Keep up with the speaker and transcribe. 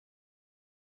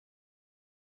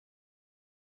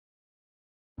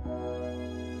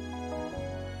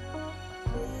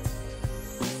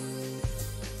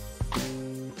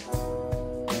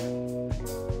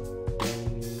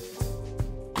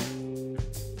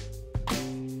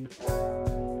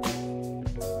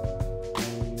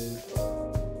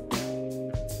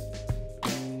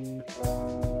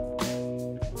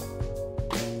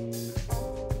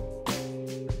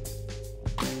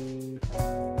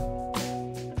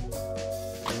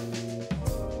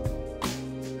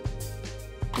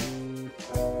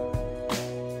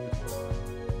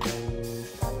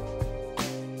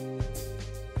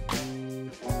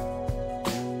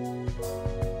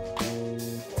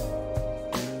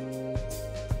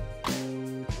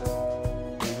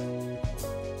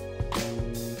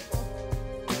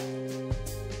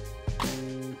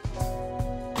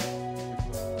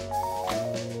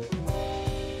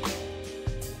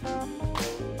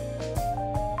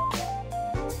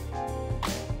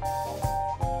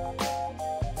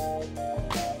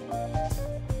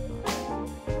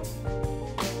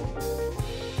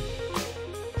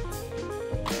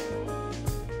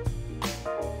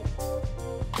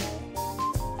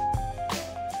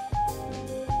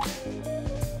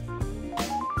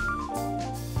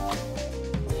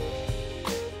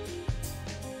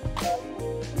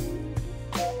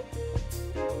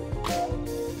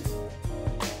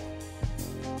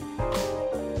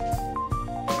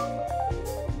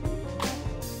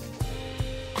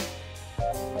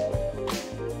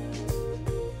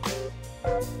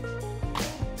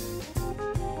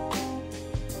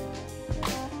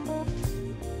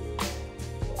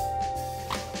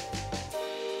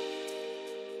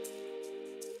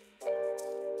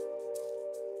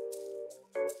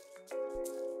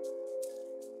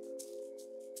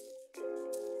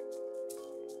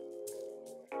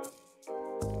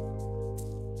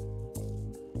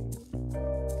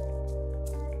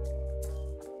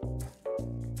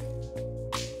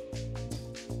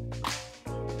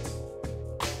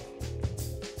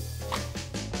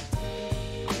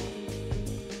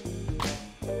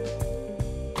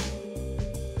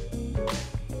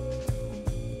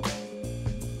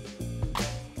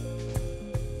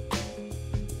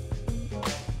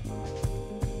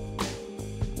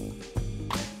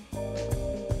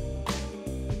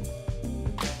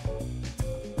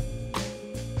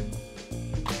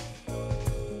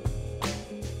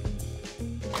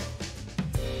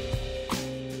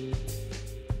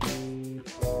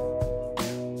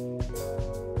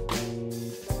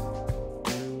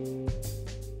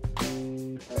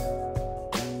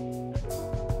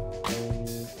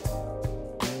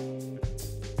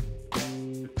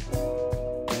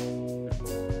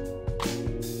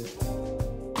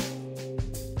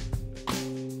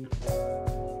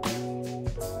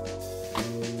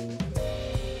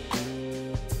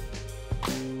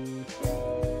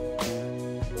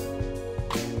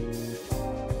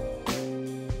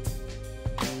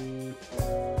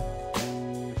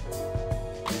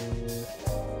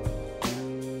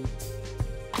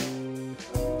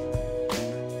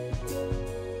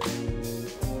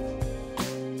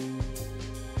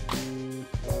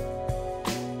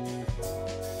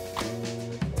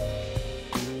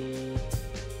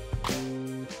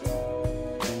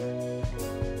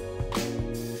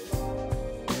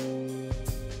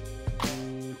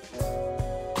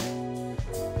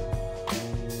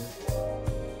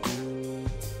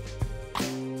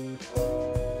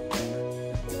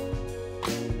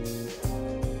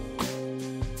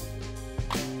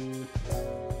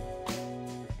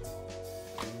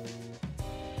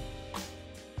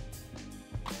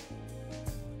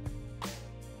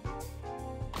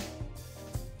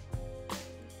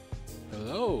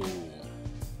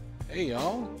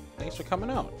for coming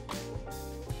out.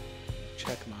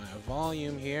 Check my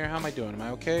volume here. How am I doing? Am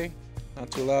I okay?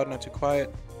 Not too loud, not too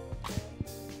quiet?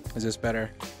 Is this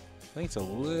better? I think it's a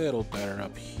little better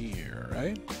up here,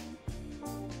 right?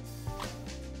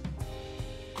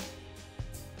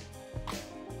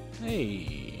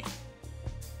 Hey.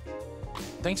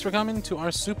 Thanks for coming to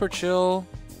our super chill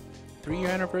 3-year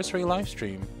anniversary live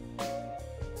stream.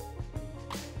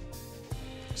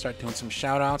 Start doing some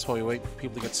shout outs while we wait for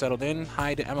people to get settled in.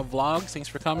 Hi to Emma Vlogs, thanks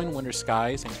for coming. Winter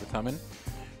Skies, thanks for coming.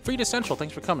 Free to Central,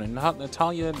 thanks for coming.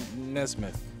 Natalia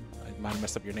Nesmith, I might have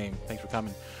messed up your name, thanks for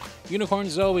coming. Unicorn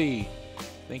Zoe,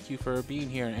 thank you for being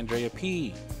here. Andrea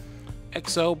P.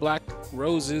 XO Black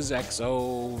Roses,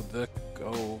 XO,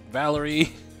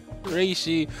 Valerie,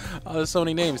 Reishi, so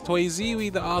many names. Toy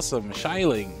Ziwi the Awesome,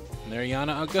 Shiling,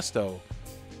 Mariana Augusto,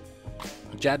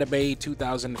 Jadabay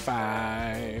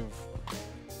 2005.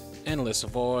 Endless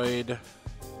Void,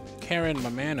 Karen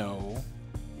Mamano,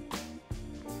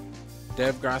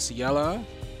 Dev Graciela,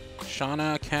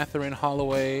 Shauna Catherine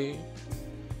Holloway,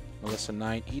 Melissa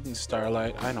Knight, Eden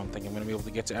Starlight. I don't think I'm going to be able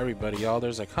to get to everybody, y'all.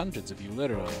 There's like hundreds of you,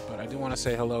 literally. But I do want to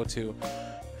say hello to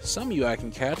some of you I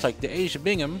can catch, like Deasia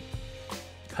Bingham,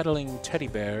 Cuddling Teddy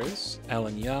Bears,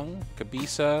 Ellen Young,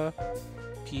 Kabisa,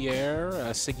 Pierre,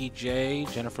 Siggy J,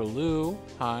 Jennifer Liu,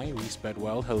 hi, Reese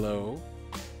Bedwell, hello.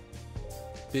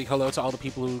 Big hello to all the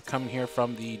people who come here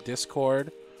from the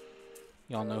Discord.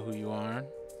 Y'all know who you are.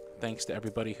 Thanks to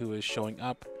everybody who is showing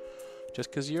up just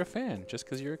because you're a fan, just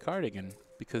because you're a Cardigan.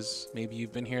 Because maybe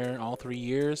you've been here all 3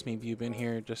 years, maybe you've been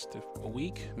here just a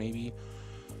week, maybe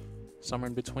somewhere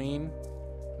in between.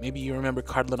 Maybe you remember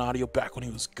Cardlin Audio back when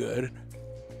he was good.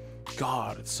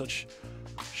 God, it's such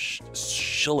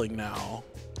shilling now.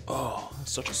 Oh,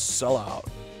 such a sellout.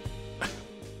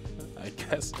 I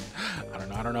guess.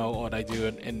 I don't know what I do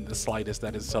in the slightest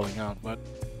that is selling out, but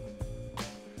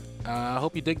I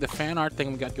hope you dig the fan art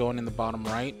thing we got going in the bottom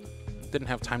right. Didn't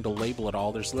have time to label it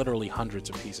all. There's literally hundreds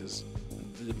of pieces.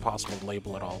 It's impossible to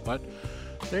label it all, but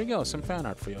there you go, some fan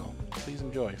art for y'all. Please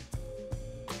enjoy.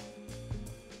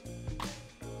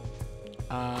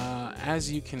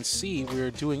 As you can see,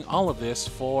 we're doing all of this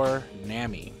for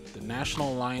NAMI, the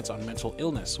National Alliance on Mental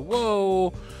Illness.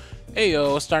 Whoa!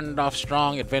 Ayo, starting it off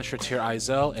strong, Adventure Tier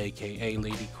Izel, aka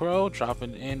Lady Crow,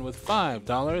 dropping in with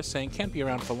 $5, saying can't be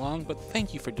around for long, but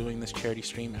thank you for doing this charity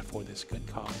stream and for this good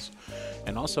cause.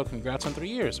 And also, congrats on 3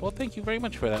 years. Well, thank you very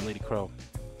much for that, Lady Crow.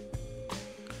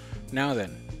 Now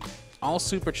then, all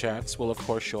Super Chats will of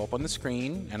course show up on the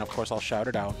screen, and of course I'll shout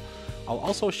it out. I'll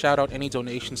also shout out any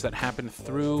donations that happen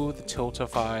through the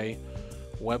Tiltify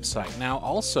website. Now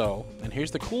also, and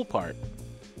here's the cool part,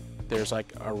 there's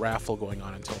like a raffle going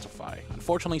on in Tiltify.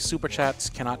 Unfortunately, Super Chats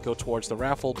cannot go towards the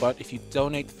raffle, but if you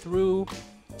donate through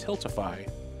Tiltify,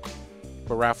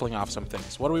 we're raffling off some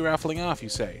things. What are we raffling off, you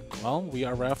say? Well, we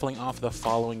are raffling off the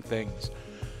following things.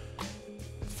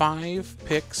 5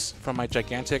 picks from my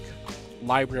gigantic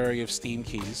library of Steam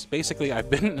keys. Basically, I've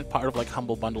been part of like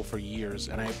Humble Bundle for years,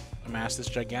 and I've amassed this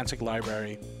gigantic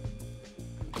library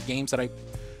of games that I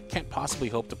can't possibly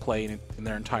hope to play in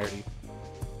their entirety.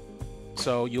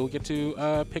 So you'll get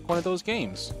to pick one of those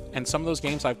games. And some of those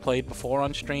games I've played before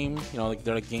on stream. You know, like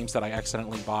they're like games that I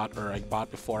accidentally bought or I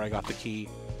bought before I got the key.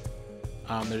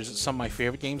 There's some of my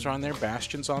favorite games are on there.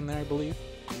 Bastion's on there, I believe.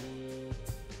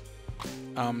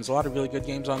 There's a lot of really good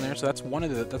games on there. So that's one of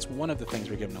the things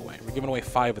we're giving away. We're giving away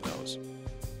 5 of those.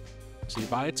 So you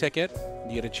buy a ticket,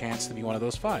 you get a chance to be one of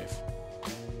those 5.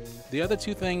 The other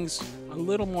 2 things, a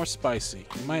little more spicy.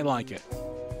 You might like it.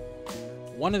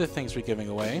 One of the things we're giving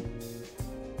away,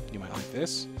 you might like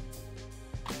this,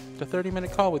 the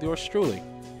 30-minute call with yours truly.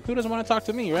 Who doesn't want to talk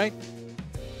to me, right?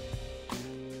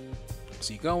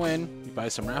 So you go in, you buy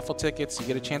some raffle tickets, you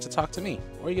get a chance to talk to me,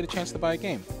 or you get a chance to buy a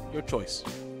game. Your choice.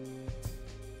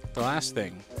 The last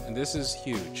thing, and this is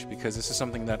huge, because this is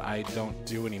something that I don't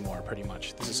do anymore, pretty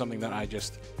much. This is something that I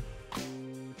just...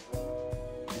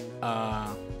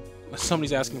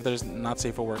 somebody's asking if there's not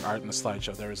safe for work art in the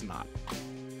slideshow. There is not.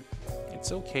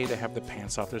 It's okay to have the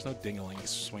pants off. There's no ding-a-lings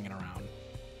swinging around.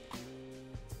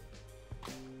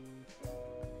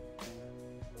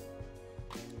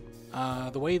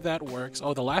 The way that works...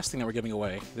 Oh, the last thing that we're giving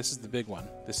away. This is the big one.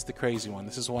 This is the crazy one.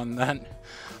 This is one that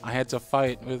I had to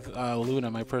fight with Luna,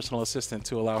 my personal assistant,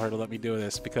 to allow her to let me do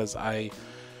this, because I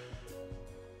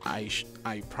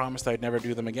promised I'd never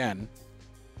do them again.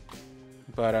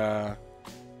 But,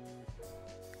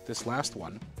 this last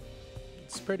one,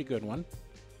 it's a pretty good one.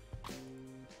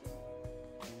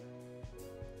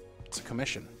 It's a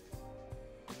commission.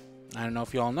 I don't know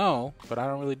if you all know, but I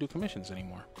don't really do commissions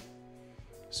anymore.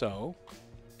 So,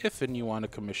 if and you want a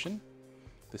commission,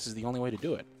 This is the only way to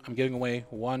do it. I'm giving away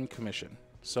 1 commission.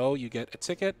 So you get a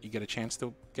ticket, you get a chance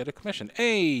to get a commission.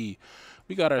 Hey!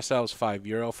 We got ourselves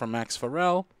 €5 from Max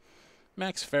Farrell.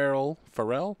 Max Farrell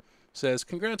says,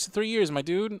 congrats to 3 years, my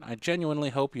dude. I genuinely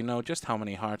hope you know just how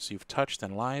many hearts you've touched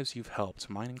and lives you've helped,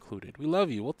 mine included. We love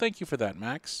you. Well, thank you for that,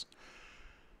 Max.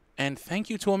 And thank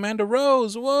you to Amanda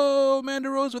Rose. Whoa, Amanda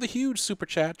Rose with a huge super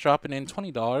chat, dropping in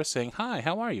 $20, saying, hi,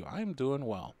 how are you? I'm doing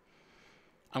well.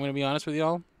 I'm going to be honest with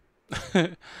y'all.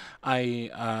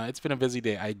 It's been a busy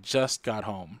day. I just got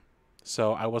home,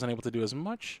 so I wasn't able to do as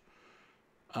much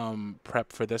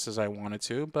prep for this as I wanted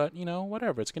to, but, you know,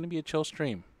 whatever. It's going to be a chill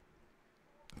stream.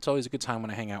 It's always a good time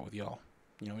when I hang out with y'all.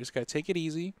 You know, we just got to take it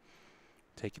easy,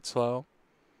 take it slow,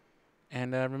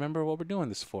 and remember what we're doing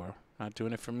this for. We're not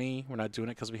doing it for me. We're not doing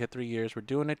it because we hit 3 years. We're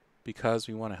doing it because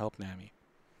we want to help Nami.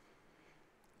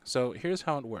 So here's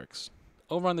how it works.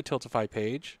 Over on the Tiltify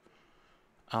page,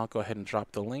 I'll go ahead and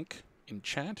drop the link in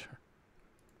chat.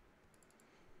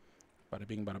 Bada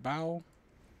bing, bada bow.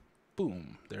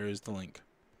 Boom. There is the link.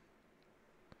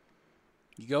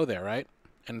 You go there, right?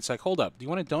 And it's like, hold up. Do you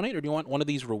want to donate or do you want one of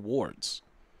these rewards?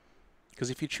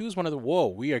 Because if you choose one of the... Whoa,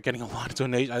 we are getting a lot of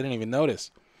donations. I didn't even notice.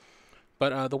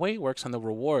 But the way it works on the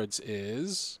rewards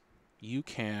is you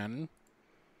can...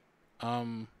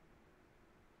 I'll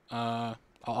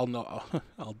know...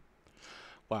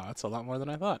 Wow, that's a lot more than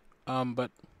I thought.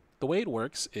 But the way it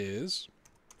works is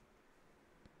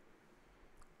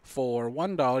for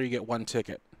 $1 you get 1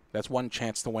 ticket. That's 1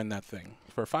 chance to win that thing.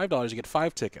 For $5 you get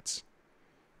 5 tickets.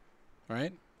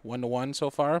 Right? 1-to-1 so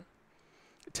far.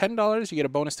 $10 you get a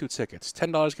bonus 2 tickets.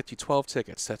 $10 gets you 12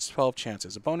 tickets. That's 12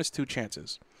 chances. A bonus 2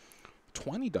 chances.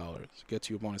 $20 gets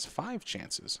you a bonus 5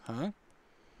 chances. Huh?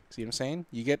 See what I'm saying?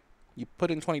 You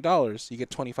put in $20, you get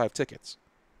 25 tickets.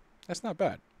 That's not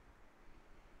bad.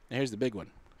 And here's the big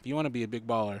one. If you want to be a big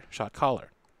baller shot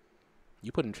caller,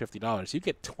 you put in $50. You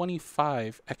get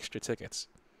 25 extra tickets.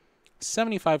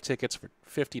 75 tickets for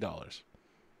 $50.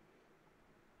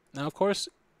 Now, of course,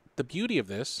 the beauty of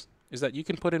this is that you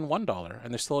can put in $1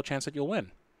 and there's still a chance that you'll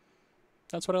win.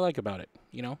 That's what I like about it.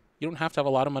 You know, you don't have to have a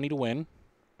lot of money to win,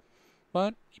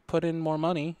 but you put in more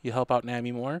money, you help out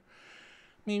Nami more,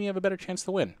 maybe you have a better chance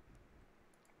to win.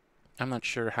 I'm not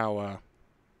sure how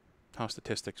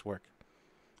statistics work,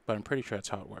 but I'm pretty sure that's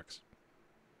how it works.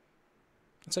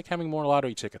 It's like having more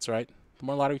lottery tickets, right? The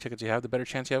more lottery tickets you have, the better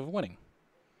chance you have of winning.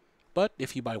 But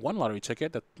if you buy 1 lottery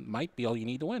ticket, that might be all you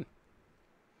need to win.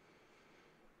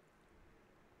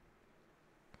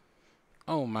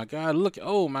 Oh my God! Look!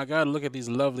 Oh my God! Look at these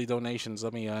lovely donations.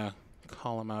 Let me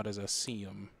call them out as I see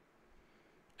them.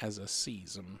 As I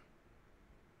sees them.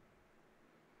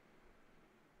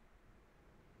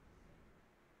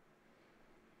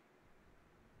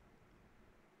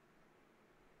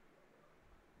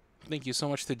 Thank you so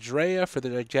much to Drea for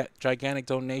the gigantic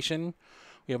donation.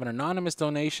 We have an anonymous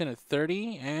donation at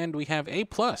 30, and we have A+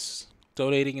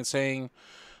 donating and saying,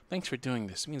 thanks for doing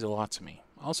this. It means a lot to me.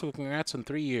 Also, congrats on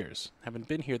 3 years. Haven't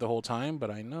been here the whole time, but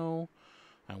I know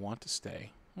I want to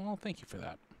stay. Well, thank you for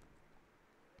that.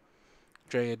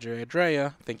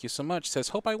 Drea, thank you so much. Says,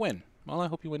 hope I win. Well, I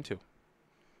hope you win too.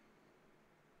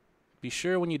 Be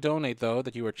sure when you donate, though,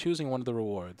 that you are choosing one of the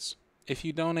rewards. If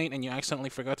you donate and you accidentally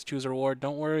forgot to choose a reward,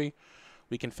 don't worry.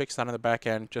 We can fix that on the back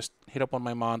end. Just hit up one of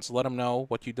my mods, let them know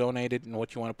what you donated and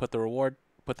what you want to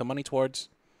put the money towards.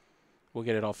 We'll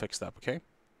get it all fixed up, okay?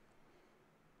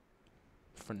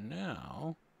 For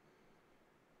now,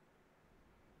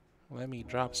 let me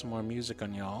drop some more music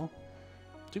on y'all.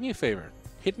 Do me a favor.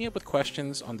 Hit me up with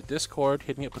questions on the Discord.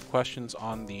 Hit me up with questions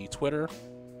on the Twitter.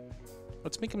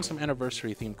 Let's make them some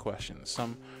anniversary-themed questions.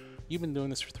 Some you've been doing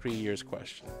this for 3 years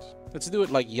questions. Let's do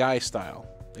it like Yai style,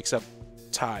 except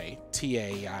Thai,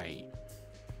 T-A-I.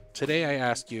 Today I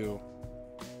ask you,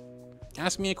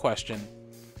 ask me a question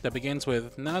that begins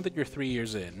with, now that you're 3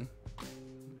 years in, ...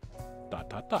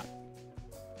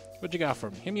 What you got for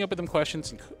me? Hit me up with them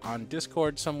questions on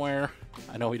Discord somewhere.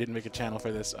 I know we didn't make a channel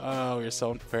for this. Oh, we're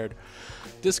so unprepared.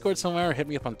 Discord somewhere, or hit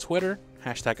me up on Twitter,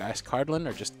 #Cardlin,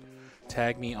 or just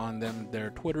tag me on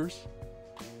their Twitters.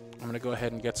 I'm going to go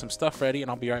ahead and get some stuff ready, and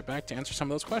I'll be right back to answer some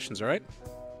of those questions, all right?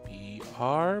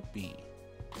 BRB.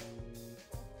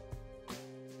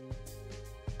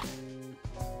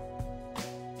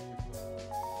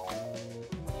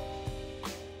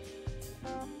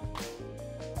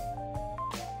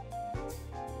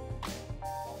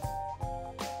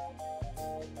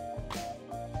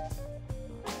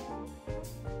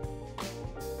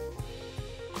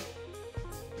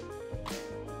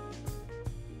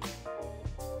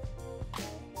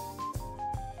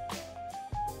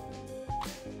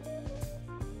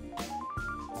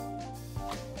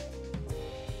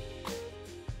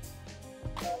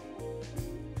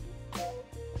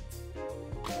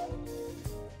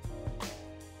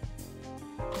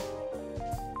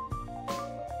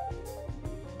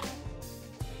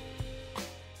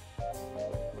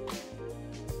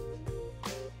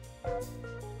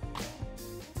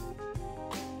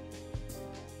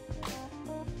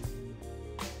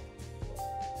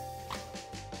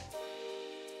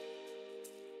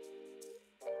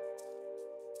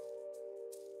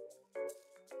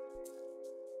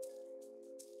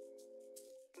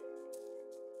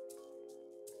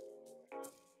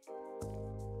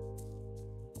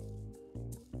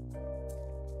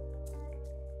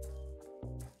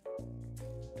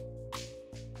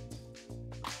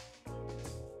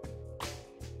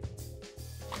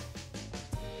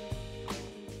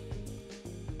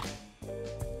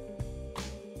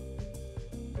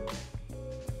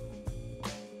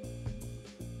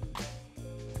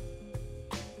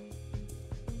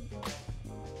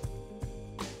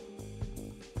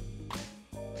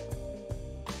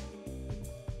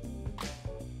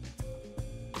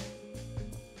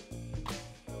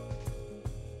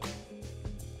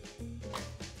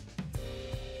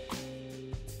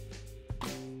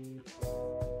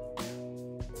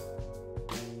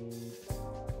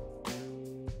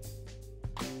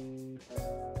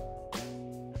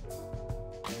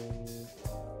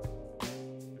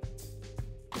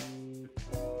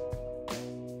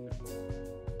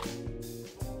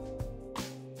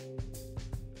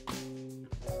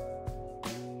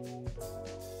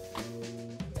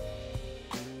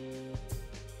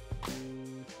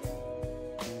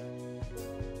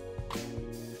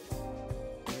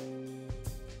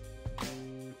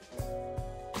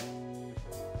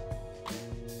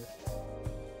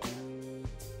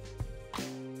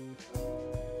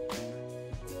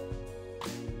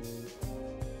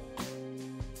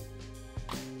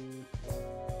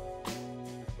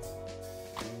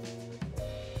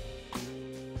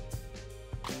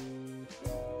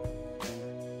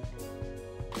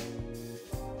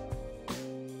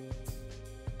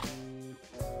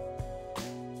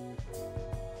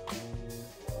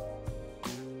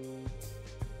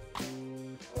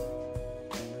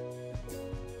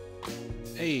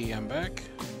 Hey, I'm back.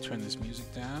 Let me turn this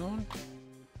music down.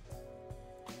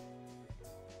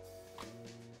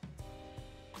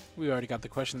 We already got the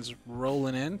questions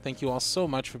rolling in. Thank you all so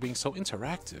much for being so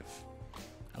interactive.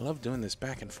 I love doing this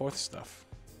back and forth stuff.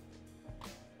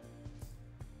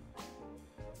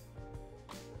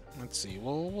 Let's see.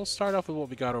 We'll start off with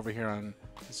what we got over here on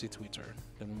Twitter.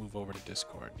 Then we'll move over to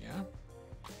Discord, yeah?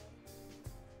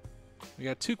 We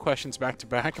got two questions back to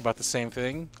back about the same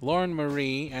thing. Lauren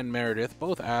Marie and Meredith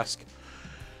both ask,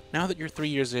 now that you're 3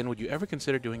 years in, would you ever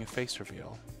consider doing a face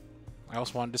reveal? I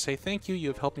also wanted to say thank you. You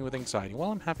have helped me with anxiety.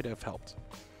 Well, I'm happy to have helped.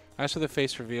 As for the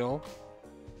face reveal,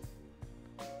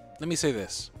 let me say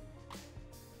this.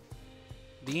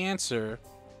 The answer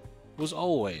was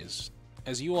always,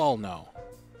 as you all know,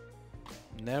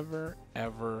 never,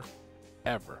 ever,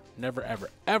 ever, never, ever,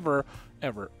 ever,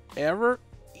 ever, ever, ever,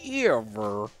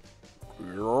 ever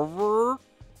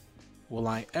will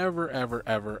I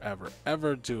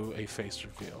ever do a face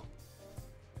reveal.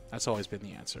 That's always been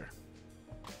the answer.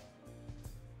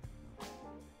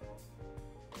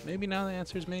 Maybe now the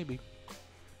answer is maybe.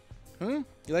 You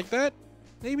like that?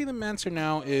 Maybe the answer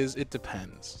now is it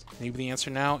depends. Maybe the answer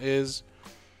now is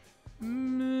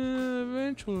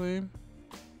eventually.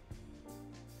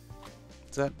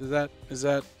 Is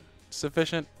that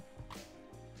sufficient?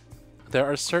 There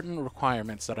are certain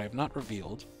requirements that I have not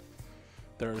revealed.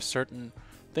 There are certain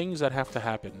things that have to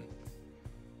happen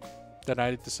that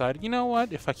I decided, you know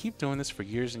what? If I keep doing this for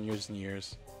years and years and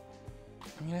years,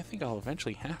 I mean, I think I'll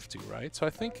eventually have to, right? So I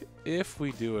think if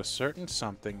we do a certain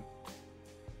something,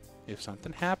 if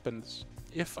something happens,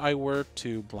 if I were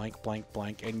to blank, blank,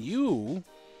 blank, and you,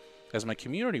 as my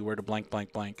community, were to blank,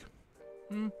 blank, blank,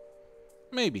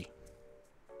 maybe.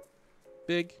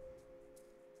 Big,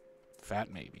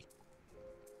 fat maybe.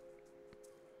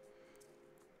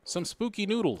 Some Spooky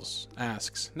Noodles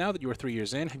asks, now that you are 3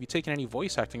 years in, have you taken any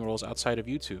voice acting roles outside of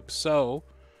YouTube? So,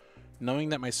 knowing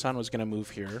that my son was going to move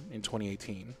here in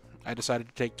 2018, I decided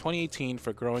to take 2018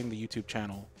 for growing the YouTube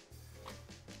channel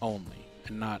only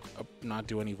and not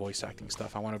do any voice acting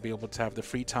stuff. I want to be able to have the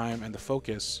free time and the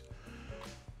focus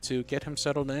to get him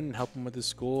settled in and help him with his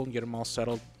school and get him all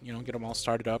settled, you know, get him all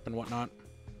started up and whatnot.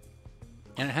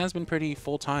 And it has been pretty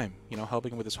full-time, you know,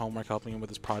 helping him with his homework, helping him with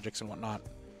his projects and whatnot.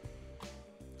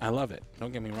 I love it.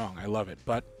 Don't get me wrong. I love it.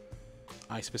 But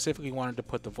I specifically wanted to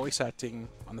put the voice acting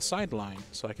on the sideline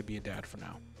so I could be a dad for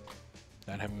now.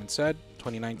 That having been said,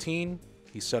 2019,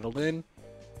 he's settled in.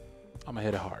 I'm going to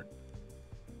hit it hard.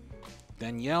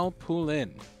 Danielle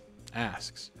Poulin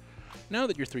asks, now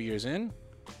that you're 3 years in,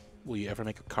 will you ever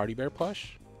make a Cardi Bear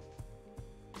plush?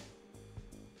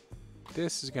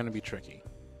 This is going to be tricky.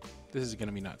 This is going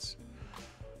to be nuts.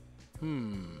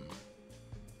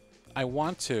 I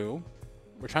want to.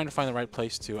 We're trying to find the right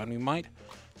place to, and we might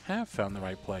have found the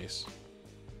right place.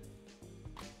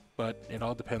 But it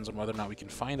all depends on whether or not we can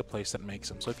find a place that makes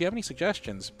them. So if you have any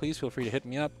suggestions, please feel free to hit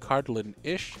me up,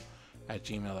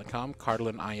 cardlinish@gmail.com,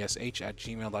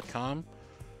 cardlinish@gmail.com.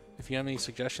 If you have any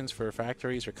suggestions for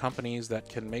factories or companies that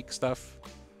can make stuff,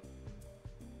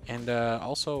 and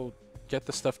also get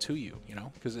the stuff to you, you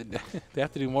know, because they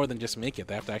have to do more than just make it.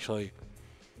 They have to actually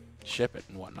ship it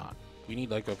and whatnot. We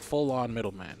need like a full-on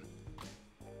middleman.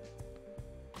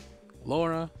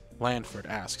 Laura Landford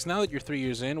asks, now that you're 3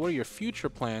 years in, what are your future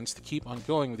plans to keep on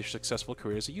going with your successful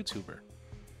career as a YouTuber?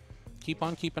 Keep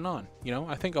on keeping on. You know,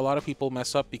 I think a lot of people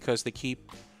mess up because they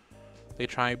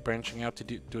try branching out to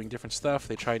doing different stuff.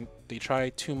 They try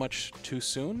too much too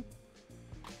soon.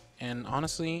 And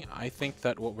honestly, I think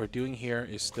that what we're doing here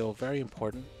is still very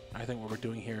important. I think what we're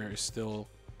doing here is still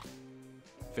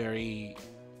very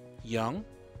young.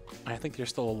 I think there's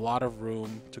still a lot of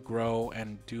room to grow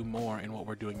and do more in what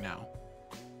we're doing now.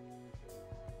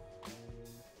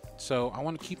 So I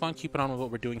want to keep on keeping on with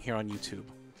what we're doing here on YouTube.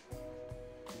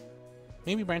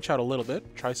 Maybe branch out a little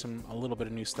bit, try a little bit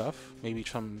of new stuff. Maybe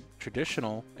some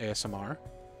traditional ASMR.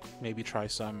 Maybe try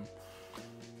some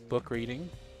book reading.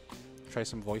 Try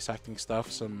some voice acting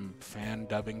stuff, some fan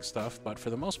dubbing stuff. But for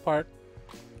the most part,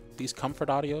 these comfort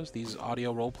audios, these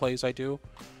audio role plays I do,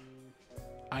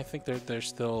 I think there's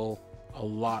still a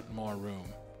lot more room.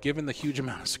 Given the huge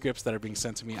amount of scripts that are being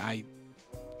sent to me, I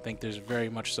think there's very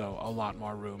much so a lot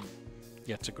more room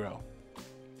yet to grow.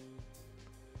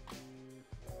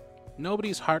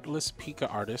 Nobody's Heartless Pika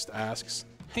Artist asks,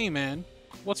 hey man,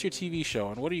 what's your TV show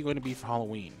and what are you going to be for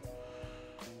Halloween?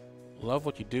 Love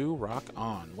what you do, rock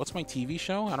on. What's my TV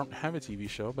show? I don't have a TV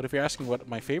show, but if you're asking what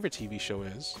my favorite TV show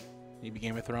is, maybe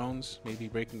Game of Thrones, maybe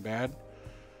Breaking Bad.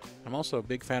 I'm also a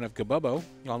big fan of Gabubbo.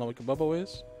 Y'all know what Gabubbo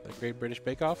is? The Great British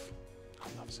Bake Off? I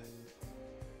love it.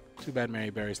 Too bad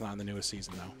Mary Berry's not in the newest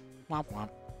season, though. Womp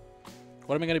womp.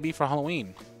 What am I going to be for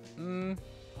Halloween?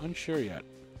 Unsure yet.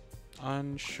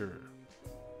 Unsure.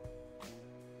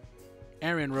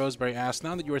 Aaron Roseberry asks,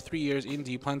 now that you are 3 years in,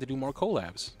 do you plan to do more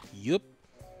collabs? Yup.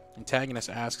 Antagonist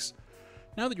asks,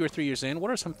 now that you are 3 years in,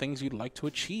 what are some things you'd like to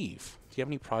achieve? Do you have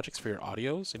any projects for your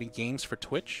audios? Any games for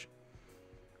Twitch?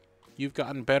 You've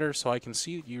gotten better, so I can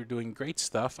see that you're doing great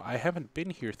stuff. I haven't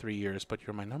been here 3 years, but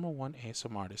you're my #1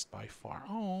 ASM artist by far.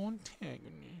 Oh,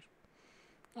 Antagonist.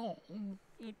 Oh,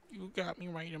 you got me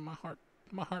right in my heart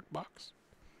box.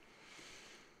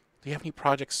 Do you have any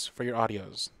projects for your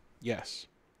audios? Yes.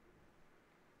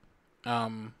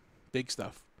 Big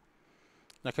stuff.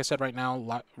 Like I said, right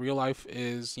now, real life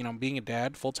is, you know, being a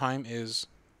dad full-time is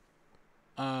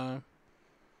not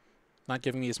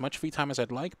giving me as much free time as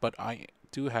I'd like, but I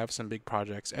do have some big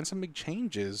projects and some big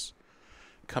changes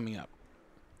coming up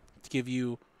to give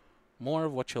you more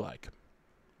of what you like,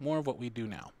 more of what we do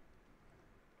now,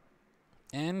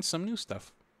 and some new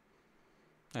stuff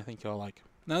I think you'll like.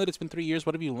 Now that it's been 3 years,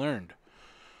 what have you learned?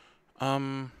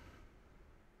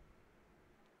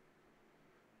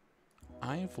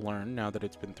 I've learned, now that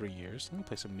it's been 3 years, let me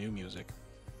play some new music.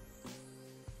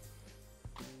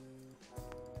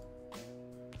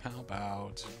 How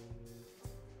about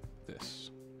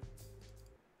this?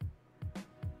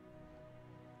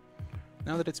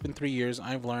 Now that it's been 3 years,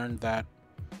 I've learned that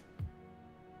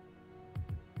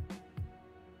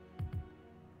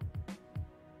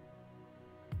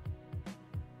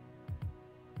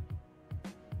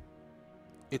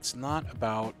it's not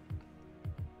about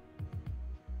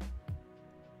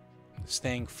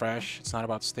staying fresh. It's not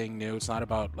about staying new. It's not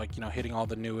about, like, you know, hitting all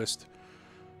the newest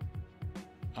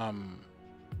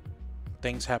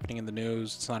things happening in the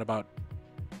news. It's not about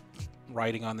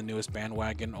riding on the newest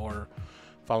bandwagon or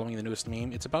following the newest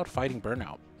meme. It's about fighting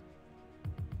burnout.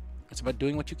 It's about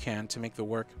doing what you can to make the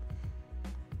work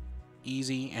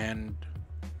easy and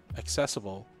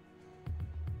accessible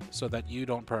so that you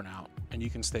don't burn out and you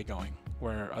can stay going,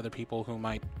 where other people who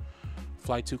might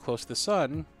fly too close to the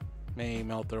sun may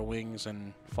melt their wings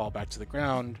and fall back to the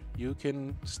ground. You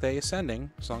can stay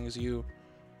ascending as long as you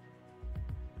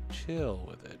chill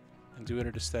with it and do it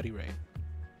at a steady rate.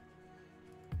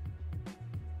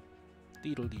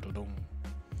 Deedle deedle dong.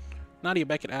 Nadia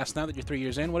Beckett asks, now that you're 3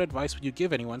 years in, what advice would you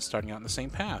give anyone starting out in the same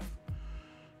path?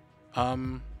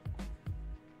 Don't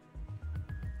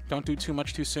do too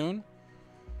much too soon.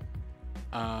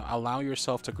 Allow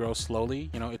yourself to grow slowly.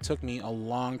 You know, it took me a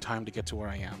long time to get to where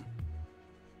I am.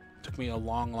 It took me a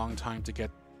long time to get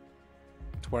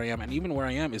to where I am, and even where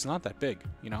I am is not that big,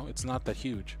 you know, it's not that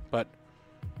huge, but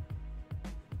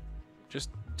just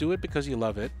do it because you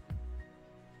love it.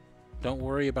 Don't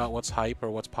worry about what's hype or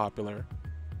what's popular.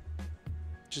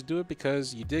 Just do it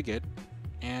because you dig it,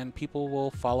 and people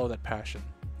will follow that passion,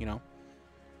 you know.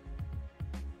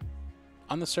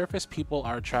 On the surface, people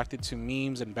are attracted to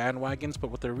memes and bandwagons, but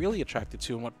what they're really attracted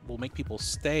to and what will make people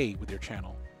stay with your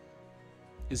channel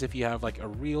is if you have, like, a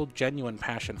real genuine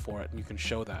passion for it and you can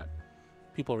show that.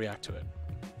 People react to it.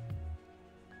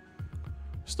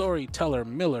 Storyteller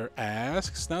Miller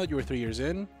asks, now that you were 3 years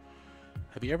in,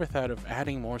 have you ever thought of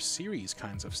adding more series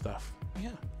kinds of stuff?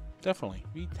 Yeah, definitely.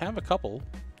 We have a couple,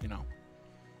 you know,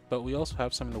 but we also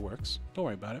have some in the works. Don't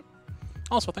worry about it.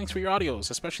 Also, thanks for your audios,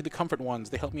 especially the comfort ones.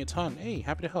 They help me a ton. Hey,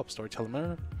 happy to help, Storyteller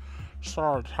Miller.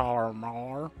 Storyteller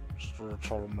Miller.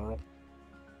 Storyteller Miller.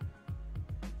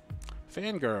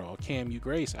 Fangirl KMU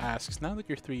Grace asks, now that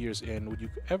you're 3 years in, would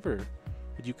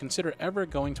you consider ever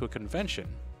going to a convention?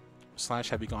 /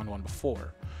 have you gone to one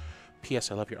before?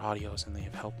 P.S. I love your audios and they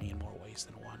have helped me in more ways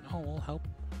than one. Oh, well, help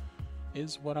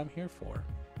is what I'm here for.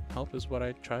 Help is what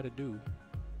I try to do.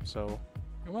 So,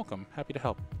 you're welcome. Happy to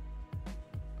help.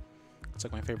 It's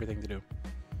like my favorite thing to do.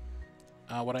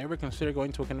 Would I ever consider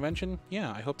going to a convention?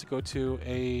 Yeah, I hope to go to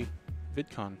a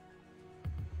VidCon.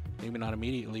 Maybe not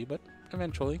immediately, but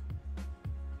eventually.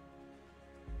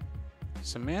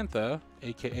 Samantha,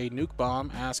 aka Nuke Bomb,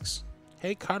 asks,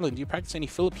 hey Cardlin, do you practice any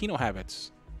Filipino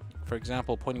habits? For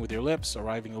example, pointing with your lips,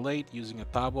 arriving late, using a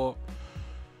tabo.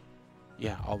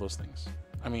 Yeah, all those things.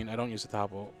 I mean, I don't use a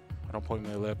tabo. I don't point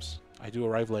with my lips. I do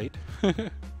arrive late.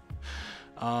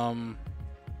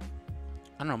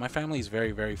 I don't know, my family is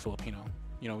very, very Filipino.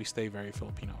 You know, we stay very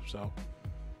Filipino, so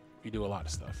we do a lot of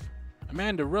stuff.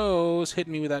 Amanda Rose hit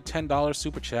me with that $10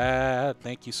 super chat.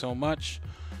 Thank you so much.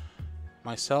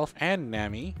 Myself and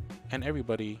Nami and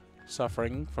everybody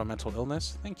suffering from mental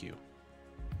illness, thank you.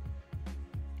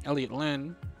 Elliot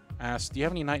Lynn asks, do you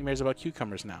have any nightmares about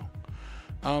cucumbers now?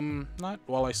 Not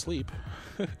while I sleep.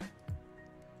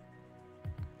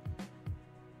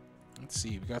 Let's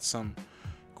see, we got some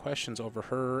questions over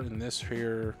her in this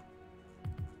here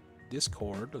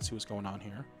Discord. Let's see what's going on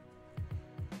here.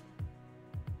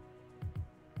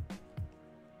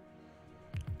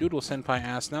 Doodle Senpai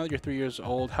asks, now that you're 3 years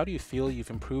old, how do you feel you've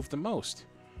improved the most?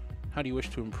 How do you wish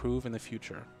to improve in the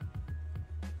future?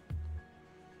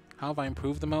 How have I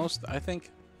improved the most? I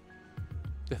think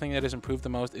the thing that has improved the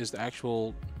most is the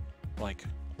actual, like,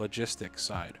 logistics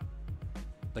side.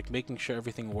 Like, making sure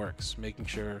everything works, making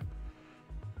sure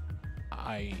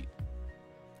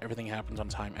everything happens on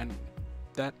time. And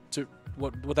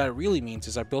what that really means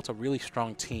is I built a really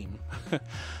strong team.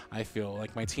 I feel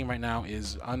like my team right now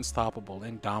is unstoppable,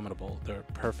 indomitable. They're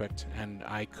perfect, and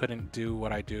I couldn't do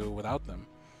what I do without them.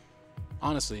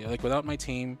 Honestly, like, without my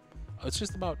team, it's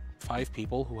just about 5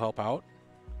 people who help out.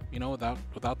 You know,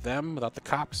 without them, without the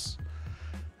cops,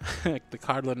 like the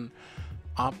Cardlin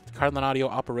Audio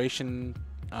Operation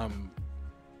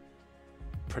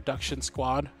Production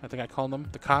Squad, I think I call them,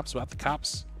 the cops. Without the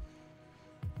cops,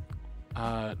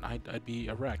 I'd be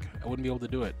a wreck. I wouldn't be able to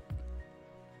do it.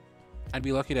 I'd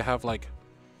be lucky to have like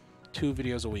 2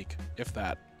 videos a week, if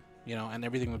that, you know, and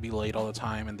everything would be late all the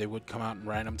time, and they would come out in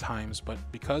random times. But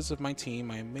because of my team,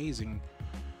 my amazing,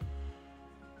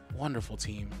 wonderful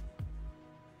team,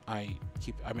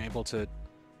 I'm able to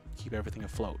keep everything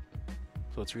afloat.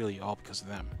 So it's really all because of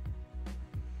them.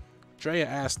 Drea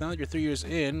asked, now that you're 3 years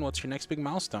in, what's your next big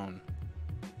milestone?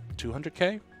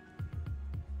 200K?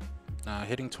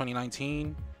 Hitting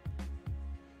 2019?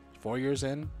 4 years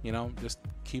in? You know, just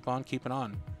keep on keeping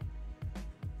on.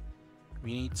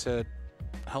 We need to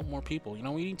help more people. You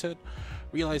know, we need to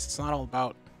realize it's not all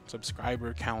about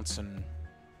subscriber counts and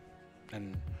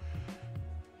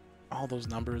all those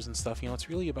numbers and stuff. You know, it's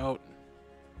really about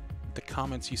the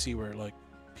comments you see where, like,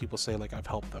 people say, like, I've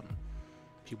helped them.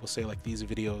 People say, like, these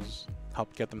videos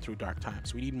helped get them through dark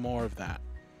times. We need more of that.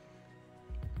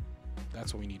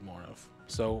 That's what we need more of.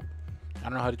 So I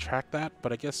don't know how to track that,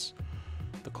 but I guess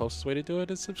the closest way to do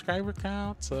it is subscriber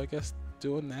count. So I guess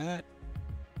doing that.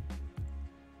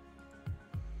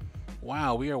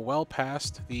 Wow, we are well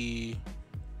past the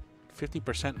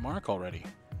 50% mark already.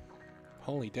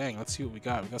 Holy dang, let's see what we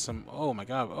got. We got some, oh my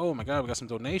god, we got some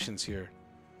donations here.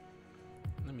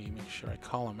 Let me make sure I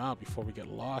call them out before we get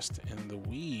lost in the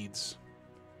weeds.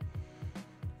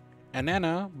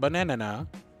 Anana Banana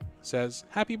says,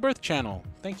 happy birth channel.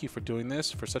 Thank you for doing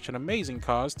this for such an amazing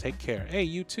cause. Take care. Hey,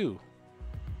 you too.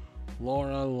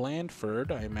 Laura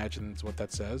Landford, I imagine is what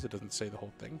that says. It doesn't say the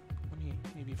whole thing.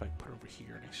 Maybe if I put it over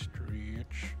here and I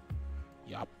stretch.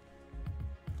 Yup.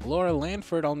 Laura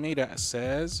Landford Almeida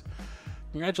says,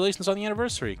 congratulations on the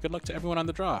anniversary. Good luck to everyone on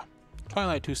the draw.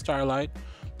 Twilight 2 Starlight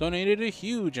donated a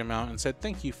huge amount and said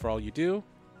thank you for all you do.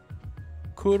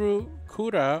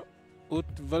 Kura ut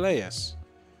Valeas.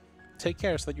 Take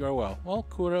care so that you are well. Well,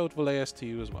 Kura ut Valeas to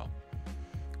you as well.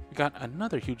 We got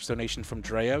another huge donation from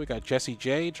Drea. We got Jesse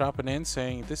J dropping in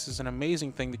saying, this is an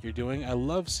amazing thing that you're doing. I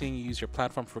love seeing you use your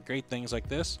platform for great things like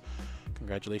this.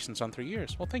 Congratulations on 3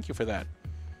 years. Well, thank you for that.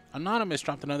 Anonymous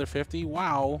dropped another 50.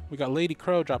 Wow. We got Lady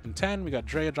Crow dropping 10. We got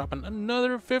Drea dropping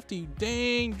another 50.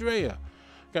 Dang, Drea.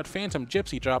 We got Phantom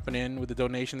Gypsy dropping in with a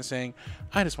donation saying,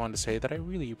 I just wanted to say that I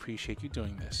really appreciate you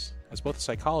doing this. As both a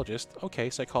psychologist, okay,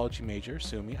 psychology major,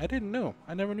 sue me. I didn't know.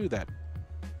 I never knew that.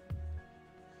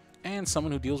 And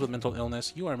someone who deals with mental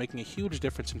illness, you are making a huge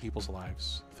difference in people's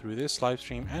lives through this live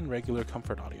stream and regular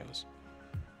comfort audios.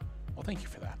 Well, thank you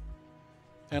for that.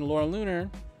 And Laura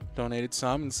Lunar donated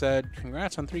some and said,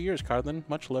 congrats on 3 years, Cardlin.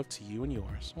 Much love to you and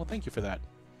yours. Well, thank you for that.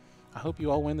 I hope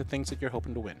you all win the things that you're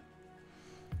hoping to win.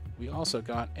 We also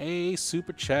got a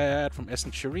super chat from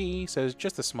Essence Cherie. Says,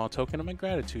 just a small token of my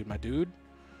gratitude, my dude.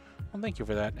 Well, thank you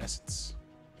for that, Essence.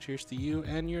 Cheers to you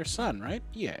and your son, right?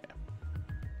 Yeah.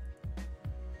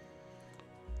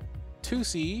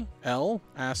 2CL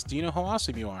asks, do you know how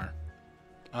awesome you are?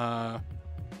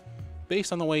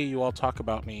 Based on the way you all talk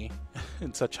about me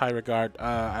in such high regard,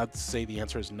 I'd say the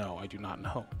answer is no, I do not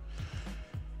know.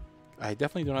 I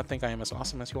definitely do not think I am as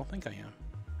awesome as you all think I am.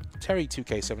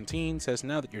 Terry2K17 says,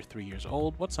 now that you're 3 years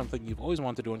old, what's something you've always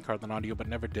wanted to do in Cardlin Audio but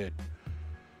never did?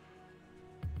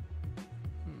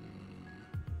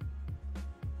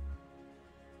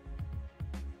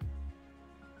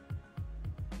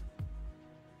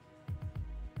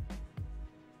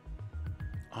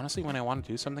 Honestly, when I want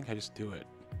to do something, I just do it.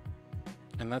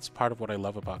 And that's part of what I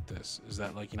love about this, is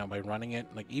that, like, you know, by running it,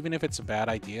 like, even if it's a bad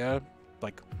idea,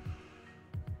 like,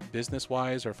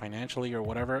 business-wise or financially or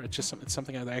whatever, it's just it's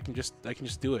something that I can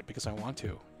just do it because I want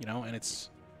to, you know. And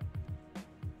it's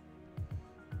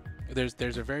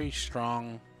there's a very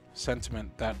strong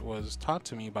sentiment that was taught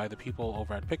to me by the people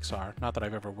over at Pixar. Not that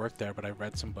I've ever worked there, but I've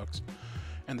read some books,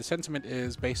 and the sentiment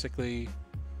is basically,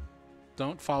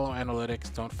 Don't follow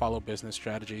analytics. Don't follow business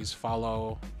strategies.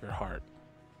 Follow your heart.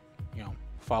 You know,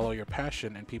 follow your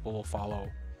passion, and people will follow.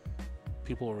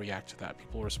 People will react to that.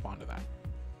 People will respond to that.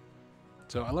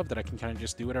 So I love that I can kind of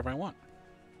just do whatever I want.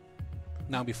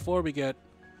 Now, before we get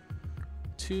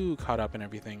too caught up in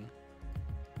everything,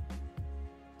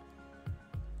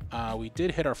 we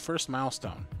did hit our first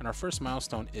milestone, and our first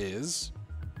milestone is...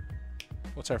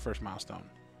 What's our first milestone?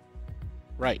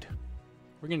 Right.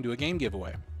 We're going to do a game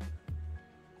giveaway.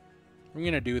 We're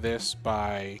going to do this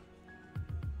by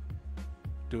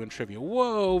doing trivia.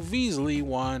 Whoa, Veasley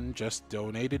won, just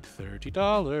donated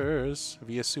 $30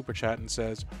 via Superchat and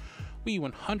says, we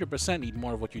 100% need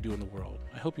more of what you do in the world.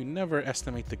 I hope you never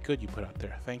estimate the good you put out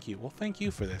there. Thank you. Well, thank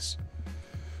you for this.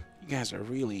 You guys are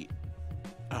really...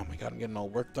 Oh my god, I'm getting all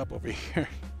worked up over here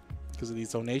because of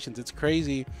these donations. It's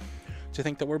crazy to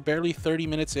think that we're barely 30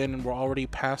 minutes in and we're already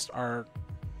past the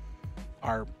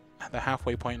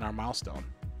halfway point in our milestone.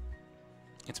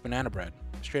 It's banana bread.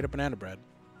 Straight up banana bread.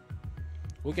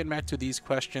 We'll get back to these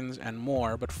questions and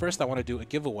more, but first I want to do a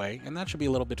giveaway, and that should be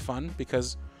a little bit fun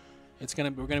because we're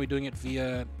gonna be doing it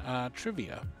via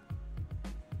trivia.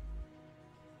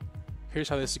 Here's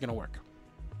how this is gonna work.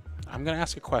 I'm gonna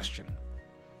ask a question.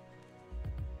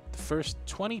 The first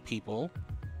 20 people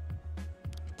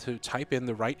to type in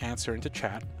the right answer into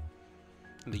chat,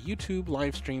 in the YouTube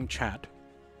live stream chat,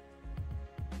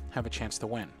 have a chance to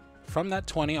win. From that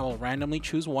 20, I will randomly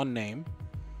choose one name.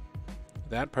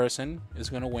 That person is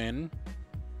going to win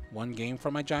one game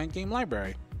from my giant game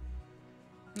library.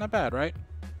 Not bad, right?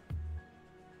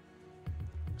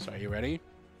 So are you ready?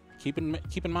 Keep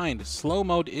in mind, slow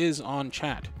mode is on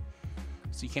chat.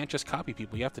 So you can't just copy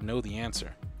people, you have to know the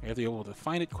answer. You have to be able to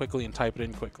find it quickly and type it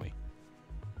in quickly.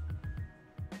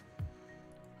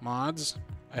 Mods,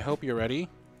 I hope you're ready.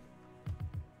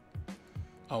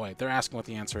 Oh wait, they're asking what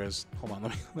the answer is. Hold on,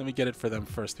 let me get it for them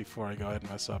first before I go ahead and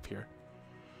mess up here.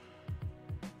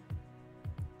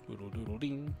 Doodle doodle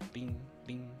ding ding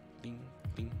ding ding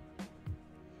ding.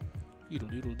 Doodle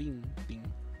doodle ding ding.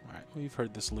 Alright, we've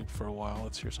heard this loop for a while.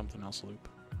 Let's hear something else loop.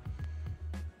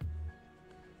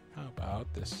 How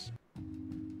about this?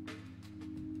 Boom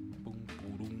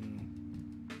boom.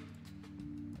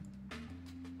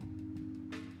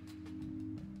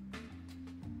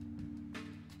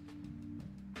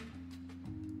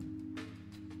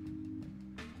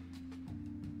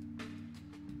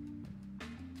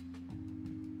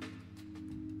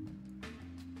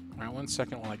 Alright, 1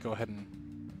 second while I go ahead and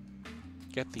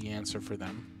get the answer for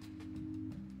them.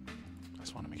 I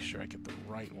just want to make sure I get the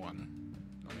right one.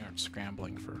 We aren't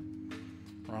scrambling for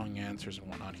wrong answers and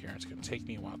whatnot here. It's going to take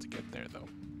me a while to get there, though.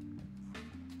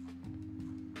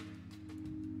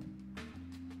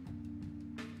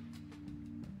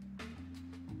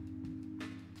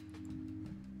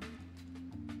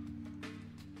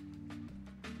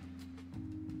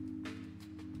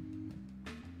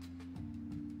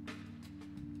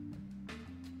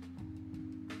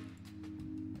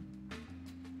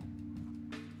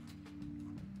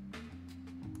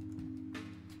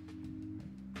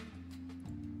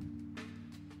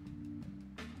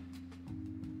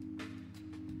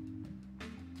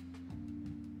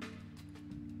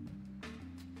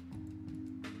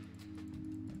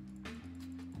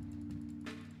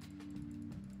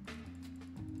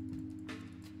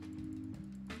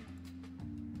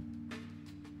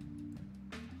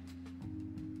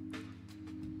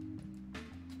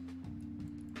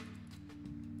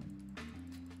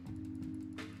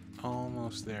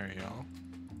 Almost there, y'all.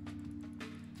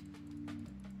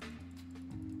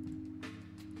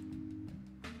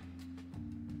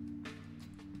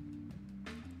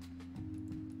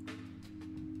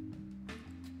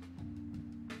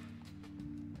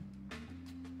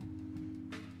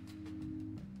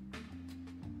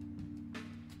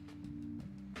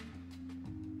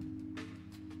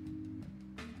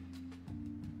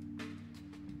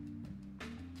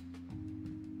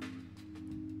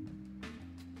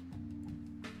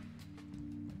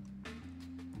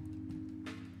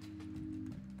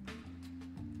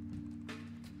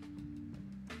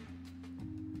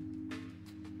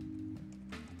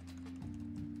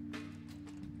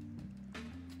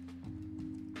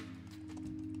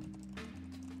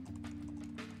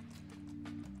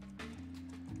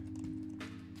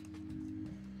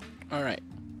 Alright,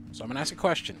 so I'm going to ask a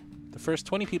question. The first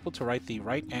 20 people to write the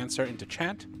right answer into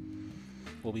chat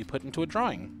will be put into a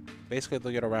drawing. Basically,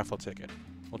 they'll get a raffle ticket.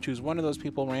 We'll choose one of those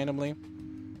people randomly,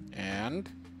 and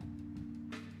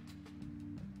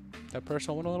that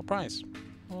person will win a little prize.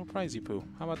 A little prizey poo.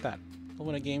 How about that? I'll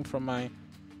win a game from my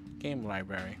game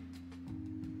library.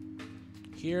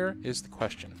 Here is the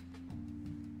question.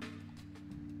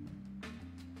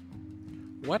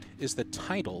 What is the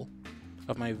title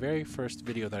of my very first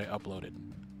video that I uploaded?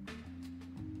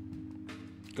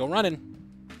 Go running.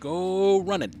 Go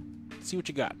running. See what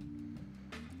you got.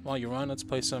 While you run, let's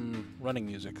play some running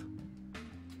music.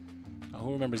 Oh,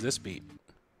 who remembers this beat?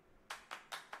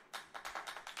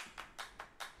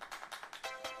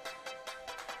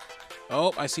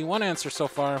 Oh, I see one answer so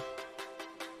far.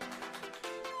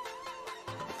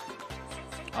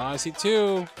 Oh, I see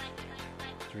two.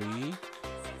 Three.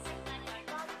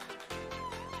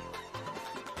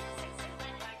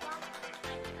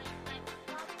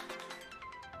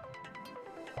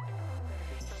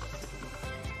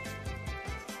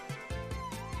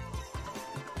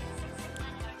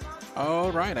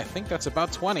 All right, I think that's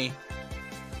about 20.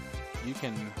 You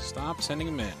can stop sending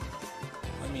them in.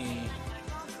 Let me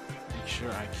make sure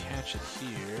I catch it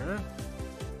here.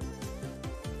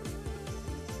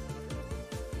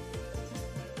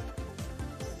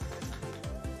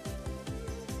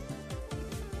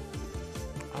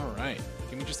 All right,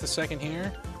 give me just a second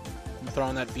here. I'm gonna throw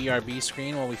on that BRB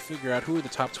screen while we figure out who are the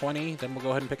top 20. Then we'll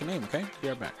go ahead and pick a name, okay? Be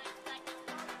right back.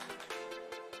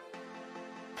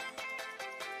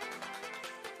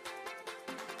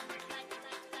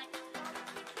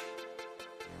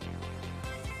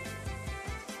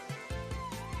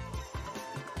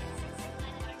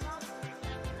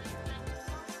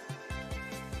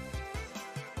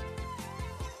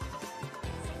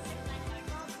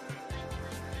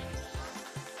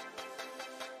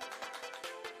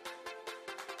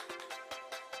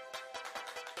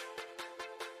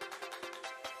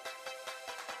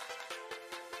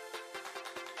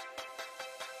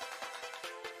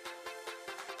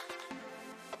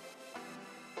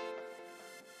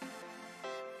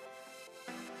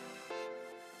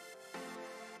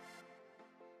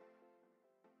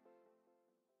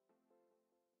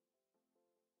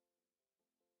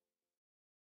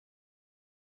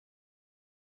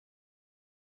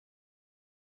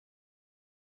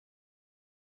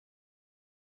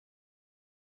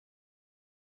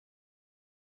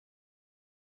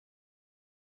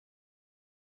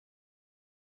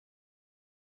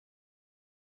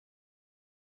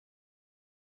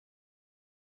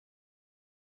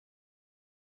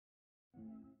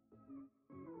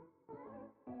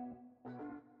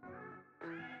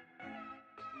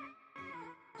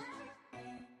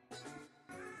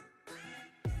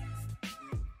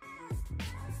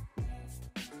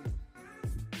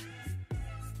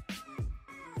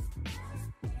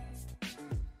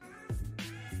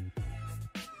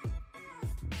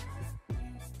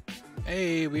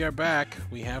 Hey, we are back.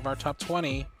 We have our top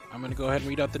 20. I'm going to go ahead and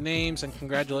read out the names, and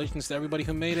congratulations to everybody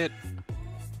who made it.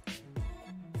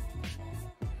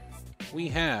 We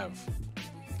have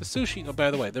the sushi. Oh,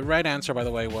 by the way, the right answer, by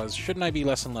the way, was shouldn't I be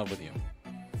less in love with you?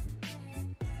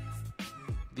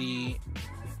 The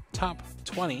top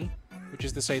 20, which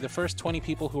is to say the first 20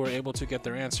 people who are able to get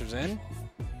their answers in,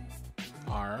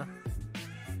 are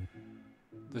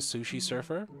the Sushi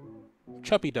Surfer,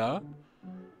 Chuppy Da,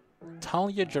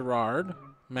 Talia Gerard,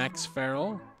 Max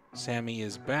Farrell, Sammy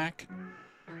is back,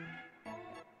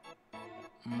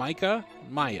 Maya,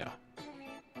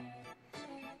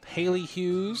 Haley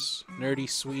Hughes, Nerdy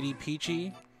Sweetie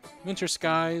Peachy, Winter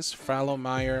Skies, Frallo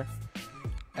Meyer,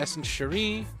 Essence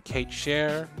Cherie, Kate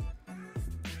Scher,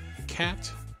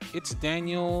 Kat, It's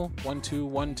Daniel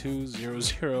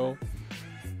 121200,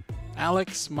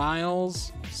 Alex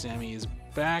Miles, Sammy is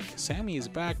back. Sammy is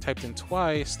back, typed in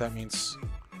twice. That means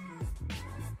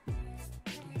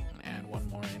add one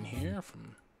more in here from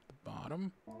the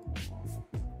bottom.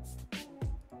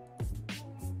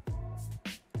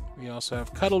 We also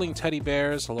have Cuddling Teddy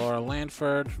Bears, Laura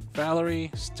Lanford, Valerie,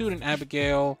 Student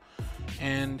Abigail,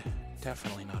 and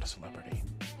definitely not a celebrity.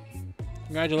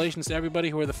 Congratulations to everybody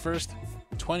who were the first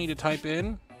 20 to type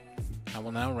in. I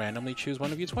will now randomly choose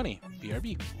one of you 20.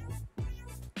 BRB.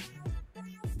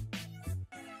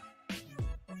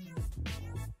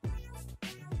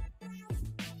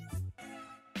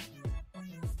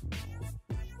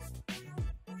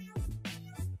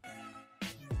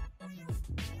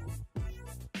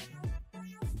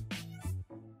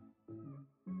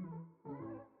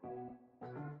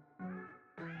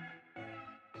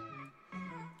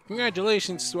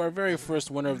 Congratulations to our very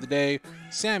first winner of the day.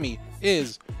 Sammy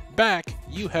is back.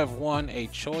 You have won a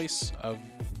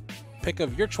pick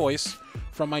of your choice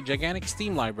from my gigantic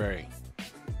Steam library.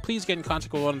 Please get in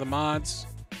contact with one of the mods,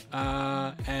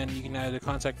 and you can either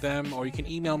contact them, or you can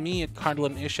email me at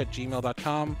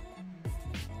cardlinish@gmail.com,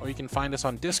 or you can find us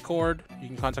on Discord. You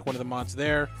can contact one of the mods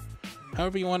there.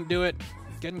 However you want to do it,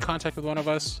 get in contact with one of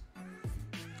us.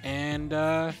 And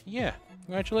yeah,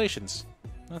 congratulations.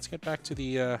 Let's get back to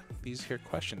these here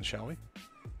questions, shall we?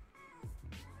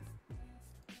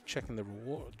 checking the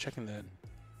reward, checking the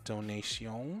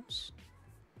donations.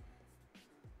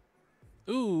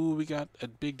 Ooh, we got a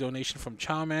big donation from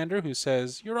Chowmander who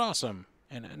says, "You're awesome."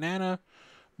 And Nana,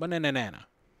 Banana,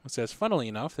 who says, "Funnily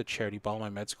enough, the charity ball my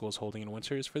med school is holding in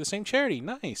winter is for the same charity."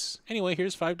 Nice. Anyway,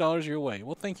 here's $5 your way.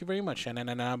 Well, thank you very much,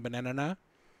 Banana.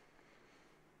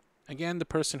 Again, the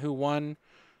person who won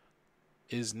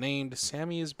is named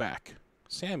Sammy is back.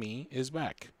 Sammy is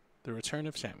back. The return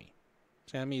of Sammy.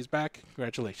 Sammy is back.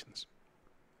 Congratulations.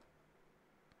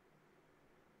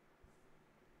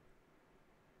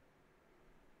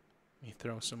 Let me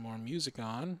throw some more music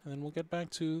on, and then we'll get back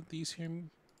to these here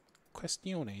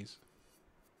questiones.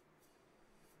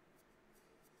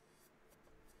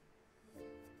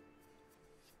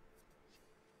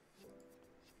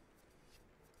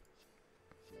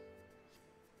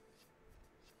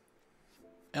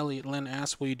 Elliot Lynn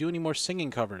asks, will you do any more singing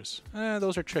covers?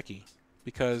 Those are tricky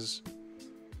because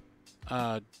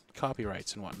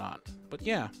copyrights and whatnot. But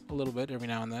yeah, a little bit every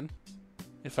now and then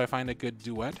if I find a good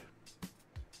duet.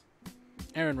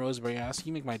 Aaron Roseberry asks,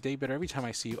 you make my day better every time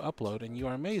I see you upload, and you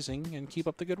are amazing, and keep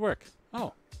up the good work.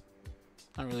 Oh,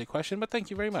 not really a question, but thank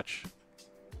you very much.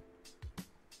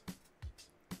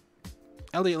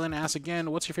 Elliot Lynn asks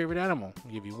again, what's your favorite animal?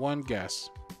 I'll give you one guess.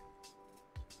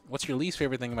 What's your least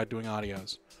favorite thing about doing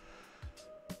audios?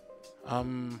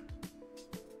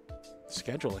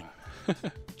 Scheduling.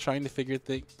 Trying to figure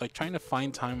things, like trying to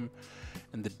find time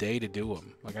in the day to do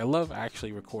them. Like, I love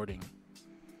actually recording.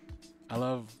 I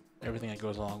love everything that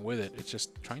goes along with it. It's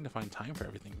just trying to find time for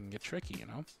everything can get tricky, you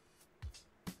know?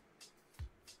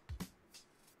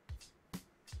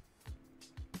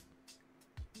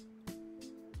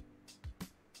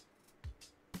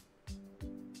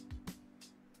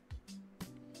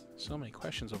 So many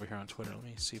questions over here on Twitter. Let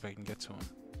me see if I can get to them.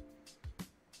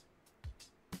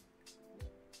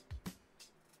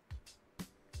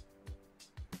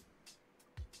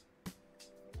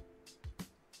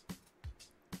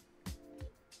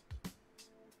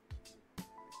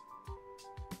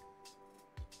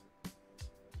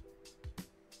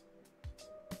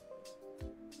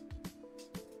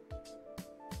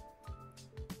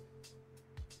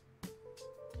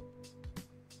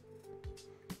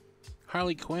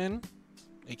 Harley Quinn,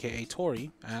 aka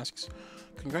Tori, asks,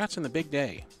 congrats on the big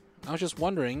day. I was just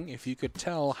wondering if you could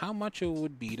tell how much it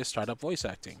would be to start up voice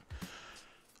acting.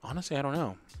 Honestly, I don't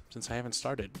know, since I haven't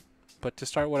started. But to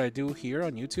start what I do here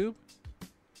on YouTube,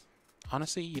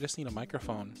 honestly, you just need a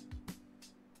microphone.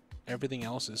 Everything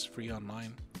else is free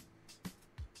online.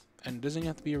 And it doesn't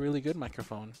have to be a really good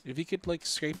microphone. If you could like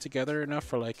scrape together enough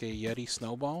for like a Yeti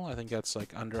Snowball, I think that's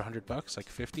like under $100, like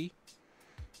 50.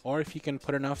 Or if you can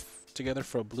put enough together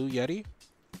for a Blue Yeti,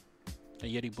 a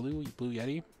Yeti Blue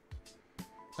Yeti,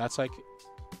 that's like,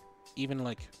 even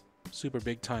like super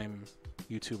big time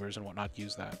YouTubers and whatnot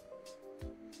use that.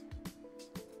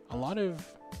 A lot of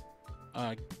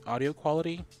audio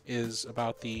quality is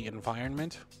about the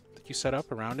environment that you set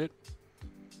up around it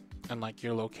and like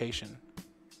your location,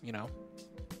 you know?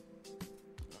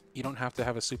 You don't have to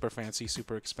have a super fancy,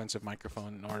 super expensive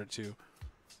microphone in order to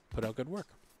put out good work.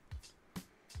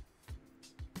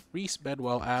 Reese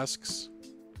Bedwell asks,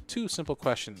 2 simple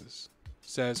questions.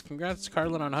 Says, congrats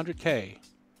Cardlin on 100K.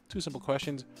 2 simple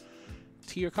questions.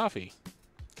 Tea or coffee?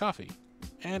 Coffee.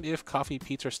 And if coffee,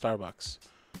 pizza, or Starbucks?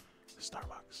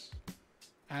 Starbucks.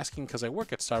 Asking because I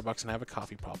work at Starbucks and have a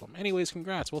coffee problem. Anyways,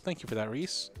 congrats. Well, thank you for that,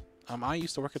 Reese. I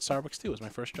used to work at Starbucks too. It was my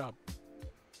first job.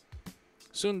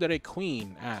 Sundere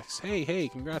Queen asks, hey,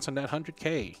 congrats on that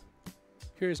 100K.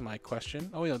 Here's my question.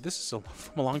 Oh, yeah, this is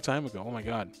from a long time ago. Oh, my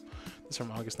God. This is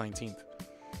from August 19th.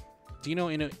 Do you know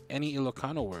any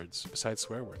Ilocano words besides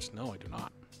swear words? No, I do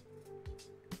not.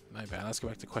 My bad. Let's go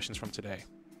back to questions from today.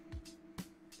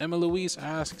 Emma Louise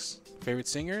asks, favorite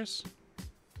singers?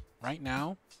 Right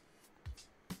now,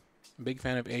 big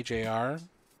fan of AJR,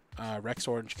 Rex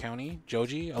Orange County,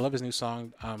 Joji. I love his new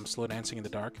song, Slow Dancing in the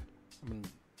Dark. I've been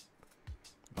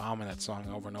bombing that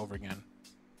song over and over again.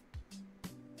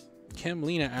 Kim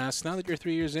Lena asks, now that you're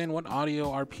 3 years in, what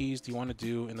audio RPs do you want to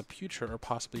do in the future or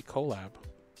possibly collab?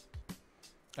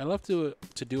 I'd love to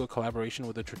do a collaboration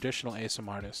with a traditional ASMR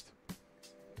artist,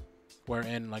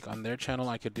 wherein like on their channel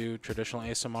I could do traditional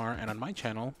ASMR, and on my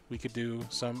channel we could do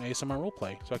some ASMR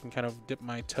roleplay, so I can kind of dip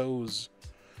my toes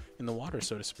in the water,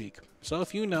 so to speak. So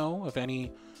if you know of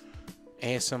any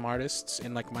ASMR artists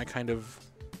in like my kind of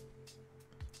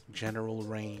general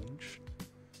range,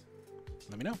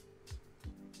 let me know.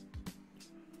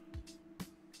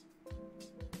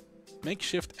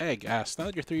 Makeshift Egg asks, now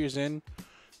that you're 3 years in,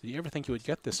 did you ever think you would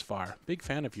get this far? Big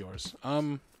fan of yours.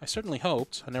 I certainly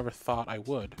hoped. I never thought I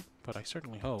would, but I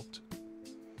certainly hoped.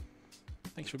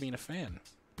 Thank Thanks for being a fan.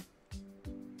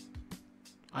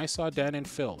 I saw Dan and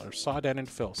Phil, or saw Dan and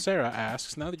Phil. Sarah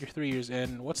asks, now that you're 3 years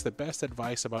in, what's the best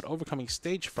advice about overcoming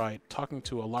stage fright, talking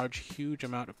to a large, huge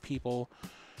amount of people,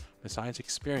 besides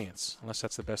experience? Unless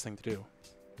that's the best thing to do.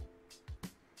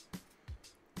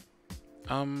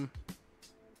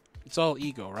 It's all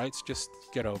ego, right? It's just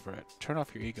get over it. Turn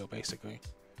off your ego, basically.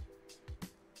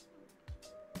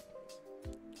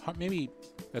 Maybe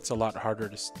that's a lot harder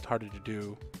to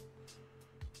do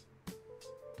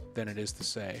than it is to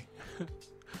say.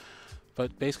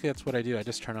 But basically that's what I do. I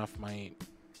just turn off my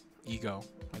ego.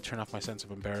 I turn off my sense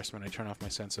of embarrassment. I turn off my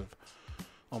sense of,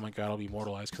 oh my god, I'll be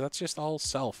immortalized. Because that's just all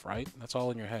self, right? That's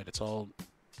all in your head. It's all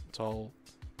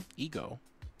ego.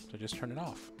 So just turn it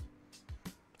off.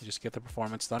 I just get the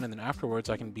performance done, and then afterwards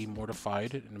I can be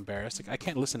mortified and embarrassed. Like, I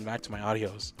can't listen back to my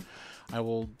audios. I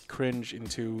will cringe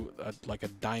into like a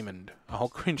diamond. I'll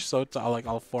cringe so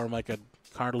I'll form like a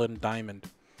Cardlin diamond.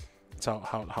 That's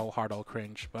how hard I'll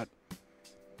cringe. But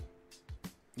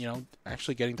you know,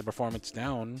 actually getting the performance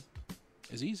down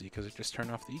is easy because it just turned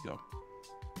off the ego.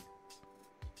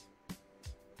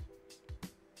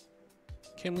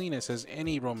 Kim Lena says,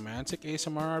 any romantic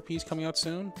ASMR RPs coming out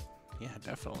soon? Yeah,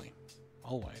 definitely.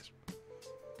 Always.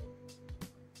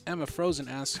 Emma Frozen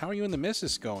asks, how are you and the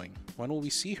missus going? When will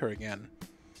we see her again?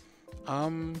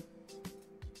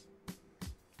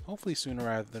 Hopefully sooner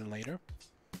rather than later.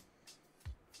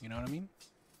 You know what I mean?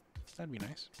 That'd be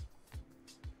nice.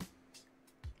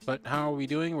 But how are we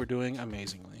doing? We're doing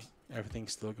amazingly.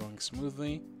 Everything's still going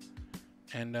smoothly.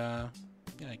 And yeah,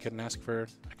 I couldn't ask for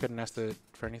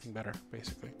anything better,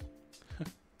 basically.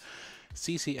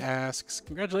 Cece asks,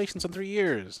 congratulations on 3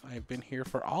 years. I've been here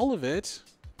for all of it.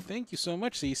 Thank you so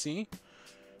much, Cece.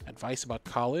 Advice about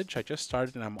college. I just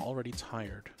started and I'm already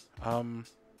tired. The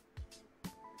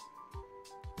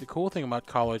cool thing about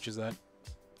college is that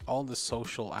all the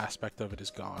social aspect of it is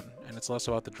gone. And it's less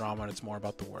about the drama and it's more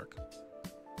about the work.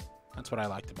 That's what I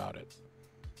liked about it.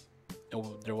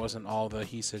 There wasn't all the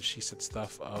he said, she said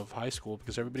stuff of high school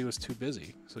because everybody was too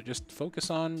busy. So just focus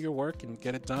on your work and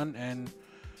get it done, and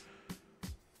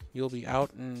you'll be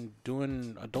out and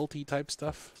doing adulty type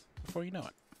stuff before you know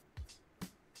it.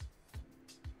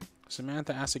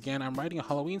 Samantha asks again, I'm writing a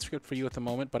Halloween script for you at the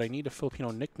moment, but I need a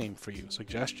Filipino nickname for you.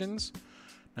 Suggestions?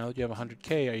 Now that you have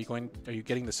 100K, are you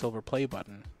getting the silver play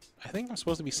button? I think I'm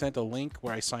supposed to be sent a link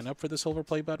where I sign up for the silver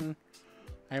play button.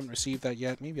 I haven't received that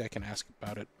yet. Maybe I can ask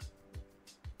about it.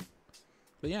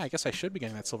 But yeah, I guess I should be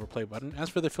getting that silver play button. As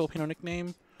for the Filipino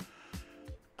nickname,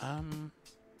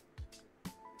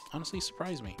 honestly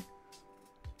surprised me.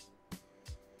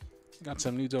 Got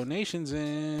some new donations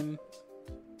in.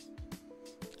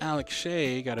 Alex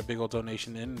Shea got a big old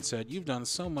donation in and said, you've done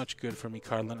so much good for me,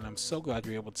 Cardlin, and I'm so glad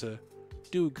you're able to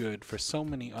do good for so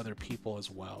many other people as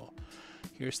well.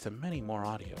 Here's to many more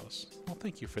audios. Well,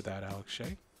 thank you for that, Alex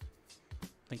Shea.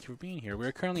 Thank you for being here.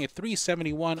 We're currently at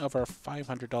 371 of our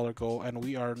 $500 goal, and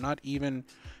we are not even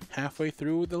halfway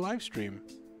through the live stream.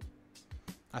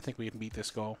 I think we can beat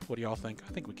this goal. What do y'all think?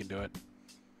 I think we can do it.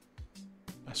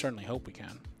 I certainly hope we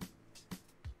can.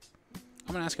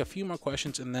 I'm going to ask a few more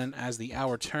questions, and then as the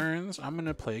hour turns, I'm going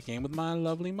to play a game with my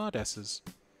lovely modesses.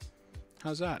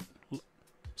 How's that?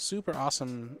 Super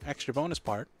awesome extra bonus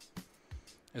part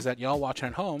is that y'all watching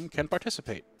at home can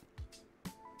participate.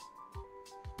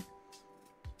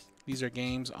 These are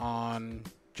games on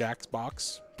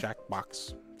Jackbox.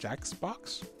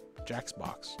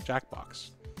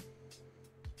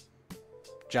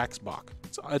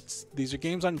 These are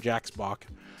games on Jackbox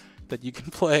that you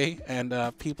can play,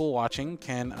 and people watching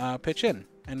can pitch in,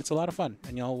 and it's a lot of fun,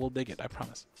 and y'all will dig it, I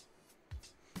promise.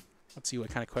 Let's see what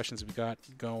kind of questions we got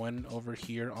going over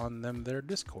here on their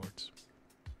Discords.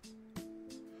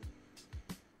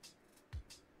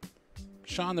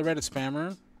 Sean, the Reddit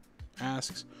spammer,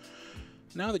 asks,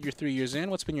 now that you're 3 years in,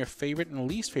 what's been your favorite and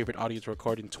least favorite audio to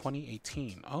record in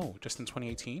 2018? Oh, just in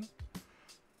 2018?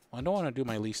 Well, I don't want to do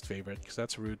my least favorite because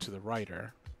that's rude to the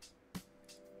writer.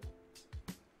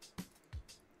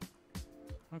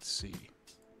 Let's see.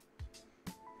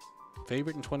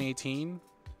 Favorite in 2018?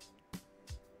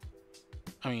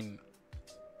 I mean,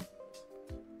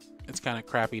 it's kind of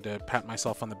crappy to pat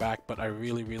myself on the back, but I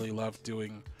really, really love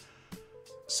doing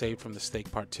Saved from the Stake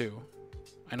Part 2.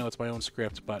 I know it's my own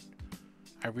script, but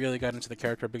I really got into the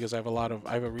character because I have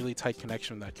a really tight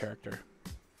connection with that character,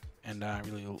 and I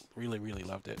really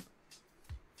loved it.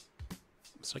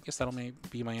 So I guess that'll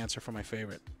be my answer for my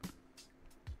favorite.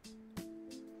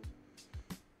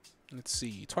 Let's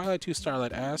see. Twilight 2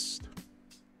 Starlight asked,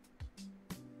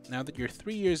 now that you're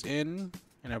 3 years in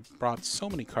and have brought so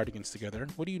many cardigans together,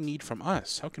 what do you need from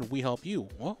us? How can we help you?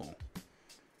 Whoa.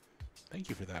 Thank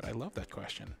you for that. I love that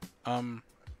question.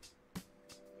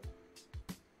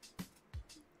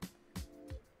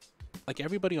 Like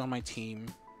everybody on my team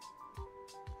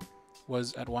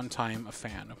was at one time a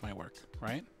fan of my work,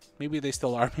 right? Maybe they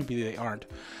still are, maybe they aren't.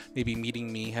 Maybe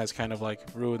meeting me has kind of like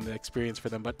ruined the experience for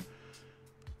them. But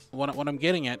what I'm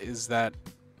getting at is that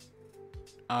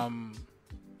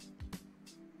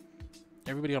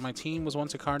everybody on my team was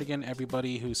once a Cardigan.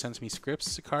 Everybody who sends me scripts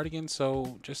is a Cardigan.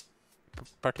 So just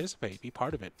participate, be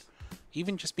part of it.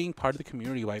 Even just being part of the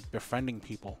community by befriending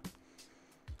people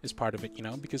is part of it, you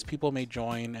know, because people may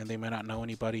join and they may not know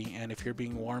anybody, and if you're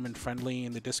being warm and friendly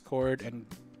in the Discord and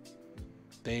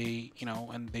they, you know,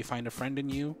 and they find a friend in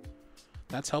you,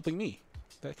 that's helping me,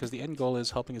 because the end goal is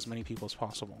helping as many people as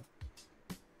possible.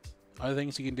 Other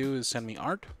things you can do is send me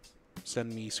art,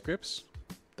 send me scripts,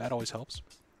 that always helps.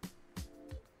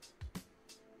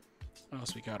 What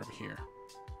else we got over here?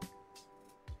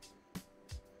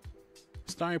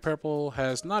 Starry Purple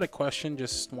has not a question,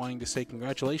 just wanting to say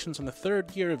congratulations on the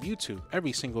 3rd year of YouTube.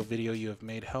 Every single video you have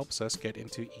made helps us get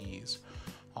into ease.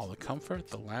 All the comfort,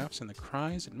 the laughs, and the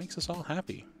cries, it makes us all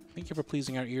happy. Thank you for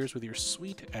pleasing our ears with your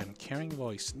sweet and caring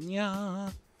voice.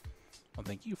 Nya! Well,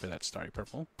 thank you for that, Starry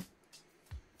Purple.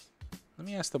 Let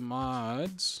me ask the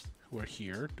mods who are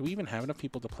here. Do we even have enough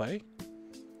people to play?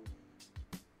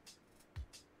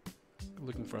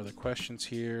 Looking for other questions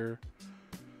here.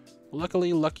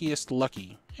 Luckily, luckiest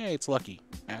Lucky. Hey, it's Lucky.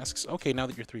 Asks, okay, now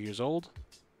that you're 3 years old,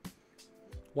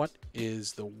 what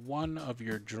is the one of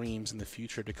your dreams in the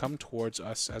future to come towards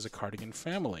us as a Cardigan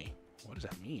family? What does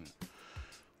that mean?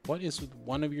 What is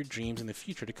one of your dreams in the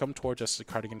future to come towards us as a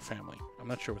Cardigan family? I'm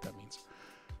not sure what that means.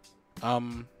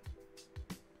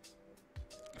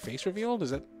 Face reveal?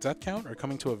 Does that count? Or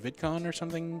coming to a VidCon or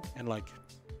something and like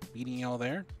meeting y'all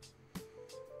there?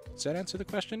 Does that answer the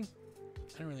question?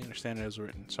 I don't really understand it as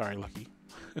written. Sorry, Lucky.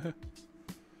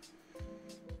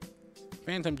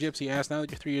 Phantom Gypsy asked, now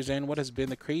that you're 3 years in, what has been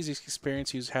the craziest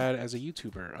experience you've had as a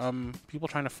YouTuber? People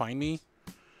trying to find me.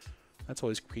 That's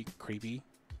always creepy.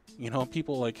 You know,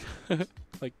 people like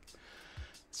like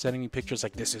sending me pictures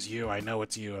like, this is you, I know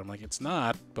it's you. I'm like, it's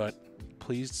not, but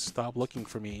please stop looking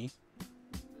for me.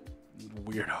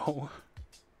 Weirdo.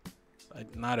 I'm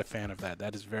not a fan of that.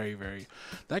 That is very, very...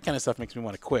 That kind of stuff makes me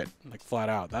want to quit, like flat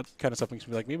out. That kind of stuff makes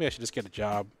me like, maybe I should just get a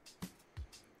job.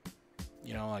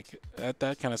 You know, like,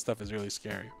 that kind of stuff is really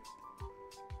scary.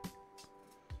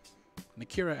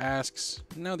 Nakira asks,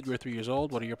 now that you're 3 years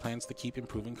old, what are your plans to keep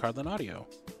improving Cardlin audio?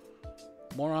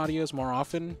 More audios, more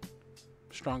often,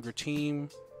 stronger team,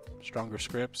 stronger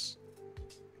scripts,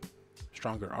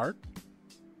 stronger art,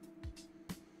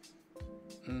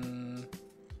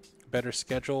 better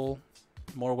schedule,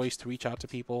 more ways to reach out to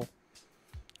people,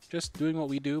 just doing what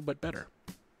we do, but better.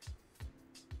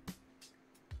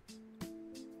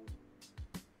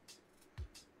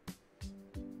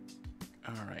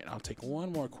 All right, I'll take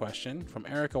one more question from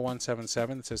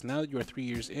Erica177 that says, now that you are 3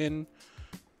 years in,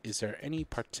 is there any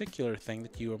particular thing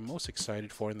that you are most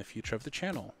excited for in the future of the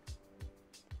channel?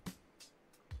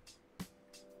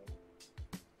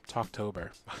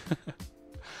 Talktober.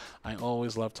 I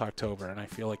always love Talktober, and I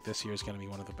feel like this year is going to be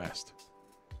one of the best.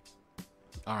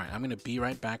 Alright, I'm going to be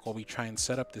right back while we try and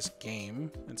set up this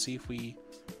game and see if we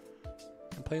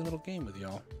can play a little game with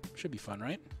y'all. Should be fun,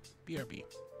 right? BRB.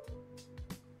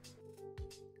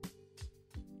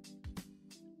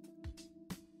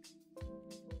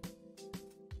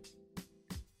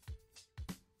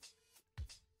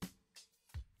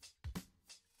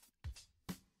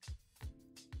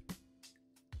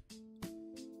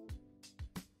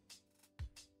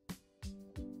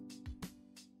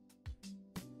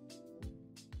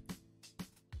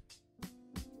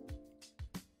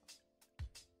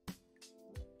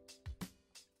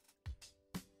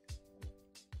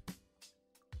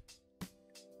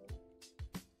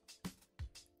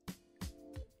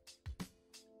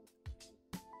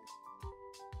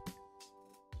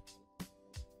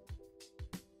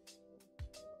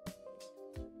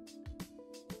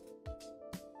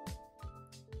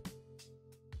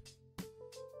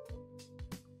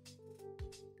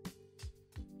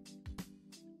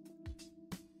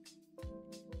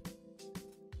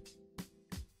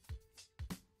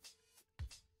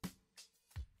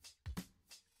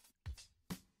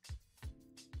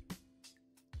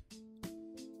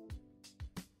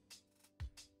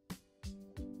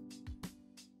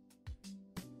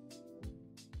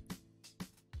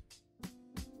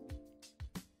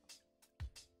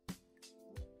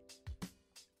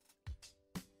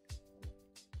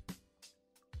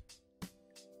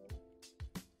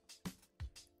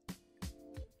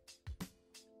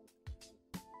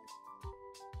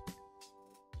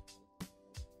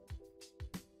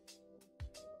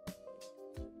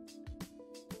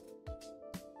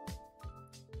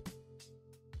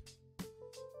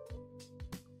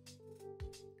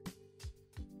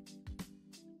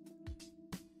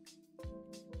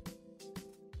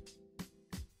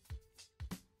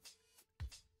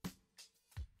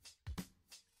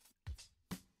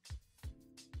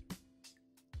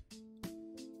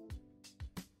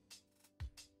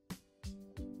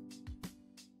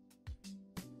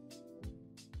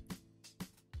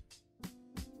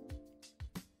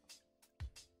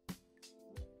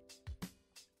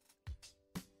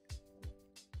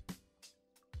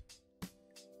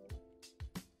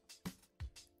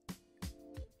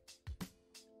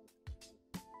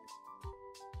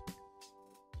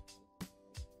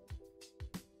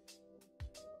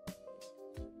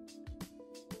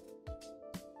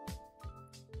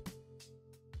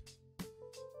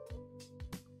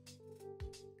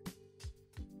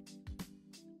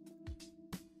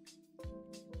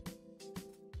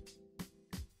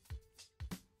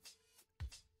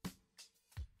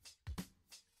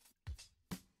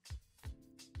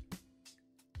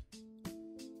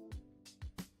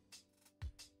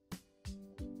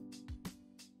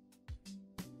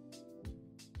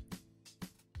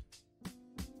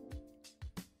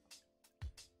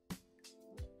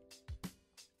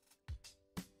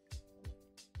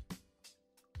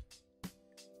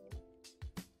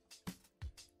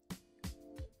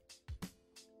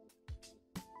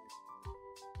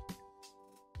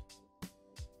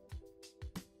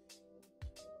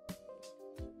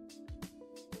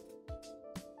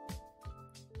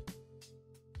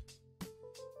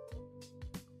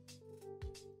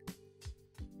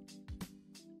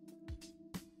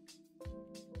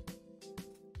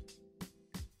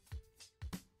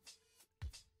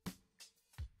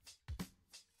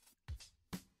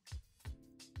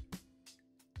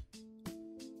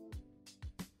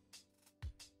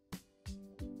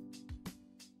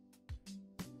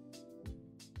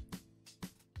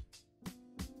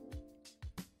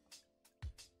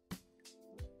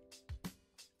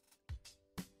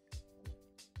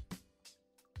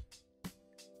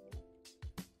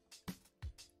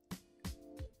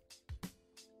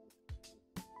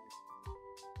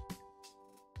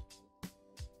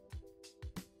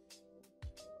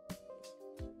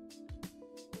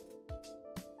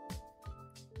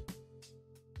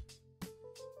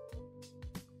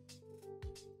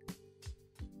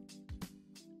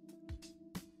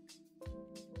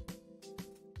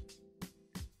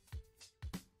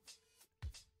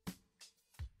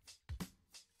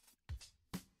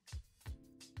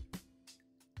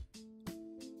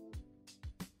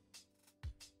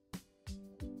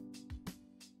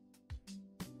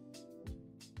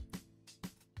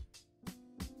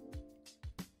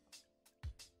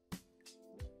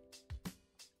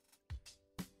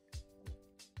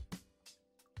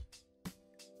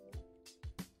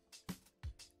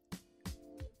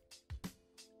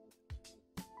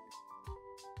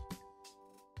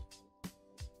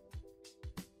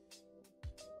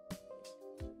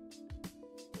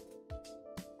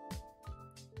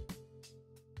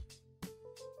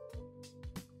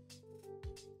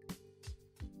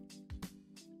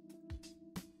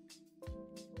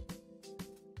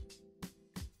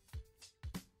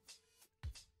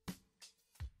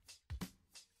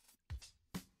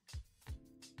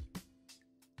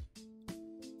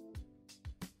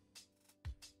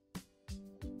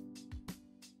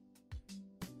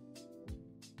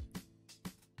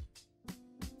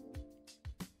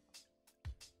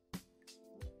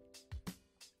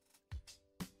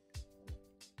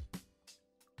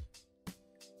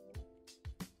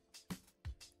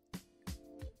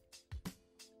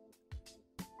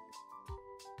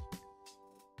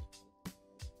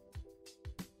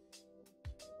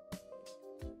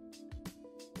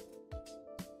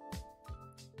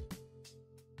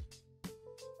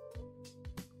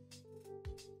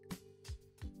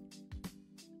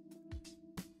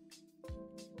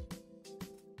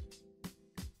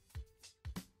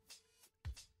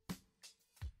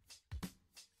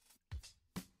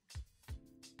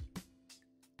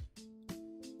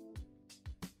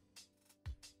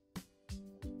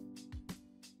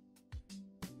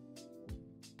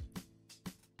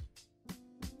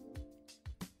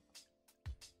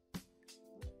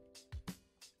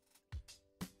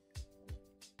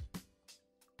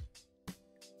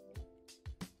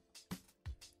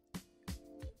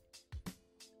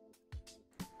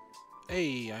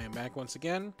 Hey, I am back once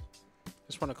again.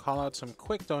 Just want to call out some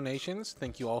quick donations.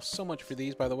 Thank you all so much for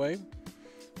these, by the way.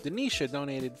 Denisha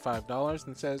donated $5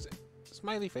 and says,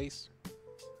 smiley face.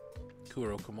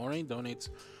 Kuro Komori donates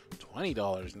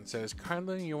 $20 and says,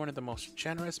 Cardlin, you're one of the most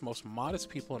generous, most modest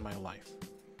people in my life.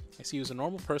 I see you as a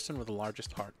normal person with the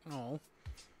largest heart. Oh.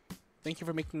 Thank you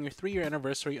for making your 3-year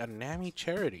anniversary a Nami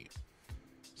charity.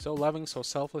 So loving, so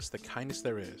selfless, the kindest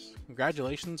there is.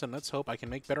 Congratulations, and let's hope I can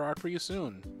make better art for you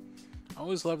soon. I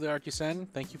always love the art you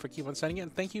send. Thank you for keep on sending it,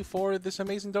 and thank you for this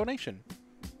amazing donation.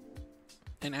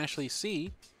 And Ashley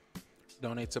C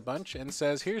donates a bunch and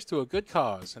says, here's to a good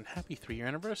cause and happy 3-year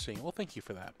anniversary. Well, thank you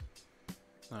for that.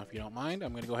 Now, if you don't mind,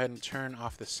 I'm going to go ahead and turn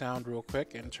off the sound real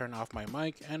quick and turn off my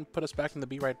mic and put us back in the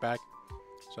Be Right Back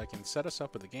so I can set us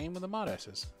up with the game with the mod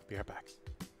S's. Be right back.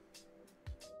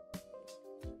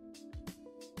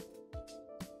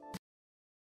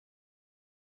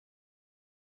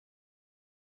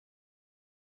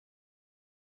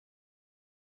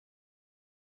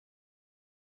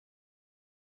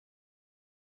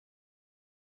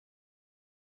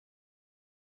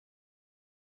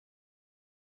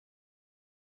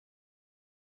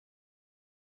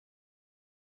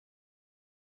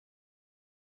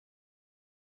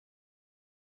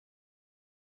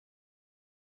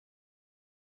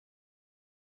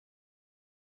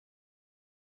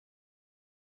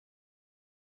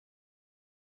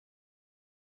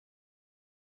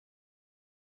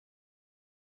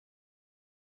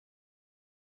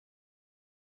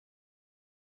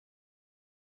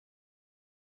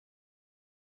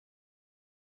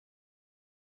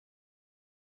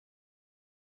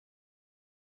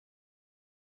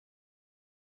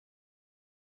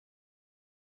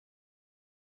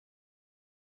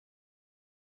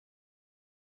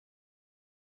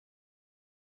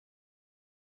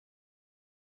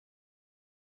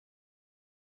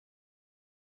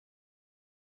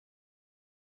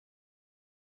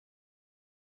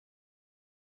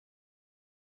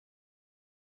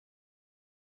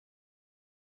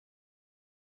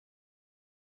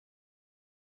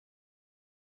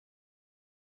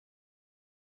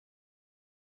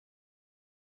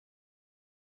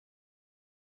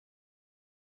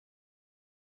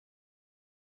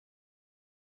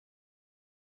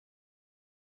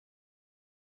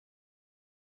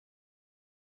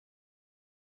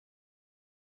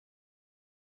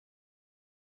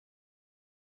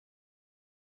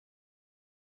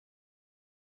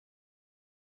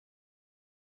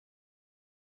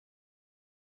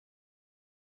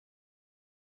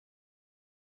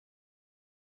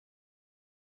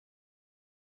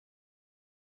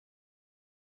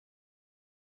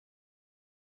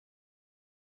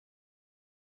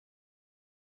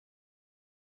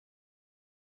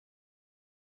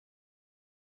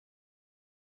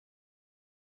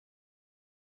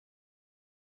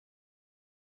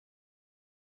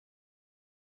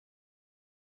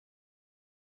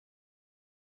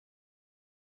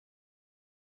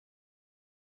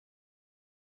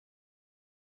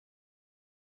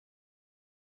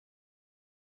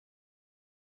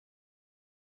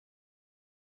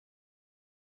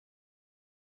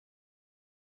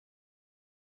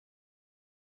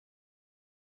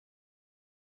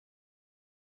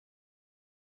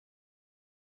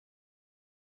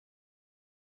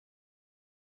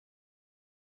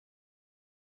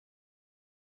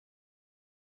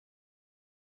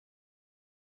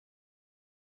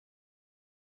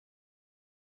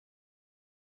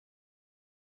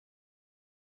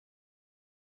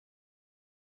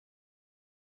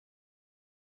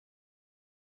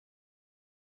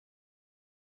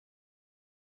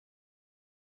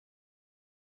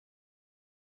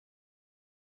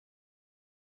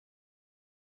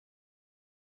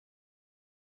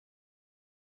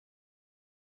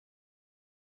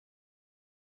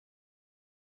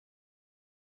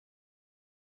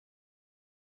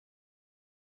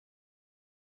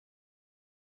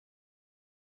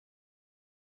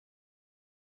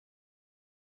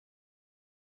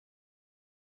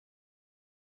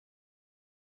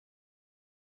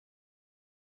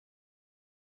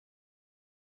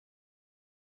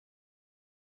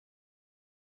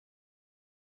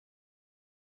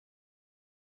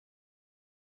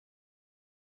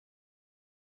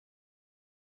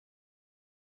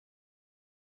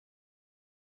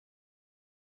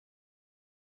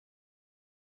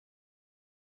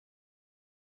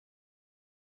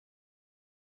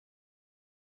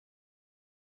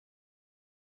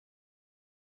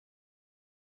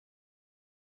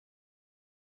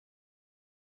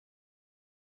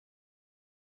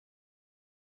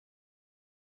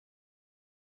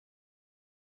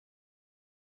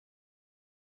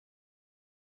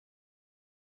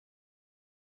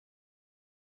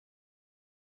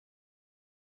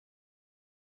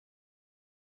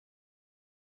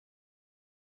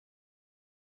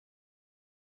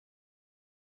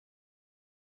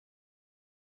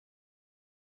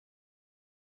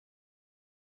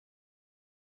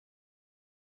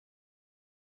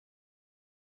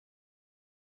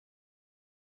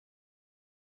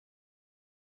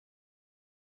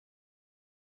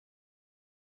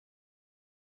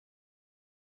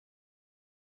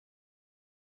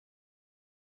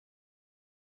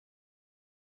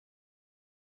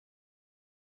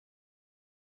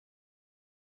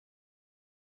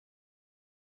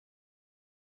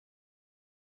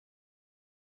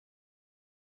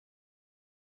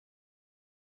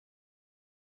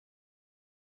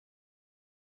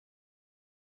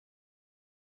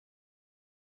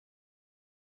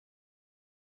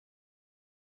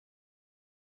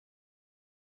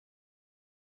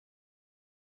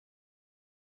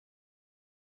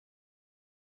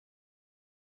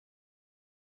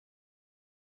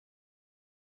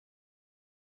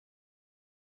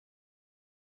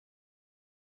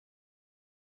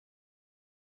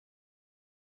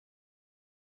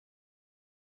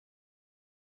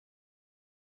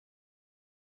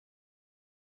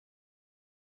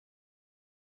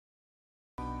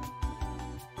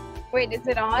 Wait, is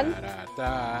it on? Da, da,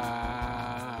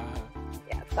 da.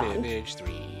 Yeah, it's on. Fibbage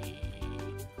 3.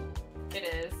 It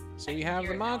is. So you have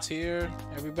the mods here.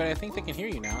 Everybody, I think they can hear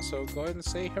you now, so go ahead and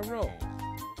say hello.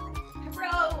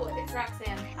 Hello! It's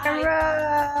Roxanne. Hi.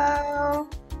 Hello!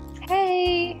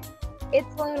 Hey!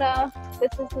 It's Luna.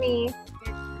 This is me.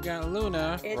 We got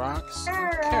Luna, It's Rox, and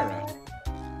Kara. Kara.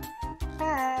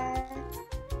 Hi.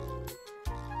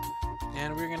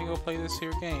 And we're gonna go play this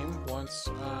here game once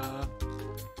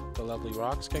the lovely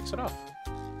Rox kicks it off.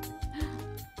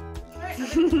 Alright,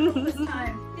 I'm gonna go this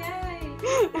time. Yay!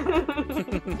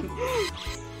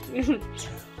 Here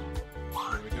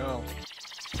we go.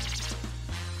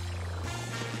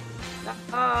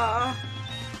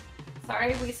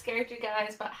 Sorry we scared you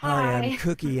guys, but Hi, hi. I'm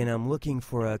Cookie, and I'm looking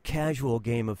for a casual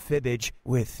game of fibbage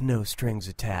with no strings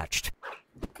attached.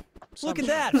 Look at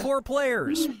that, 4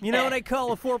 players. You know what I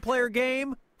call a 4-player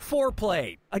game?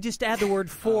 Foreplay. I just add the word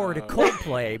 "for" to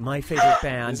Coldplay, my favorite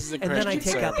band, This is a and then I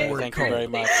Christian take out the survey. word Thank you very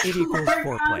 "cold." much. It equals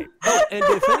foreplay. Oh, and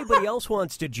if anybody else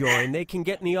wants to join, they can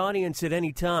get in the audience at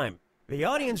any time. The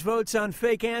audience votes on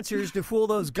fake answers to fool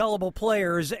those gullible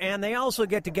players, and they also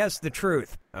get to guess the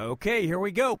truth. Okay, here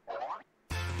we go.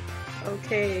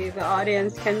 Okay, the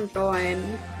audience can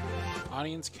join.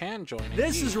 Audience can join.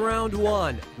 This indeed. is round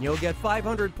 1. You'll get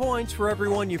 500 points for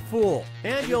everyone you fool,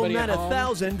 and you'll Everybody net at home?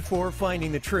 1,000 for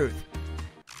finding the truth.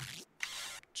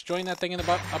 Just join that thing in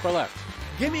the upper left.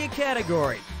 Give me a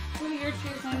category. Who you're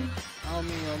choosing? Oh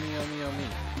me, oh me, oh me, oh me.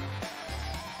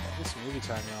 This movie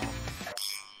time, y'all.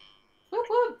 Whoop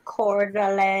whoop.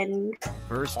 Cardlin.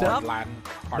 First up,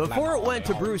 before it went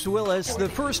to Bruce Willis, the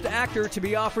first actor to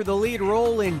be offered the lead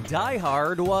role in Die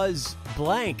Hard was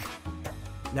blank.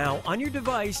 Now, on your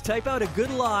device, type out a good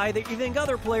lie that you think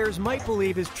other players might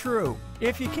believe is true.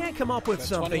 If you can't come up with Got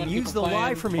something, 21 use the people lie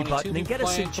playing, for me 22 button and get a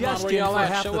people playing. Come on, where suggestion y'all for at?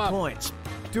 half Show the up. points.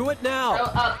 Do it Show now.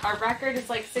 up. Our record is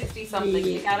like 60 something.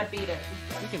 You gotta beat it.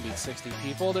 We can beat 60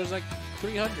 people. There's like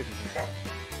 300 in here.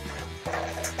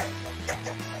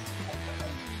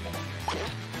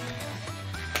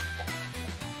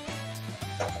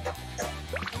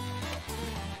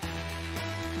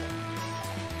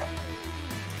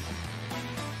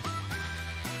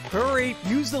 Hurry,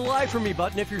 use the lie for me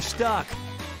button if you're stuck.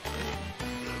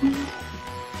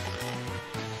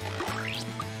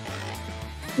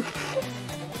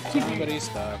 Everybody's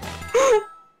stuck.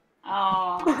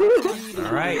 Oh.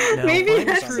 All right, now Maybe find the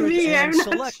that's truth me, and I'm not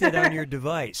select it sure. on your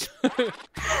device.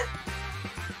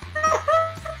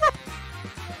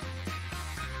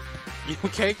 You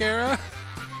okay, Kara?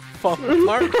 Falling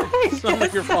apart? Sound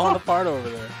like you're falling apart over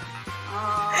there.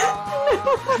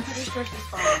 I'm pretty sure she's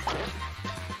falling.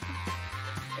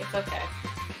 It's okay.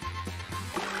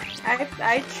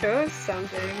 I chose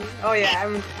something. Oh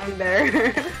yeah, I'm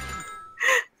there.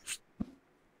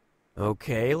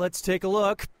 Okay, let's take a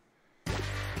look.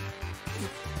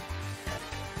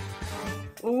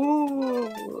 Ooh.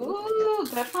 Ooh,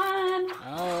 good one.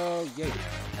 Oh, yeah.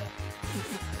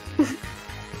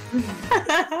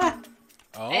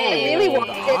 Oh, Hey, really the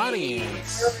wanted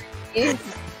audience.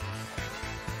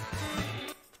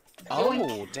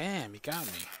 Oh, damn, you got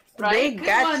me. Right? They Good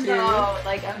got one, you. though.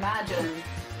 Like, imagine.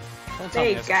 Don't tell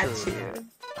me They that's got true. you.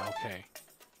 Okay.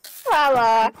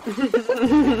 Voila.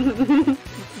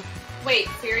 Wait,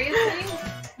 seriously?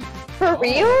 For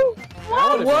real?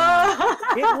 That would've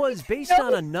What? It was based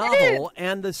on a novel,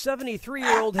 and the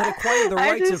 73-year-old had acquired the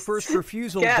I rights of just first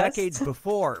refusal guessed. decades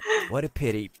before. What a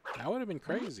pity. That would have been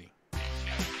crazy.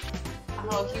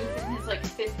 Oh, he was in his, like,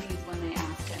 50s when they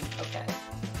asked him. Okay.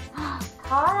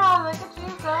 Cara, look at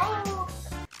you go.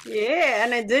 Yeah,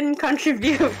 and I didn't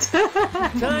contribute.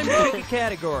 Time to pick a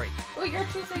category. Oh, you're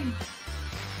choosing.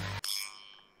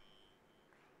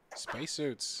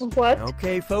 Spacesuits. What?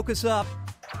 Okay, focus up.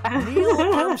 Neil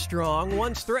Armstrong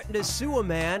once threatened to sue a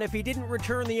man if he didn't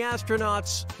return the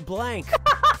astronauts blank.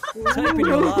 Type in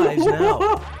your lies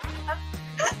now.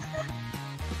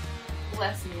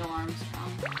 Bless Neil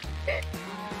Armstrong.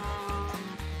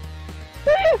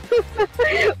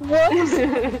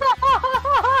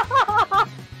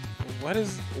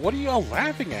 What are y'all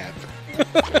laughing at?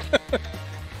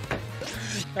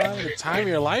 Having the time of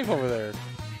your life over there.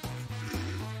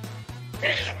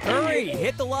 Hurry,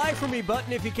 hit the lie for me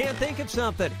button if you can't think of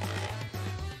something.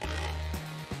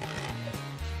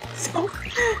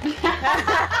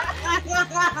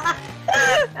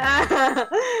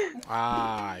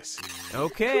 Ah, I see.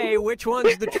 Okay, which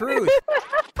one's the truth?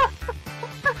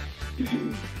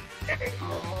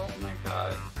 Oh my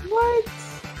god. What?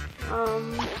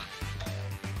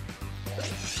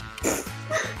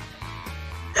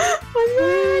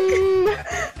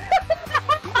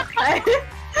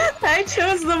 I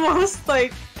chose the most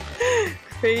like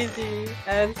Crazy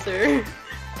answer.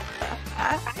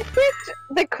 I picked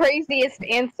the craziest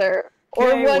answer.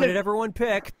 Or Okay, one what of did everyone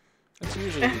pick? That's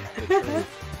usually the truth.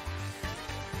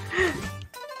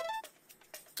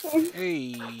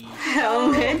 Hey.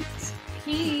 Helmet.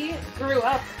 He grew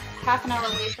up half an hour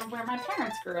away from where my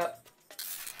parents grew up.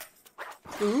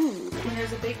 Ooh. And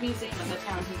there's a big museum in the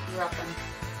town he grew up in.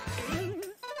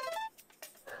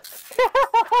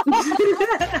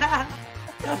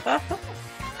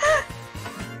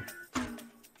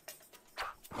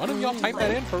 Why don't y'all type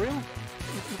that in for real?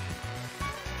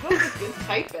 What was a good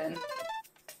type in?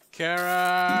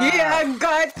 Kara! Yeah, I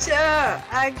gotcha!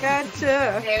 I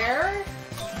gotcha! Hair?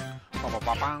 Whoa!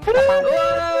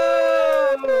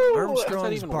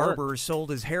 Armstrong's even barber sold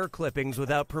his hair clippings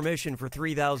without permission for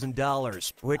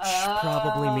 $3,000, which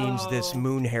probably means this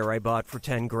moon hair I bought for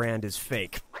 10 grand is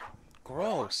fake.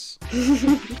 Gross.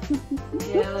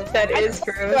 Yeah, that is So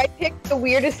gross. I picked the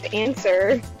weirdest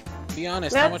answer. Be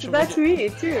honest, how much That's would you... me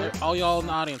too. All y'all in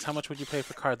the audience, how much would you pay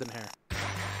for Cardlin hair?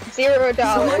 $0. Select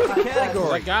the I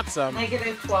category. got some.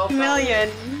 Negative 12 Million.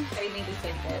 I need to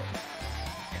take it.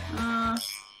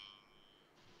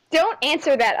 Don't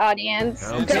answer that, audience.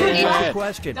 Okay. Don't Okay, answer. next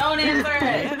question. Don't answer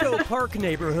it! Echo Park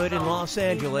neighborhood in Los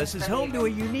Angeles is home to a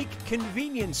unique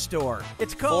convenience store.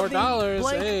 It's called the $4.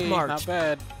 Blank Hey, Mart. not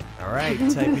bad. All right,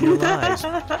 type in your lies.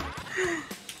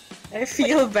 I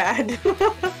feel bad.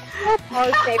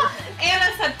 Okay.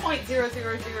 Anna said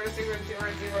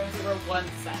 .000000001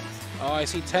 cents. Oh, I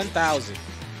see 10,000.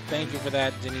 Thank you for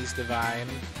that, Denise Divine.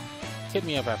 Hit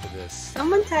me up after this.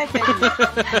 Someone type in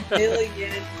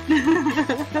billion.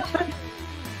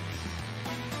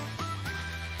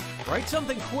 Write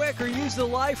something quick or use the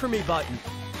lie for me button.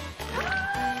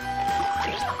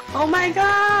 Oh my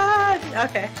god!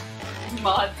 Okay.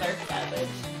 Mods are savage.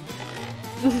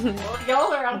 Well,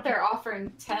 y'all are out there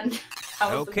offering $10,000.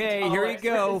 Okay, here you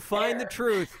go. Find the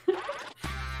truth.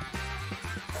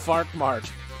 Fart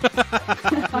Mart.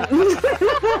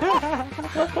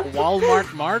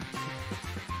 Walmart Mart?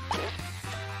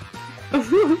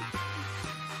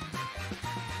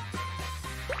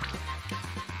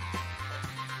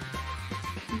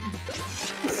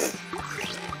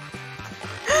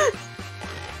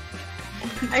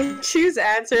 I choose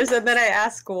answers and then I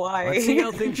ask why. Let's see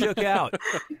how things shook out.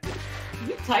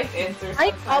 You type answers.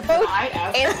 I sometimes, almost and I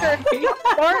ask answered why.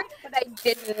 Fart, but I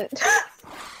didn't.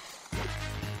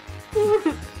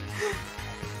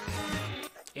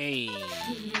 Hey.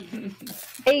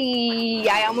 Hey,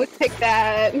 I almost picked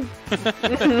that.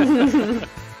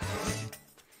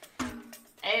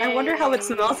 I wonder how it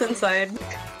smells inside.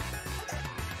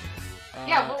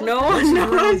 Yeah, what was No the- one This is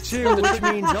round knows. 2, which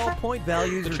means all point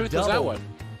values The are truth was that double. one.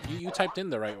 You typed in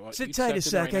the right one. Sit You tight a typed in the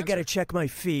sec, right I gotta answer. check my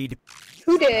feed.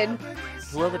 Who did?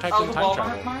 Whoever typed Oh, in the time Walmart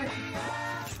travel. Mart?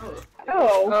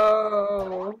 Oh.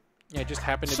 Oh. Yeah, it just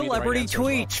happened to Celebrity be the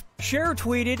right answer as tweet. Cher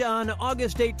tweeted on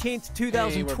August 18th,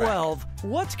 2012,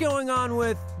 what's going on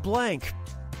with blank?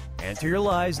 Answer your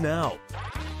lies now.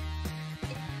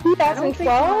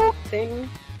 2012? Thing. well.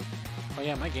 Oh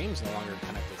yeah, my game's no longer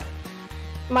connected.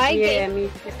 My Yeah, game me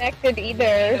isn't too. connected either.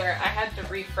 Either. I had to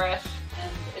refresh,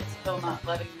 and it's still not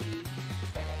letting me.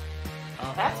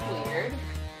 That's weird.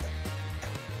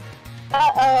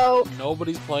 Uh-oh.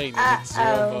 Nobody's playing. There's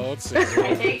 0 votes. And 0 I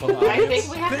think people in the we audience.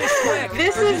 have Finish to. quick.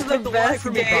 This Or is just the hit the lie best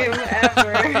for me game button.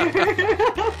 ever.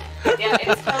 Yeah,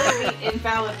 it's telling me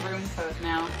invalid room code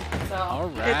now. So. All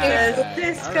right. It is All right.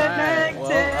 disconnected.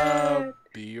 Well,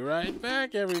 be right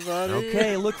back, everybody.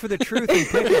 Okay, look for the truth and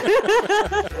pick it.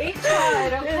 We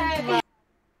tried, okay.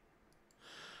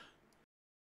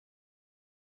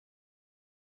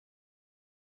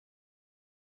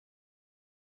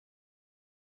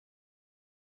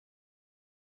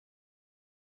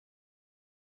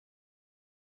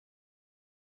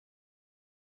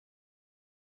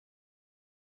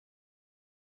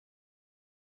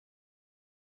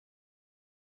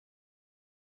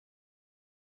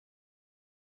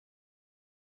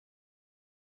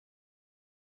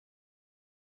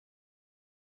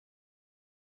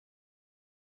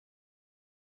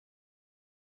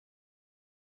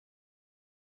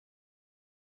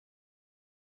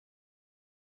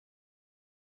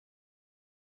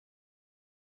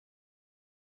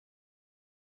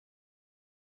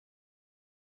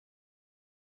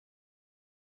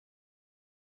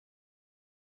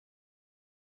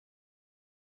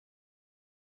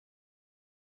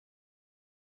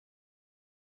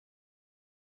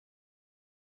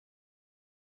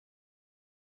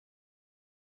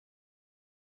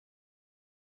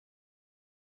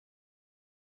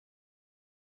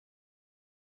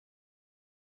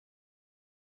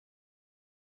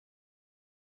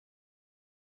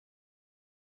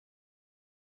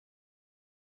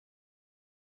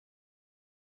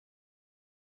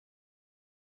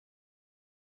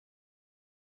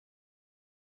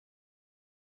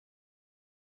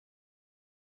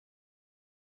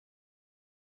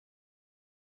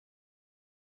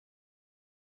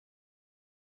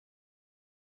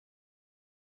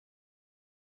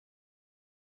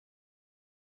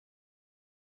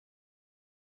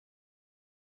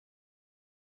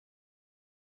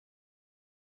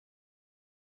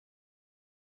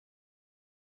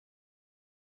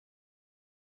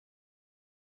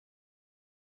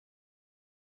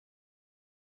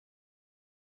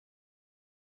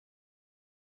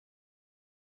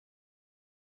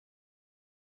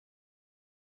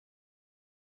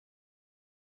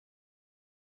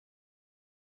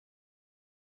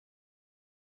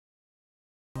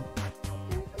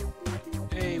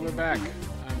 back.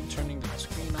 I'm turning the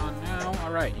screen on now.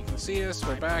 Alright, you can see us.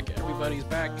 We're back. Everybody's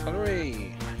back.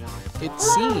 Hooray! It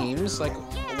seems like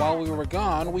while we were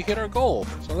gone, we hit our goal.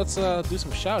 So let's do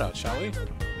some shoutouts, shall we?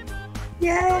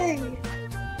 Yay!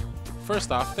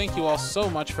 First off, thank you all so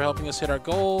much for helping us hit our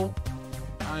goal.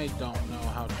 I don't know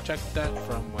how to check that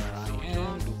from where I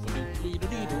am.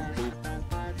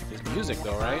 There's music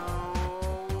though, right?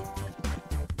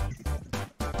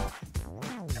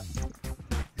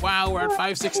 Wow, we're at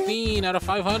 516 out of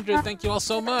 500. Thank you all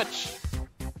so much.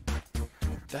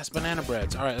 That's banana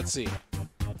breads. All right, let's see.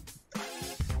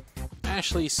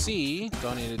 Ashley C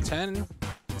donated 10 and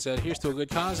said, here's to a good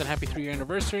cause and happy 3-year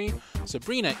anniversary.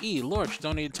 Sabrina E. Lorch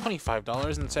donated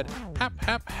 $25 and said,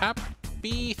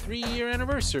 happy 3-year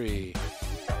anniversary.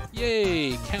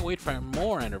 Yay, can't wait for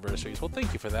more anniversaries. Well,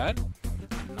 thank you for that.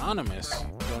 Anonymous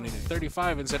donated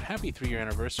 35 and said, happy 3-year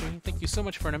anniversary. Thank you so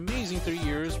much for an amazing 3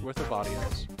 years worth of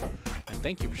audios. And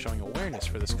thank you for showing awareness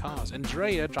for this cause.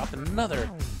 Andrea dropped another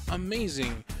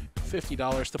amazing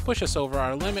 $50 to push us over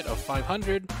our limit of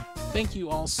 500. Thank you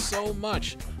all so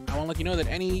much. I want to let you know that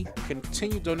any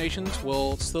continued donations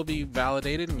will still be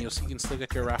validated, and you can still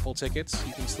get your raffle tickets.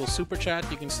 You can still super chat.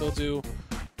 You can still do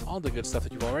all the good stuff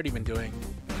that you've already been doing.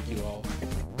 Thank you all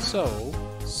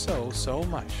so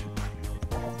much.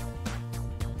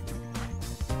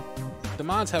 The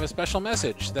mods have a special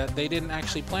message that they didn't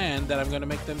actually plan that I'm going to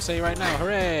make them say right now.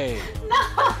 Hooray!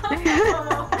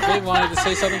 No! They wanted to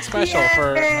say something special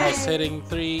for us hitting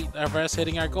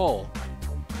our goal.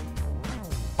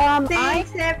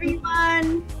 Thanks,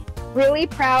 everyone. Really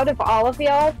proud of all of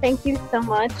y'all. Thank you so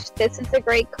much. This is a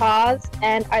great cause,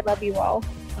 and I love you all.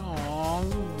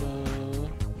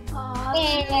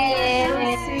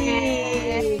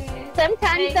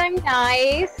 Sometimes I'm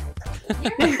nice.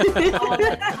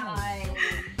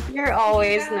 You're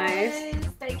always nice.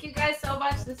 Thank you guys so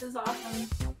much. This is awesome.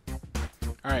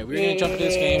 Alright, we're going to jump to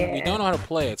this game. We don't know how to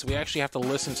play it, so we actually have to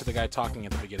listen to the guy talking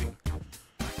at the beginning.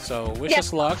 So wish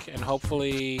us luck, and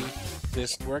hopefully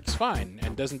this works fine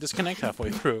and doesn't disconnect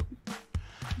halfway through.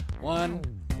 1,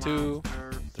 2,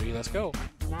 3, let's go.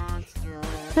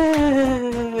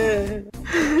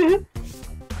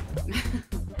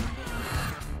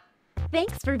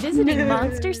 Thanks for visiting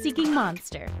Monster Seeking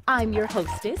Monster. I'm your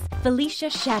hostess, Felicia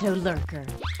Shadow Lurker.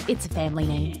 It's a family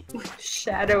name.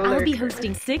 Shadow I'll be Lurker.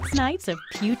 hosting 6 nights of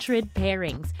putrid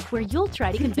pairings, where you'll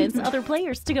try to convince other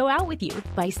players to go out with you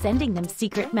by sending them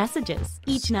secret messages.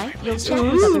 Each night, you'll chat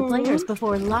with other players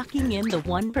before locking in the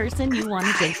one person you want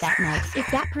to date that night. If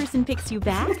that person picks you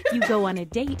back, you go on a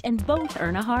date and both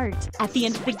earn a heart. At the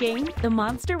end of the game, the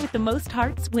monster with the most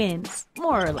hearts wins.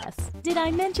 More or less. Did I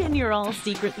mention you're all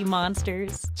secretly monsters?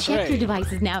 Check your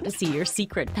devices now to see your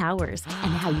secret powers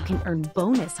and how you can earn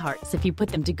bonus hearts if you put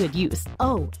them to good use.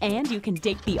 Oh, and you can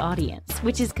date the audience,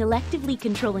 which is collectively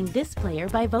controlling this player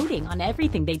by voting on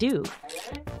everything they do.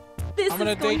 This is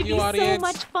going to be so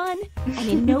much fun, and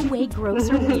in no way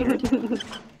gross or weird.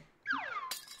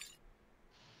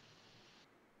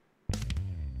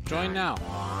 Join now.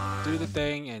 Do the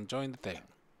thing and join the thing.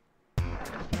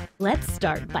 Let's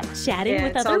start by chatting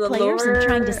with other players and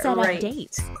trying to set up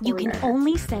dates. You can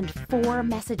only send 4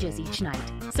 messages each night,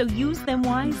 so use them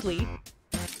wisely.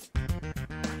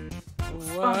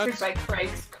 Sponsored by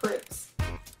Craig's Crips.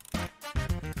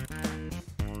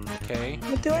 Okay.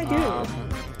 What do I do?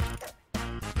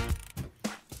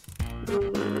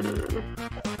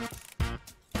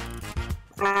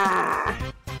 Are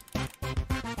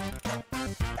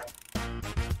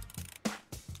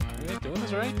we doing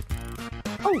this right?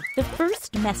 Oh, the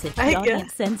first message the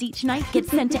audience sends each night gets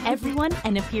sent to everyone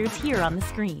and appears here on the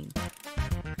screen.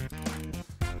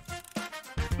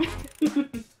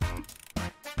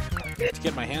 To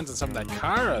get my hands on some of that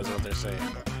Kara is what they're saying.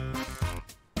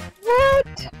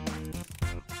 What?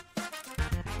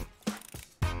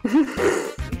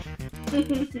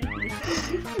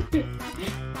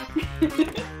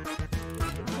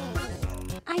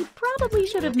 I probably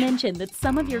should have mentioned that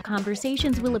some of your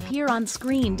conversations will appear on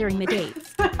screen during the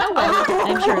dates. Oh well,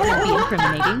 I'm sure it won't be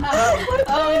incriminating.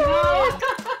 Oh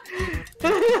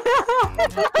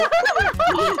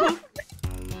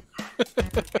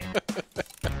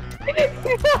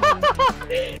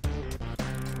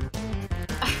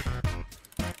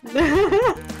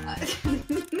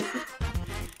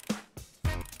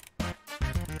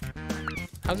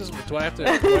How's this? Do I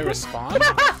respond?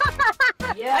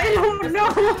 Yeah, I don't know.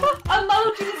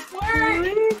 Emojis work.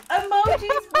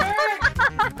 Emojis work.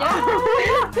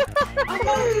 Yeah.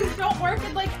 Emojis don't work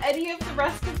in like any of the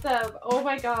rest of them. Oh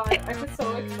my god, I was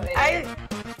so excited.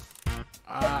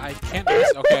 I can't.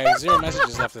 Okay, 0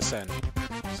 messages left to send.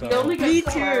 So You only get me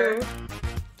so too. hard.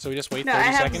 So we just wait No, 30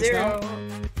 I have seconds 0. now?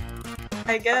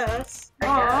 I guess. Oh,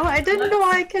 I didn't know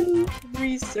I can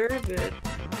reserve it.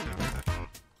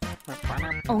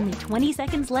 Only 20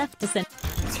 seconds left to send.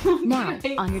 Now,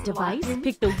 on your device,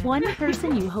 pick the one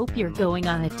person you hope you're going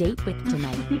on a date with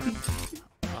tonight.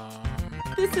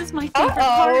 This is my favorite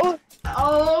part.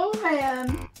 Oh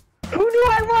man. Who do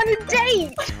I want to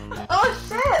date? Oh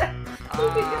shit! Who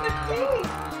are we gonna date?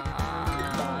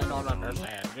 I don't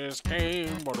understand this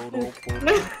game. I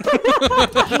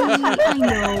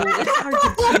know, it's hard to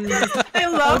choose. I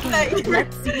love that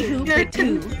Let's see who picked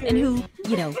who and who,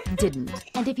 didn't.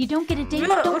 And if you don't get a date,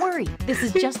 don't worry. This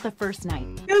is just the first night.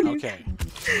 Okay.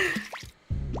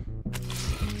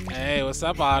 Hey, what's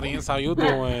up, audience? How you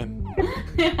doing?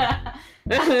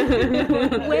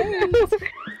 Wait.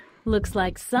 Looks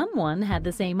like someone had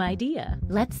the same idea.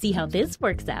 Let's see how this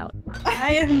works out.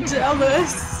 I am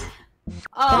jealous. That's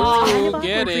kind of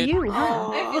get awkward it. for you, huh?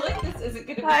 I feel like this isn't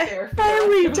gonna be I fair.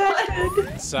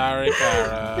 rejected. Sorry,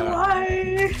 Kara.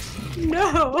 Why?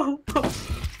 No.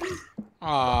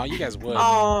 Aw, you guys would.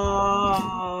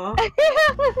 Aww.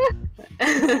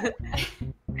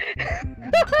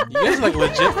 You guys are like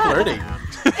legit flirting.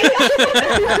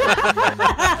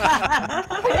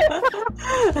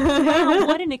 Wow,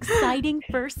 what an exciting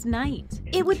first night.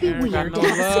 It would be Kara weird got to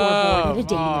have a no scoreboard at a love.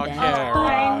 dating Aw, event, Kara. but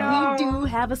I know. we do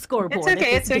have a scoreboard It's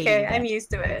okay, at it's this dating okay. event. I'm used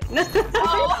to it.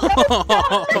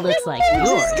 Looks like you're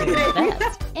doing the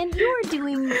best, and you're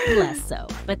doing less so.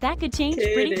 But that could change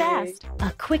pretty Kidding. fast.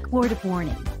 A quick word of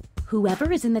warning.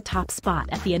 Whoever is in the top spot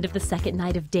at the end of the second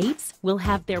night of dates will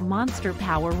have their monster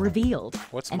power revealed.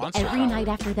 What's and monster every power? night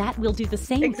after that, we'll do the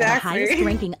same Exactly. for the highest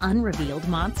ranking unrevealed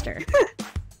monster.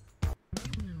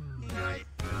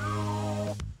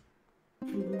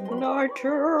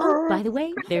 Oh, by the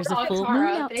way, there's a full moon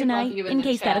Tara, out they tonight love you in in the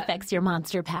case that chat. affects your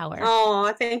monster power.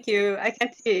 Oh, thank you. I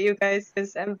can't see you guys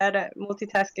because I'm bad at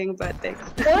multitasking, but thanks.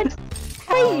 What?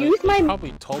 I use my.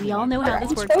 Probably told We me all know how this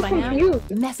I'm works so by now.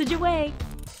 confused. Message away.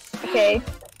 Okay.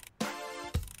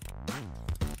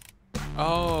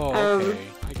 Oh, okay.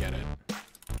 I get it.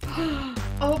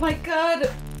 Oh my god!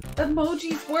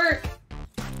 Emojis work!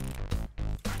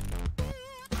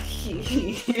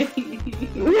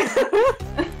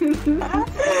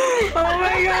 Oh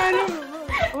my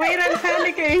god! Wait, I'm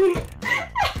panicking.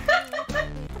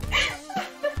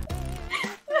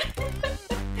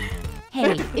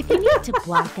 Hey, if you need to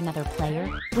block another player,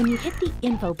 when you hit the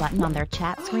info button on their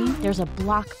chat screen, there's a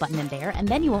block button in there, and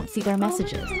then you won't see their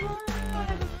messages.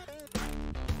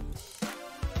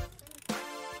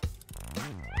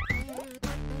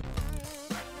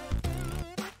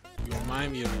 You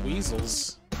remind me of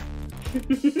weasels.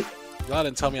 Y'all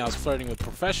didn't tell me I was flirting with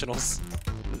professionals.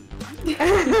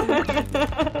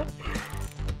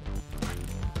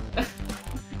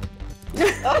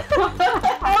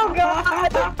 Oh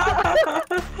god!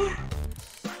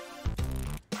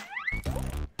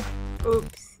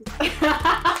 Oops.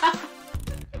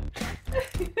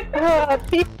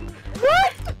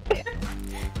 What?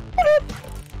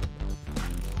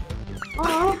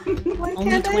 Oh, why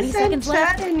Only can't 20 I send seconds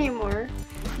chat left. anymore?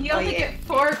 You only yeah. get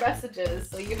 4 messages,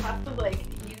 so you have to like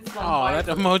use them. Oh, that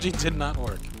wisely. emoji did not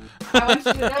work. I want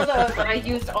you to know though that I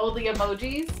used all the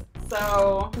emojis,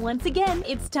 so Once again,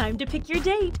 it's time to pick your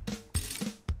date.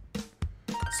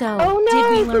 So, Oh, no, did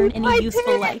we learn who's my any useful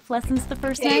pick? life lessons the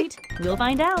first night? We'll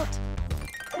find out.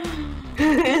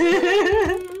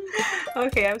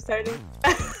 Okay, I'm starting.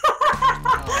 1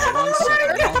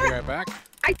 second. I'll be right back.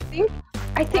 I think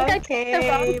I picked the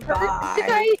wrong Okay, person.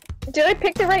 bye. Did I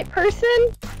pick the right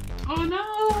person? oh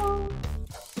no.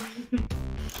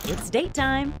 It's date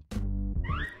time.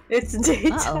 It's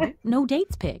daytime. Uh-oh, no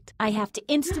dates picked. I have to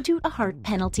institute a heart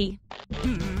penalty.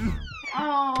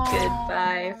 Oh.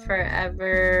 Goodbye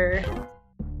forever.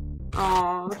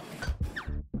 Aw.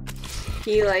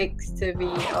 He likes to be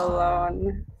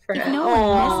alone If forever. no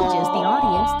one messages the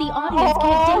audience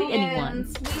can't date anyone.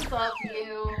 Audience, we love you.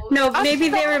 No, maybe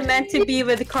they were meant to be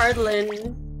with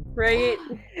Cardlin, right?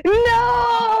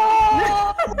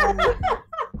 No!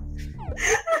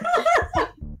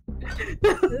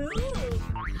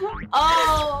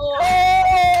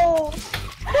 Oh.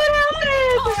 What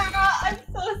happened? Oh my god, I'm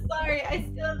so sorry. I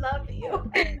still love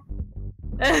you.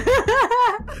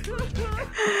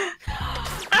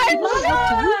 I love to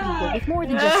woo people with more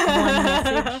than just one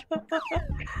message.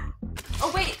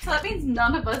 Oh wait, so that means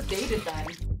none of us dated then.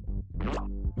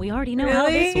 We already know how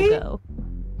this will Really? go.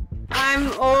 I'm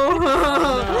No.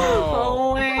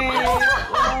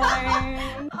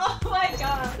 Oh my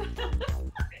god.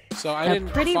 So I A didn't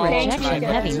pretty follow rejection tonight.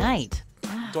 heavy night.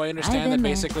 Do I understand that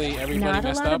basically everybody Not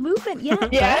messed a lot up? of movement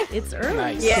yet, Yeah. but it's early.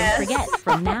 Nice. Yes. Don't forget,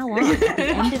 from now on, at the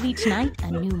end of each night,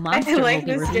 a new monster like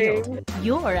will be this revealed. game.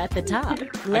 You're at the top. I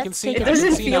can Let's see, take I a can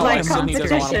doesn't see feel now why like Sydney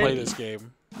doesn't want to play competition. this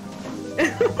game.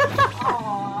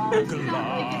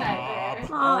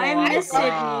 Oh, I miss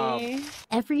Sydney.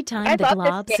 Every time I the love this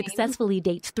Glob game. successfully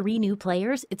dates 3 new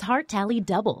players, its heart tally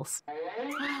doubles.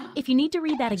 If you need to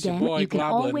read that It's your again, boy, you can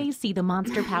Globlin. always see the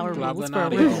monster power rules Globlin for a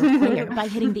audio. regular player by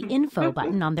hitting the info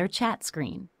button on their chat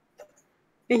screen.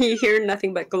 You hear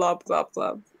nothing but glob, glob,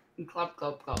 glob. Glub,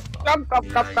 glub, glub, glub. Glub, glub,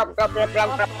 glub, glub, glub, glub,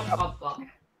 glub, glub. Glub, glub.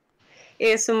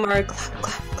 ASMR, glob,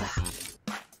 glob,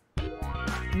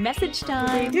 glob. Message What do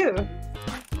time! you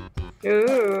do?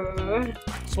 Ooh.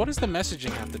 So what does the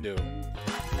messaging have to do?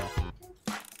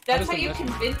 That's does how the you message-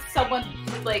 convince someone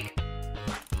to, like,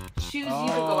 choose you to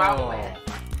go out with.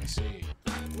 I see.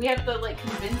 We have to, like,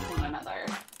 convince one another.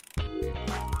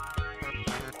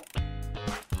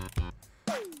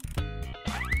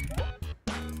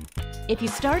 If you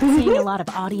start seeing a lot of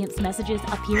audience messages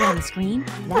appear on the screen,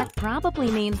 that probably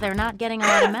means they're not getting a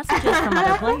lot of messages from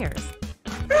other players.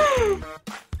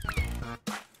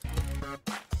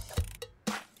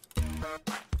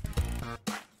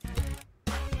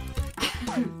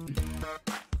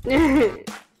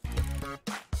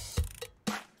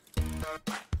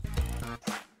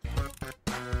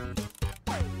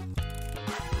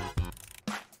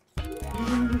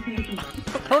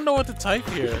 I don't know what to type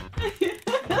here.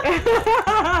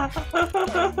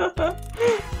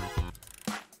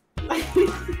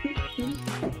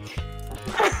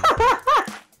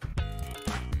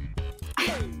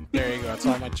 There you go. It's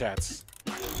all my chats.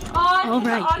 All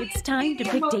right, it's time to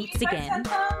pick dates again.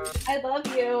 I love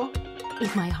you.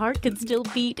 If my heart could still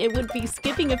beat, it would be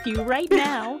skipping a few right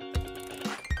now.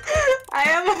 I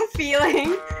have a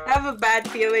feeling. I have a bad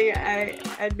feeling.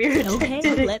 I'd be rejected.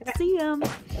 Okay, let's see them.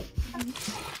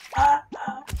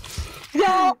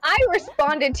 No, I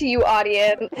responded to you,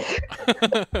 audience.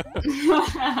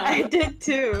 I did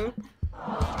too.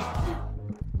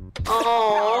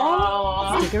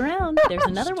 Oh. Stick around. There's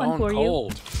another one Stone for you.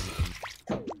 cold.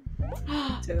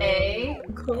 A.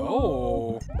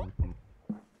 Oh.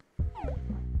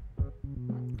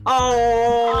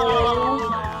 Oh.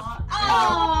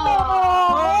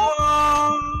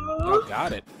 Oh,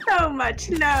 got it. So much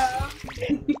love.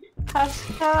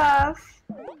 Tough, tough.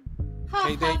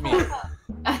 Hey, date me.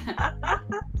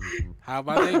 How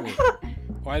about date me?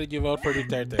 Why did you vote for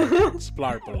Duterte?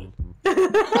 Splarple.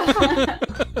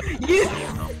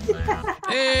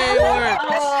 Hey, it worked!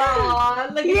 Aw,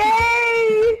 look at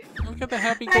Yay! Look at the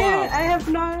happy I glob. have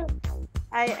not.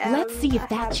 I am. Let's see if a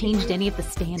that happy changed any of the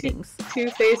standings.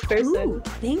 Two-faced person. Ooh,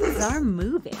 things are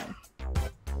moving.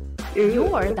 Ooh.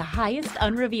 You're the highest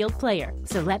unrevealed player,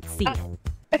 so let's see it.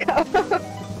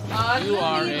 You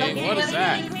are a. What is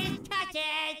that?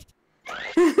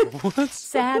 What?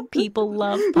 Sad people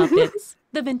love puppets.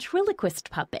 The ventriloquist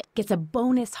puppet gets a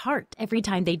bonus heart every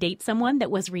time they date someone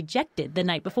that was rejected the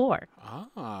night before.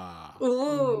 Ah.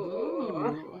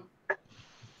 Ooh.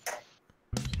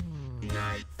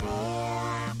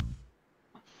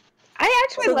 I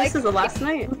actually So like. this is the last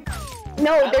night.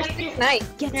 No, there's 6 nights.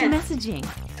 Get Yeah. to messaging.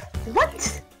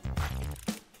 What?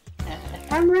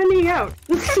 I'm running out.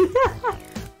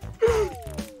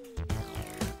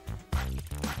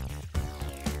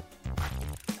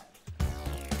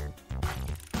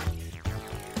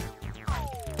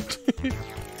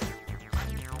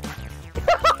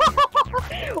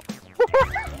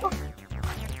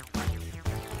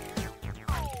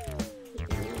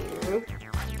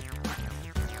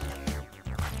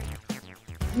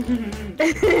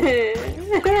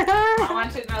 I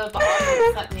want you to know that the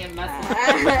audience sent me a message.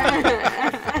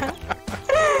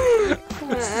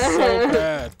 So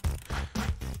bad.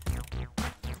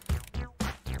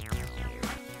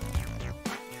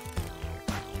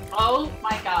 Oh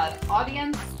my god.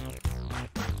 Audience.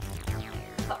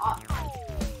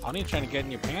 Are you trying to get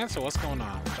in your pants or what's going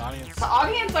on? Audience, The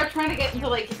audience are trying to get into,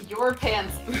 like, your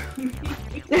pants. come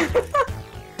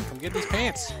get these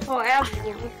pants. Oh,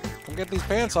 Apple. Come get these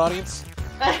pants, audience.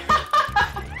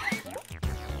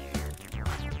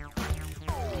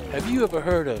 Have you ever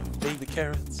heard of baby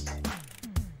carrots?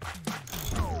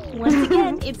 Once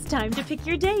again, it's time to pick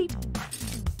your date.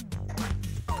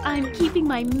 I'm keeping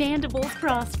my mandibles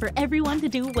crossed for everyone to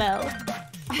do well.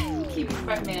 I'm keeping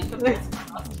my mandibles.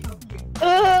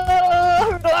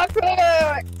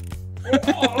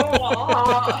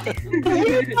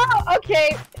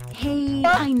 Okay. Hey,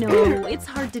 I know, it's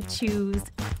hard to choose,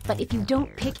 but if you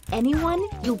don't pick anyone,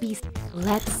 you'll be...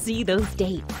 Let's see those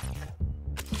dates.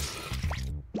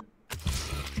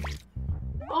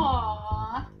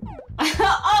 Aww.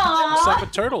 up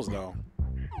with turtles, though?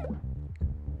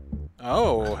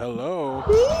 Oh, hello.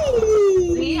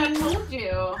 See, I told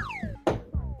you.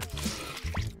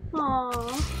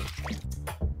 Aww.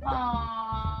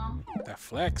 Aww. That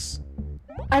flex.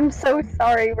 I'm so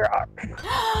sorry, Rock.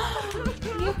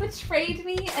 You betrayed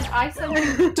me, and I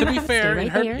said. To be fair, Stay in right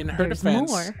her there. There's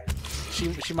defense, more.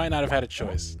 she might not have had a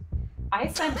choice. I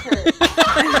sent her.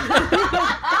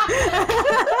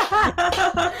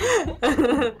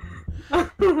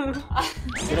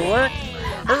 Did it work?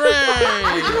 Hooray!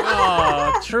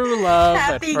 Oh, true love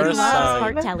Happy at first love. sight.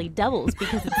 Heart tally doubles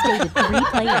because it stated 3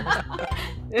 players.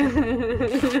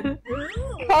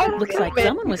 Looks like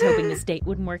someone was hoping this date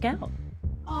wouldn't work out.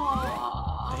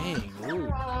 Aww. Dang,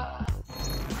 rude.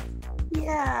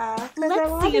 Yeah. 'cause I Let's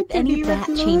see wanted if to any be of with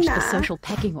that changed the Luna. social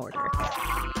pecking order.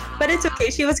 But it's okay.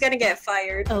 She was gonna get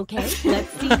fired. Okay, let's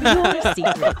see your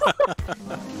secrets.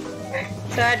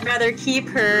 So I'd rather keep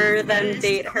her than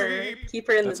date her. Keep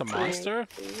her in That's the a team. monster?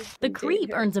 The Date creep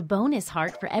her. earns a bonus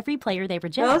heart for every player they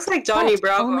reject. That looks like Johnny but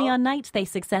Bravo. only on nights they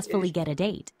successfully get a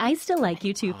date. I still like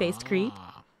you, two-faced creep.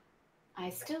 Ah. I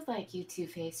still like you,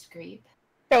 two-faced creep.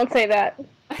 Don't say that.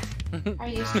 Are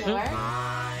you sure?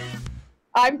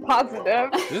 I'm positive.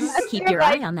 This is, Keep your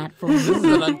eye on that full this is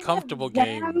moon. an uncomfortable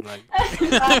game. Like,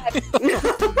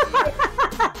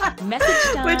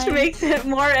 Message time. Which makes it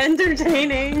more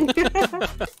entertaining.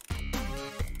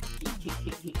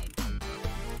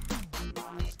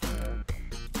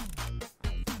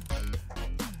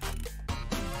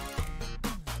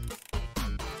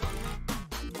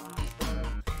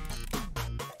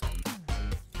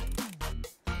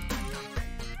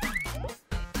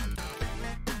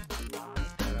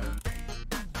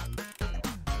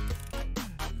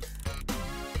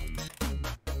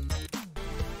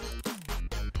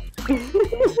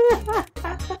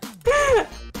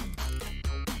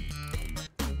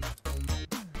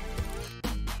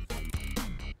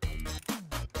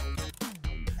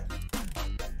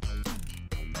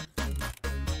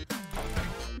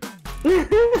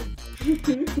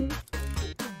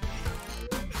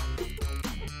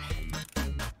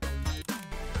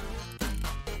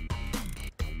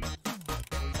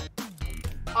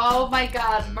 Oh my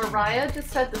god, Mariah just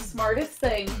said the smartest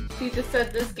thing. She just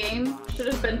said this game should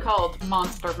have been called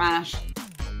Monster Mash.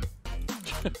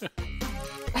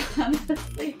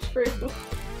 Honestly true.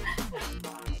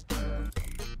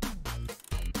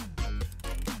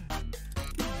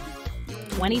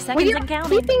 Twenty seconds We're and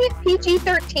counting. keeping it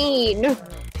PG-13.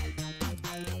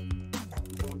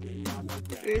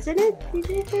 Isn't it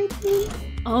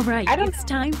PG-13? All right, I don't- it's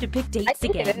time to pick I dates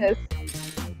think it again. is.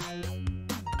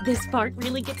 This part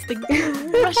really gets the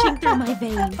rushing through my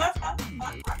veins.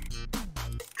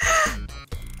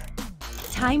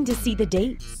 Time to see the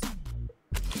dates.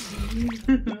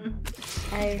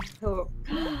 I hope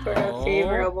for a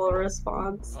favorable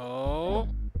response. oh.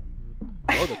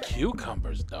 Oh, the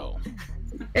cucumbers, though.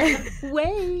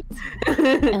 Wait.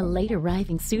 A late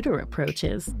arriving suitor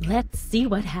approaches. Let's see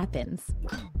what happens.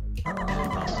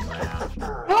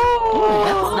 Oh,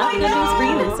 That's not good news for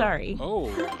you, sorry. Oh,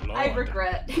 Lord. I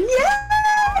regret.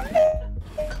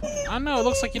 I know, it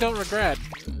looks like you don't regret.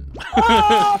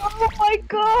 oh my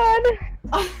god.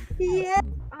 Yeah.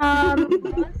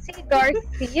 Nancy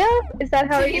Garcia? Is that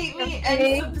how Rate you me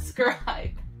say? and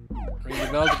subscribe. Ring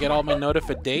the bell to get all my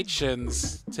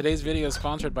notifications. Today's video is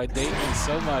sponsored by Date Me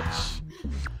So Much.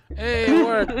 Hey, it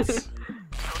worked.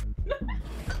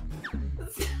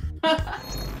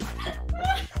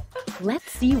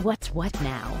 Let's see what's what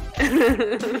now.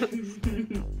 I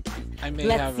may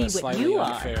Let's have see a what slightly you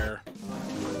are. unfair.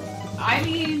 I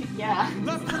mean, yeah.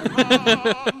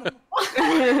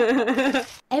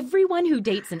 Everyone who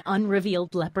dates an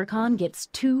unrevealed leprechaun gets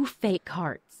 2 fake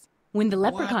hearts. When the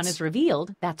leprechaun What? is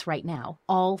revealed, that's right now,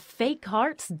 all fake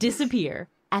hearts disappear.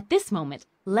 At this moment,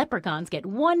 leprechauns get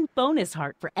 1 bonus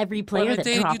heart for every player But I that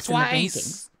dated you drops in the rankings.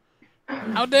 twice.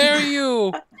 How dare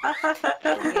you?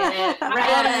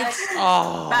 Reddit.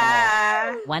 Oh.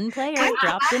 Bye. 1 player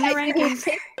drops in the rankings.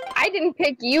 I didn't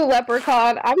pick you,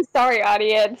 Leprechaun. I'm sorry,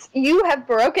 audience. You have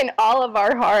broken all of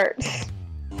our hearts.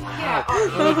 Yeah,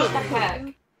 what the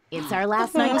heck? It's our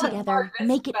last night together. Artist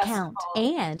Make it best count. call.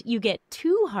 And you get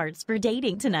 2 hearts for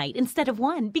dating tonight instead of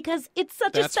 1 because it's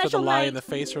such That's a for the special lie night. in the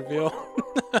face reveal.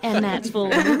 And that's full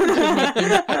of to make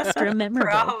things extra memorable.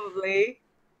 Probably.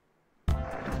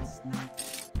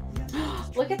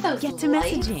 Look at those Get to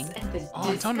lights messaging. and the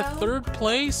Oh, it's on to disco. 3rd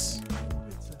place?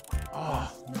 Oh.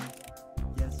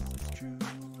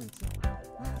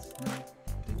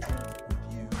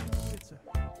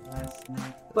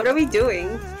 What are we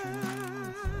doing?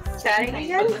 Chatting But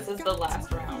again? this is the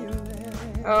last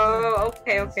round. Oh,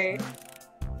 okay, okay.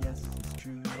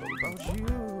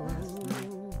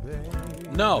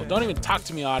 No, don't even talk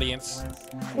to me, audience.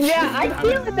 Yeah, I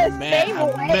feel the same way.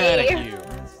 I'm mad at you.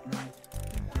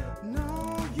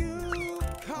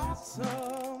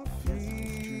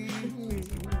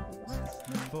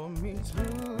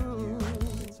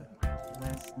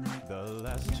 The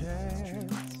last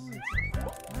chance.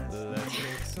 Let's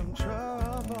make some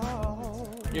trouble.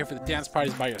 You're here for the dance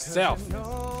parties by yourself.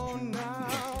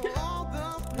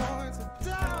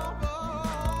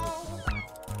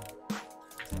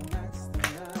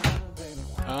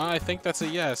 I think that's a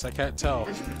yes. I can't tell.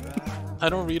 I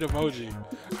don't read emoji.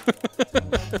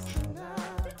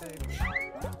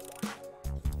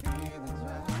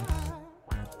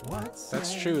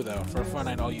 That's true, though. For a fun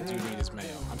night, all you do need is mayo.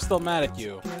 I'm still mad at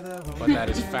you, but that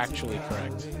is factually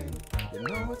correct.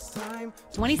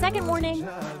 20-second warning.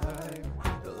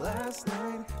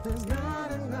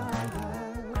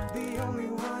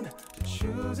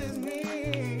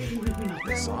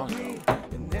 Good song, though.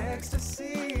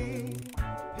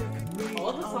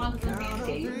 All the songs in these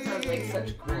games are like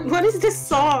such great. What is this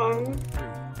song?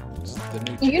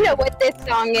 You know what this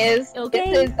song is.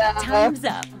 Okay, This is, time's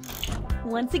up.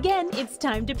 Once again, it's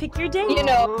time to pick your date. you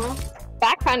know,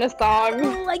 that kind of song.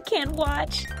 Oh, I can't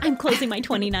watch. I'm closing my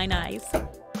 29 eyes.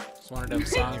 It's one of them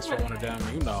songs for one of them,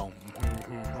 you know.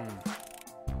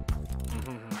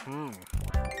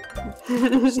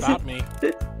 Stop me.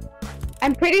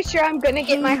 I'm pretty sure I'm gonna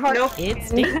get my heart. Nope. It's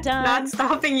date time. Not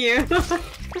stopping you.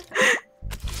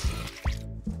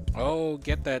 Oh,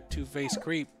 get that two-faced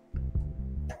creep.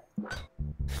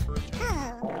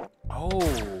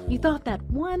 Oh. You thought that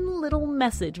one little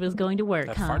message was going to work,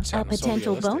 That huh? fart A sound was so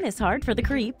potential realistic. bonus heart for the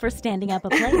creep for standing up a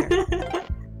player.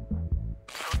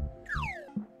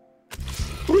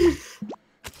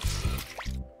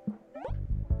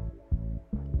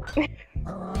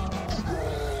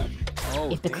 Oh,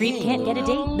 If the creep can't get a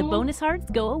date, the bonus hearts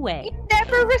go away.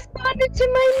 Never responded to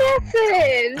my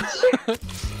message.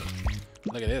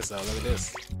 Look at this, though. Look at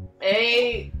this.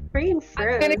 Hey, Green I'm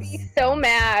fruit. gonna be so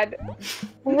mad.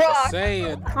 Rock. Say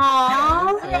it.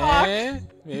 Aww. Eh?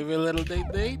 Maybe a little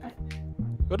date?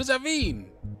 What does that mean?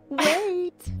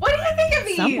 Wait. what do you think of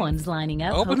these? Someone's lining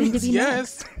up, Open hoping to means be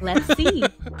yes. next. Let's see.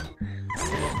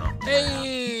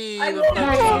 Hey! I the love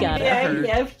thumbs you. up Gotta there.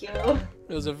 hurt. you.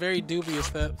 It was a very dubious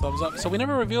thumbs up. So we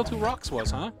never revealed who Rox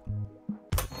was, huh?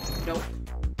 Nope.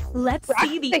 Let's Rock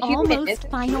see the the human, almost isn't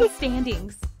final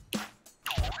standings.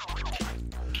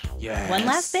 Yes. One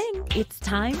last thing. It's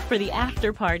time for the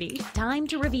after party. Time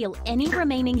to reveal any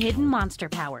remaining hidden monster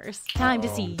powers. Time to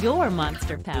see your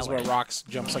monster This is where power. Rox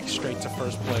jumps like straight to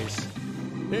first place.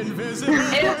 Invisible.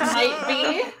 It might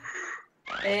be.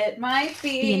 It might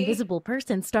be. The invisible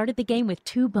person started the game with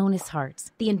 2 bonus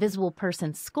hearts. The invisible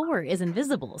person's score is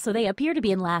invisible, so they appear to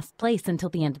be in last place until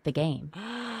the end of the game.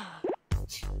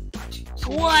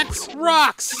 What?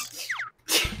 Rox!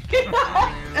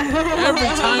 Every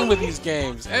time with these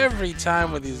games,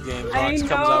 Rox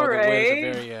comes out with a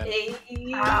win at the very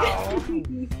end.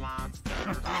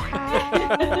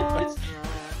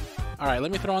 All right,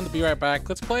 let me throw on the Be Right Back.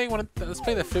 Let's play let's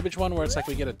play the Fibbage one where it's like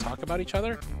we get to talk about each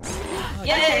other.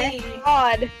 Yay!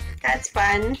 God. That's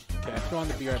fun. Okay, I throw on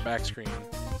the Be Right Back screen.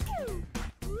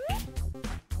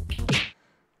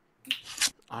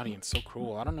 Audience, so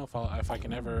cruel. I don't know if I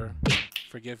can ever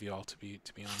forgive y'all. To be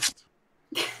honest,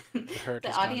 the hurt The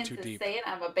has gone audience too is deep. saying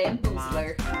I'm a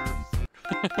bamboozler.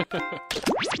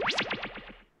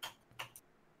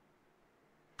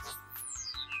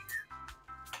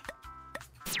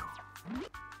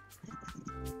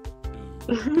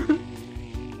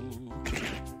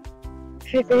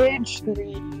 Fibbage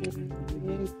 3.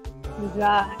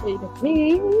 Guide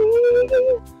me.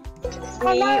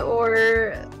 Me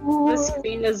or the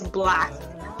screen is black. It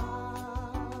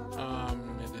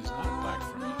is not black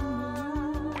for me.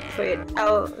 Wait,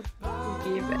 I'll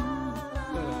give it.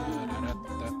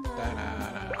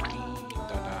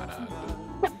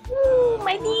 Ooh,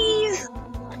 my knees.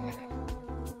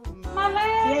 My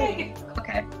leg! Yay.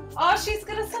 Okay. Oh, she's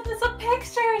gonna send us a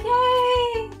picture!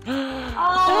 Yay!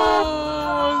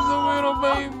 Oh, it's a little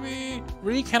baby.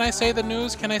 Ree, can I say the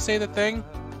news? Can I say the thing?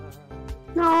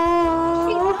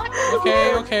 No.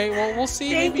 Okay. Well, we'll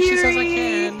see. Thank Maybe she you, says I Ree.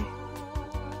 can.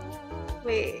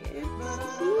 Wait.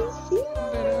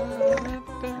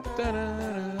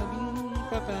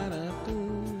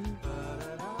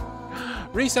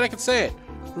 Ree said I could say it.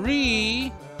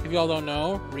 Ree, if y'all don't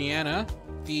know, Rihanna,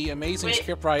 the amazing Wait,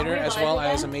 scriptwriter are we as live well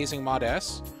as again? amazing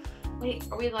modess. Wait,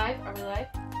 are we live? Are we live?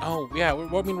 Oh yeah, we're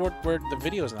the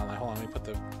video's not live. Hold on, let me put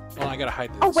the. Oh, I gotta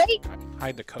hide this. Oh, wait.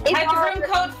 Hide the code. It's Hide your room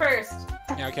code first.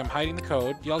 Yeah, okay, I'm hiding the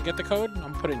code. Y'all get the code? I'm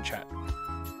gonna put it in chat.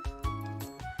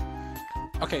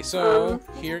 Okay, so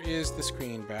here is the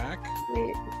screen back.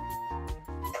 Wait.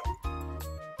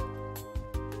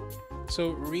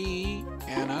 So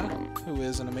Anna, who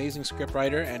is an amazing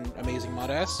scriptwriter and amazing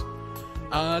modess,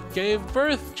 gave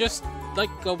birth just like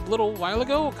a little while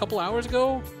ago, a couple hours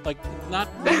ago, like not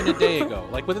even a day ago,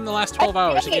 like within the last 12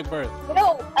 hours she gave birth.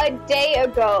 No, a day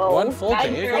ago. One full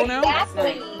day ago now?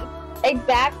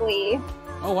 Exactly.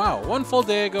 Oh wow, one full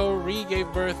day ago, Ree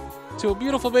gave birth to a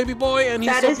beautiful baby boy, and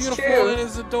he's That so is beautiful true. and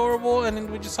is adorable, and then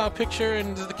we just saw a picture,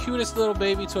 and it's the cutest little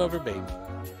baby to ever baby.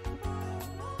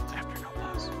 After no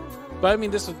loss. But I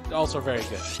mean, this is also very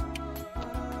good.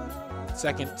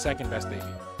 Second best baby.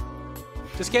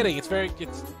 Just kidding, it's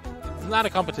not a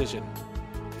competition,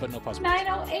 but no possibility.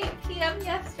 9:08 p.m.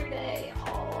 yesterday.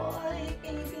 Oh,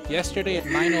 baby. Yesterday at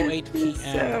 9:08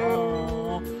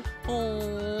 p.m.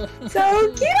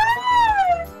 So cute!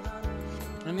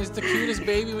 And it's the cutest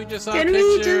baby. We just saw Can a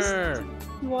we picture.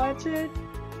 just watch it?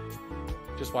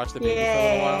 Just watch the baby for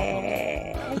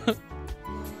a little while.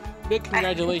 Big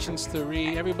congratulations to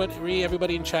Ree.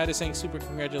 Everybody in chat is saying super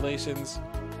congratulations.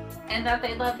 And that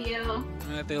they love you.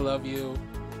 And that they love you.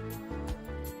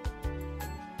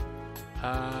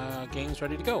 Game's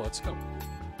ready to go. Let's go.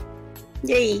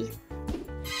 Yay.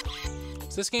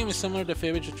 So this game is similar to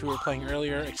Fibbage, which we were playing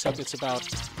earlier, except it's about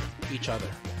each other.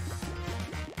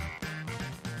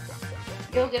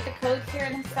 You'll get the codes here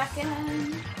in a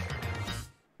second.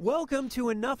 Welcome to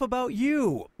Enough About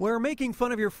You, where making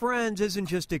fun of your friends isn't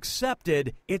just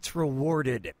accepted, it's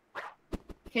rewarded.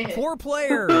 4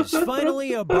 players,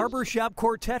 finally a barbershop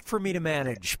quartet for me to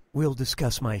manage. We'll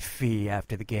discuss my fee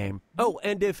after the game. Oh,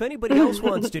 and if anybody else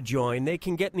wants to join, they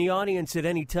can get in the audience at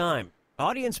any time.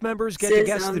 Audience members get to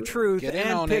guess the truth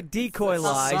and pick decoy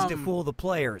lies to fool the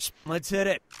players. Let's hit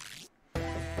it.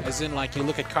 As in, like, you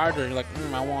look at Carter and you're like,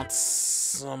 I want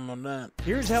some of that.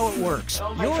 Here's how it works.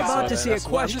 You're about to see a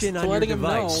question on your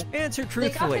device. Answer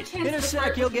truthfully. In a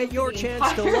sec, you'll get your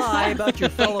chance to lie about your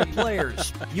fellow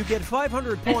players. You get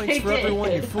 500 points for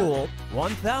everyone you fool,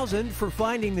 1,000 for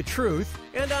finding the truth,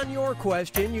 and on your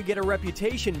question, you get a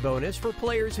reputation bonus for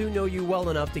players who know you well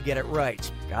enough to get it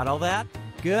right. Got all that?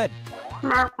 Good.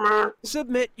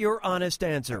 Submit your honest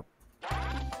answer.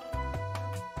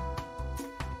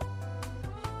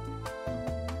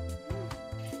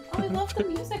 Oh, I love the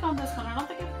music on this one. I don't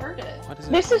think I've heard it. What is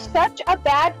it? This is such a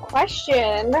bad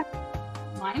question.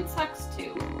 Mine sucks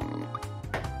too.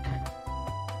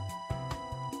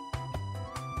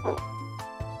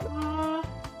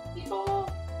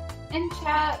 People in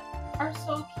chat are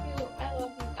so cute. I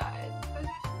love you guys.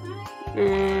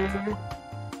 They're so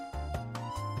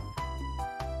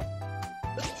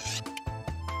nice.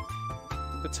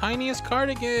 The tiniest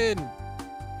cardigan.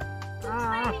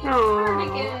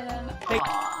 Cardigan.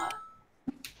 Aw.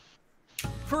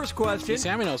 First question.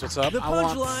 Sammy knows what's up. The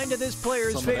punchline to this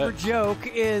player's favorite joke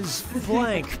is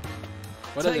blank.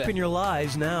 What Type is it? in your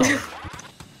lies now.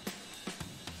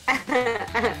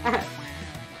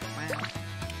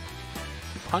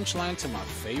 Punchline to my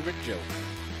favorite joke.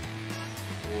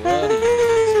 What is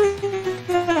it?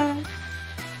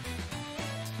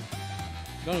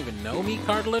 You don't even know me,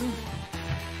 Cardlin?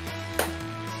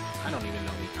 I don't even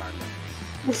know me, Cardlin.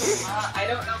 I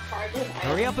don't know Cardlin.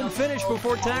 Hurry up and finish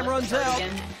before time runs out.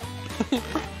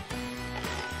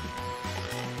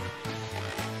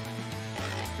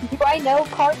 Do I know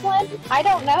Cardlin? I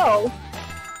don't know.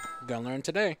 Gonna learn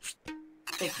today.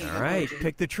 All right,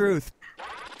 pick the truth.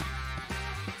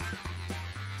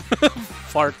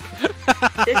 Fart.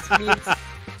 This means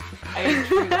I am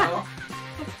true though.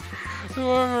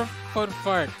 Whoever put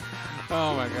fart.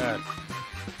 Oh my god.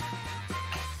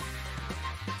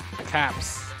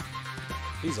 Caps.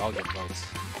 These all get votes.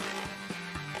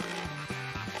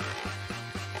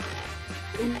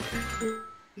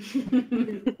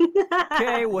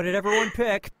 Okay, what did everyone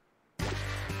pick?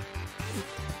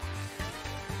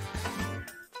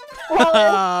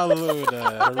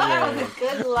 Luna. That was a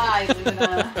good lie,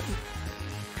 Luna.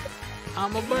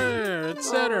 I'm a bird,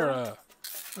 etc.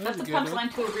 That's the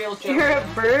punchline to a real joke. you're a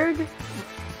bird?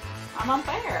 I'm a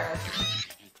bear.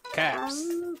 Caps.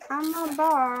 I'm a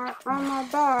bar. I'm a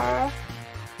bar.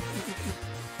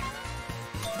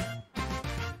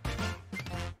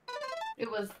 It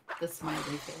was the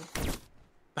smiley face.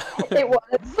 It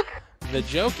was. The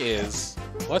joke is,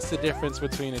 what's the difference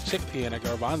between a chickpea and a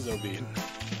garbanzo bean?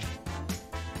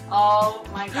 Oh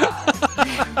my god.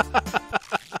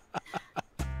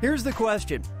 Here's the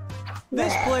question.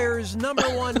 This player's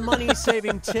 #1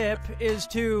 money-saving tip is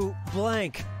to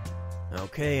blank.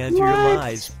 Okay, enter your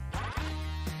lies.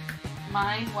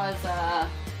 Mine was a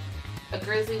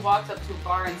grizzly walks up to a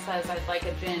bar and says, "I'd like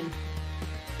a gin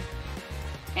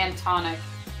and tonic."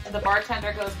 And the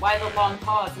bartender goes, "Why the long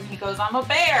pause?" And he goes, "I'm a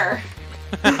bear."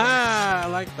 I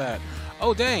like that.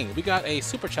 Oh dang, we got a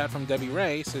super chat from Debbie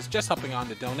Ray. Says just hopping on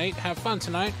to donate. Have fun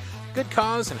tonight. Good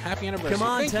cause and happy anniversary. Come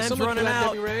on, Thank you time's so much running for that,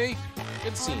 out. Debbie Ray.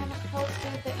 Good scene.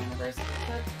 Posted the anniversary.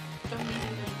 The donating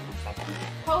link in a second.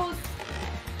 Post.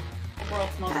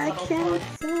 World's most I subtle can't.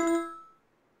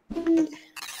 post.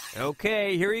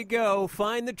 Okay, here you go.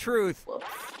 Find the truth. Whoops.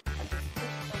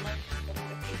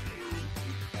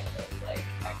 Like,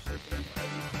 actually doing it.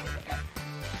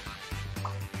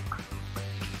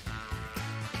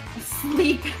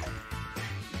 Sleep.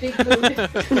 Big mood.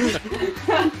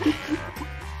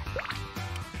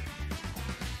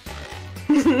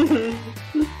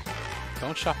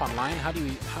 Don't shop online. How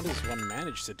does one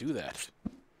manage to do that?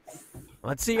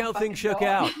 Let's see how things shook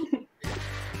out.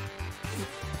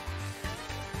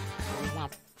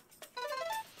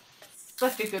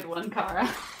 Such a good one, Kara.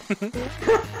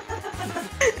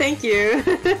 Thank you.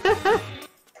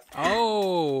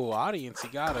 Oh, audience, you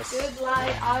got us. Good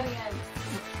lie, audience.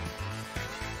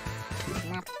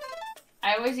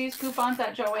 I always use coupons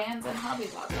at Joann's and Hobby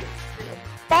Lobby.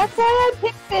 That's why I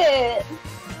picked it.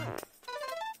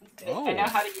 Oh. I know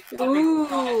how to use Ooh.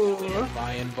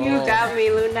 Buy in You bulk. got me,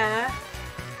 Luna.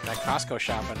 That Costco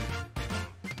shopping.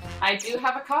 I do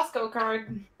have a Costco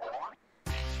card.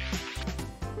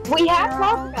 We have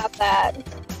talked about that.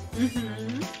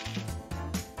 Mm-hmm.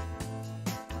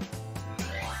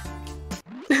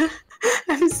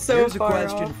 I'm so Here's a far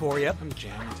question off. for you. I'm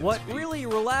jammed. What really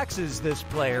relaxes this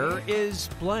player is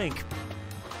blank.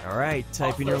 All right,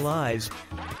 type in your lies.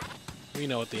 We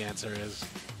know what the answer is.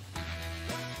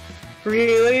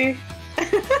 Really?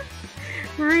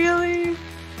 Really?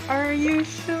 Are you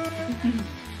sure?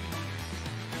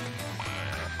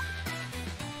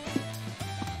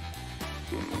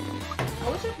 I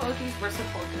wish emojis were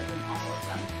supported in all of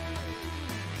them.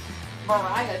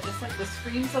 Mariah just sent the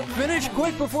screams of Finish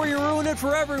quick before you ruin it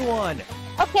for everyone.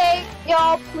 Okay,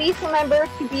 y'all, please remember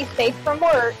to be safe from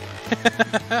work.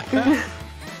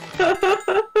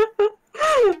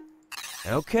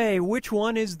 Okay, which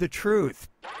one is the truth?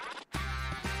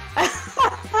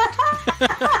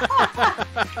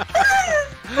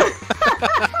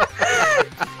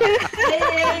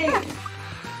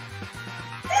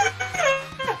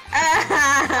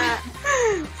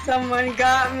 Someone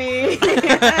got me.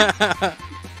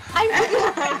 I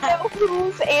really know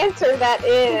whose answer that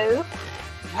is.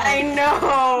 I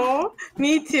know.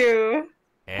 Me too.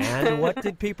 And what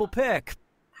did people pick?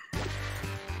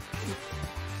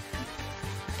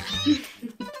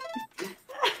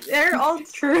 They're all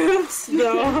truths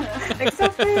though,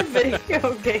 except for the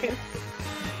video game.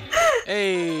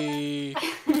 Hey.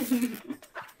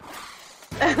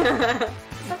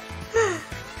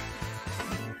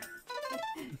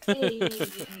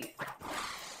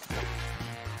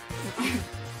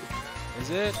 Is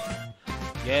it?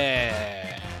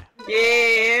 Yeah.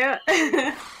 Yeah.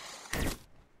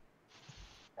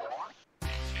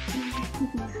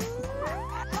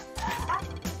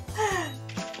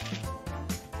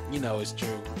 You know it's true.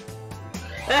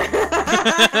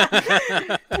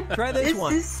 Try this It's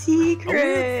one. a A weird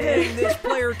secret. thing this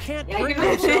player can't Yeah, bring you're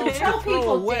gonna themselves tell to throw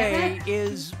people, away damn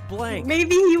is blank.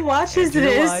 Maybe he watches And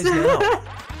your lies this. now.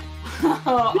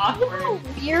 Oh, How awkward.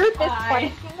 weird this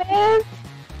Bye. question is.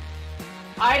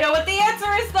 I know what the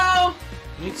answer is, though.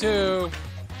 Me too.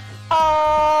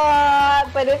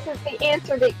 But isn't the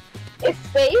answer that it's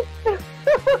safe?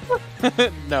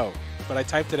 No, but I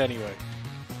typed it anyway.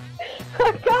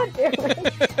 God damn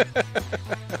it.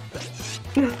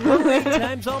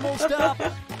 Time's almost up.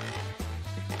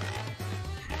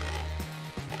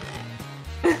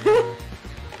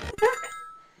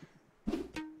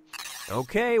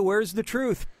 Okay, where's the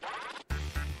truth?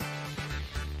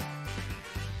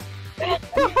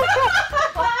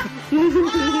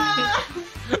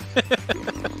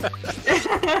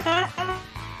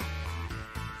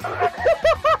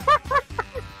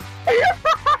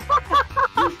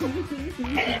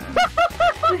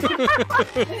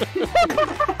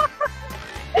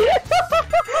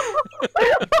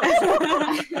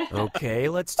 Okay,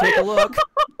 let's take a look.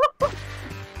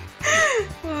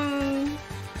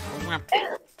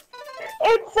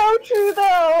 It's so true,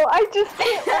 though. I just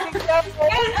can't let it go.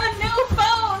 Get a new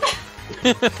phone.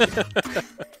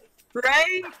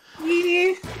 Right?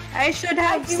 I should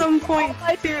have some point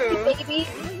too. Baby.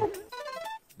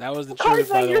 That was the truth,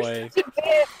 by the way.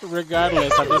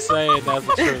 Regardless, I'm just saying that's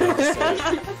the truth. I'm just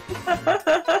saying.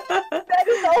 That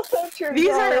is also true. These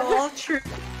are guys. all true.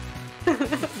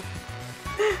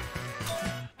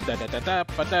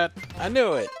 I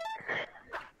knew it.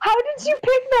 How did you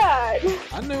pick that?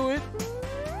 I knew it.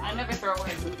 I never throw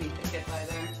away movie tickets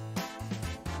either.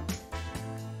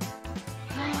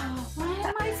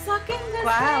 sucking this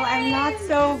Wow, I'm not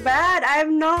so bad.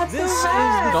 I'm not so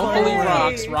bad. Don't believe Hey.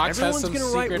 Rocks. Rocks has Everyone's some gonna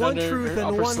write secret one under truth her and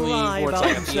upper one sleeve lie where it's about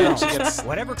like at the end she themselves. gets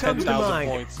Whatever comes to 10,000 mind.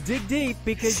 points. Dig deep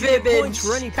because you get Fibbage, points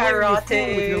for any player you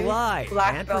fool with your karate, lie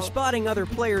black and for belt. spotting other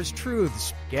players'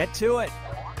 truths. Get to it.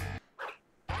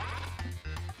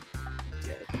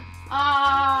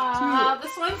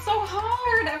 This one's so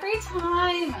hard every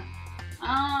time.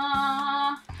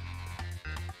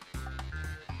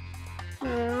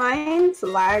 Mine's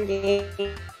lagging.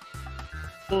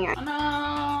 Oh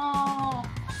no.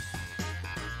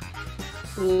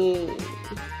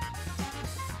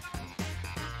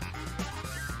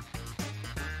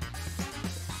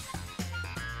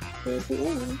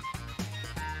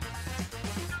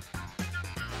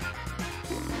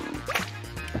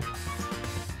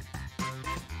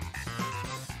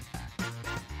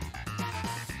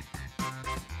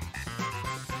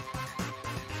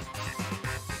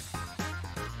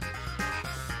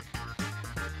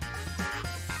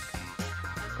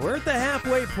 We're at the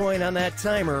halfway point on that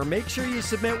timer. Make sure you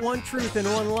submit one truth and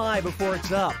one lie before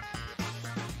it's up.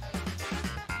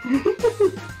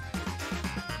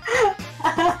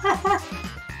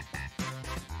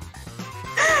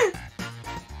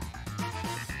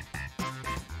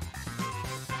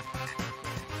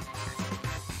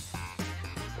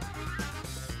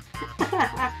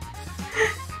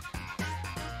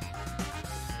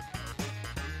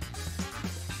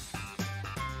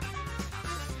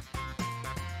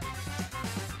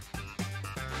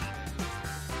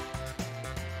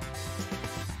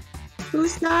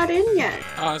 Who's not in yet?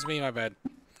 Oh, it's me, my bad.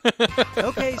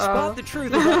 Okay, spot the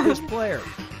truth about this player.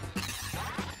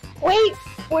 Wait,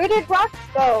 where did Rox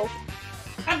go?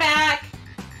 I'm back.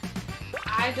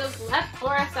 I just left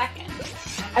for a second.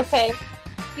 Okay.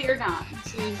 Fear not.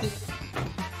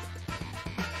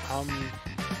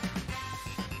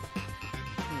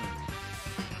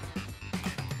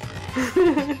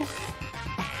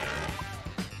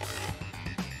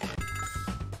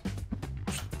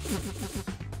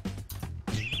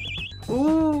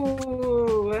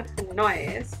 Ooh,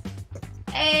 nice.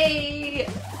 Hey.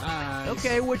 Nice.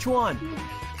 Okay, which one?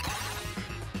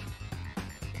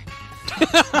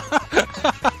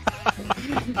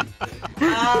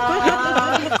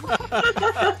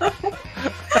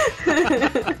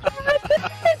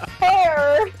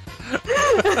 Fair.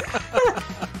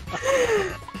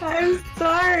 I'm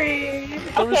sorry.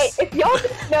 Okay, if y'all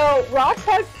didn't know, Rox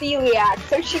has celiac,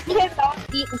 so she cannot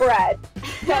eat bread.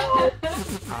 So,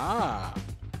 Ah.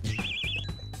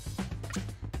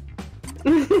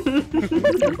 What do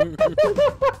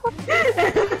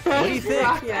you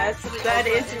think? Yes, that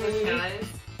is me. Guys,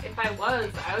 if I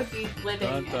was, I would be living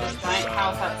Dun, in dun, a giant dun.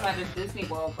 house outside of Disney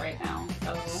World right now.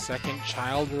 So. Second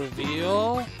child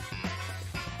reveal.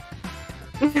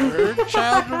 Third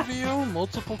child reveal.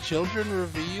 Multiple children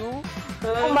reveal.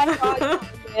 oh my god,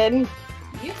 Ian.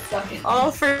 You fucking. All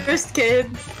first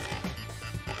kids.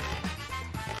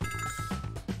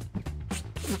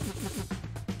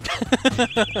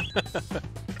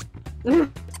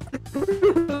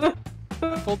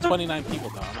 Full 29 people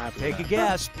though. I'm happy. Take a with that.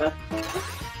 guess.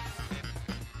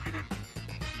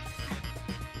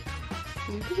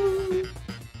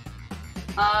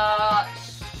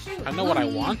 Shoot, I know what I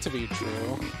Nami. want to be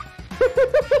true.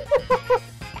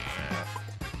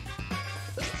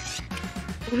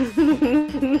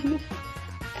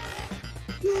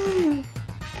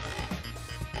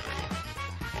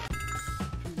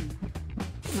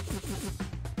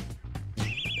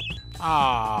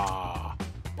 Ah.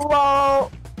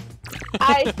 Well,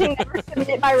 I can never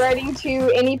submit my writing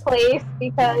to any place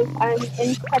because I'm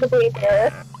incredibly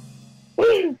embarrassed.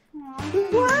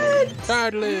 What?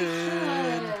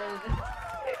 Cardlin.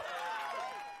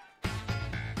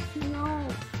 No.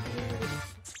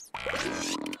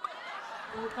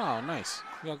 Oh, nice.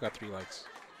 We all got 3 likes.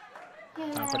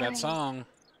 Time for that song.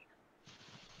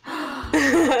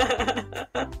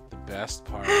 The best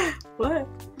part. What?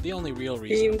 The only real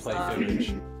reason to play song.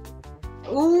 Village.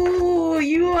 Ooh,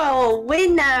 you are a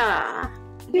winner.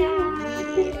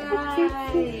 Yay.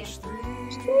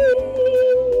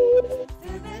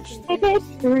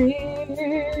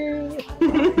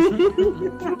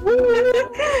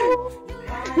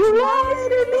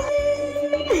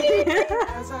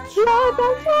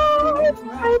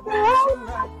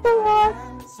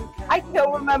 I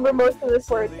don't remember most of this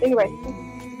word. Anyway.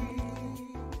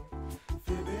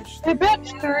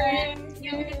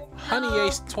 Honey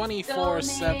Ace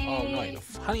 24/7. Oh no, wait,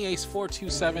 Honey Ace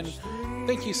 427.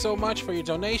 Thank you so much for your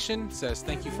donation. Says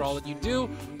thank you for all that you do.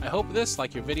 I hope this,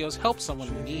 like your videos, helps someone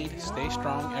in need. Stay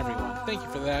strong, everyone. Thank you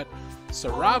for that.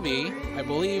 Sarabi, I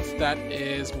believe that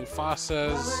is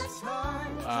Mufasa's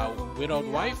Widowed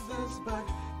Wife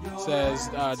says,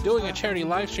 doing a charity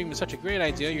live stream is such a great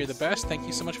idea. You're the best. Thank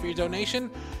you so much for your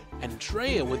donation. And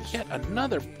Drea with yet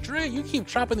another. Drea, you keep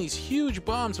dropping these huge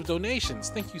bombs of donations.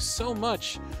 Thank you so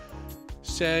much.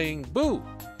 Saying, boo.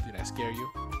 Did I scare you?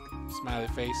 Smiley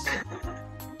face.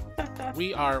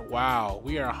 We are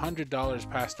 $100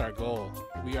 past our goal.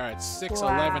 We are at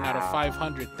 611 out of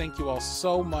 500. Thank you all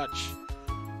so much.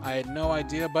 I had no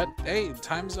idea, but hey,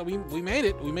 we made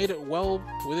it. We made it well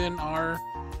within our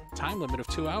time limit of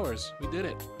 2 hours. We did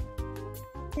it.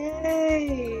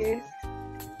 Yay!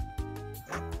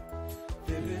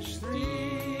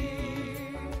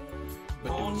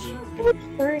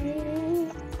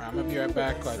 I'm gonna be right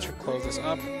back. Let's close this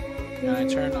up. And I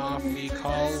turn off the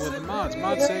call with the mods.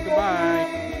 Mods, say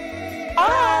goodbye.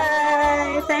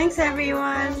 Bye! Thanks,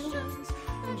 everyone.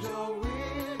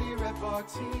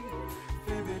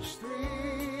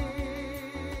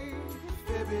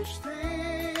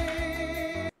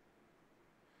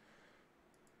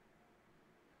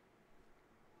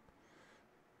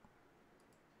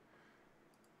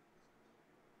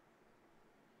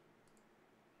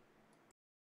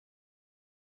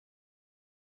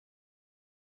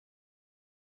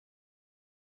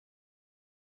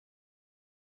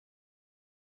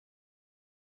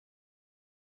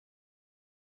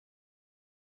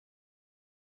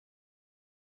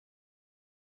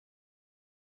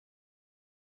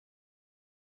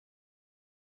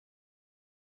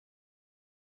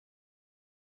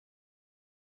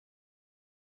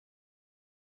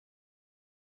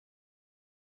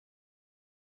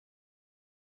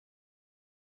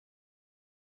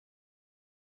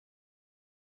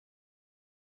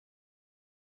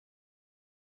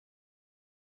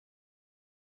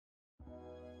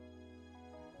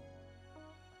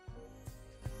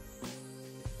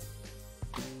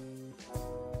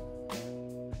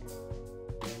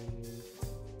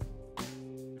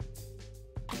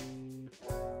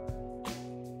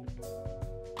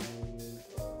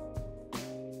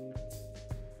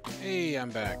 Hey, I'm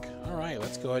back. All right,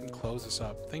 let's go ahead and close this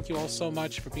up. Thank you all so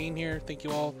much for being here. Thank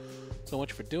you all so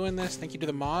much for doing this. Thank you to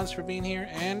the mods for being here.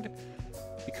 And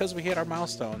because we hit our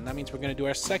milestone, that means we're going to do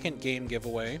our second game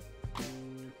giveaway.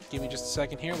 Give me just a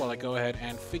second here while I go ahead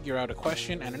and figure out a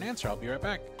question and an answer. I'll be right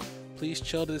back. Please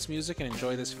chill to this music and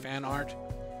enjoy this fan art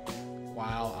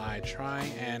while I try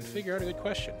and figure out a good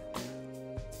question.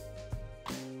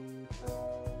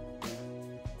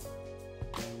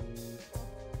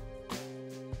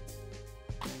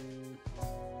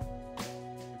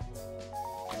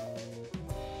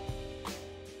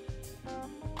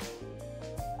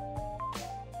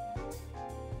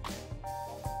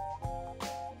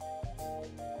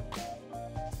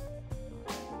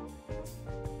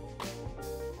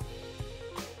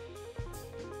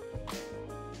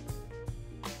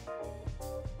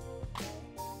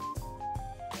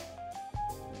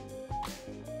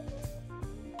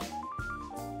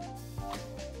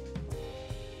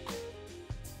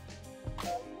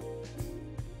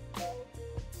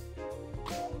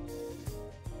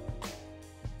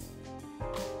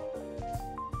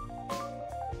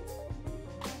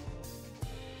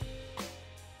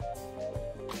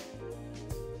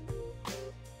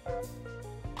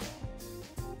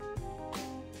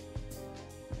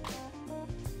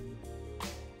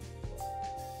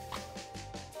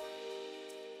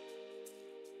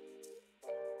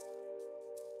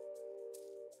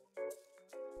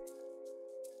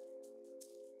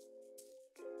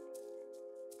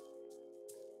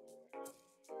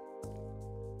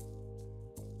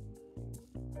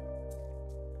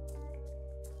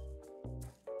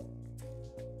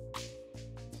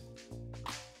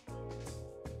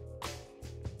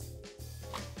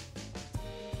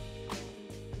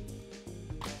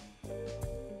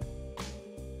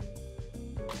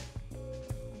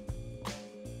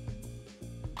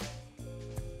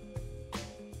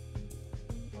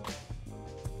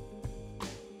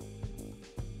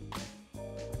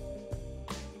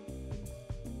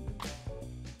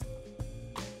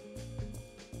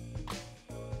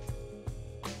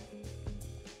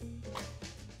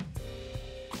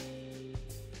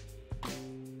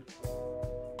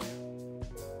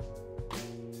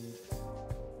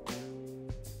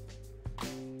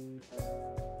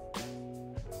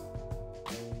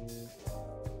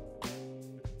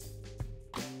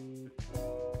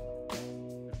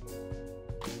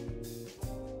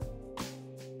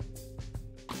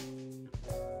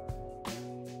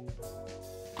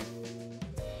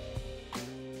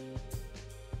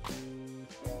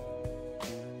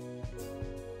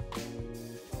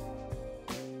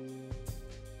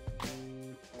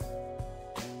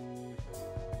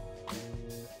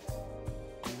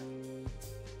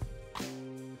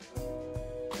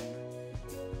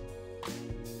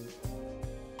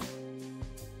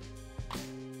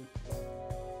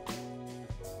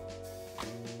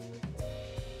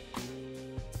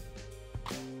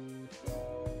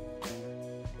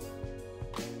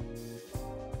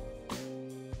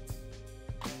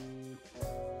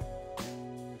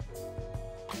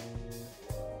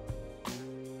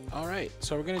 Alright,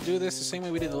 so we're going to do this the same way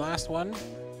we did the last one.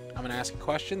 I'm going to ask a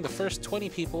question. The first 20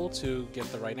 people to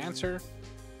get the right answer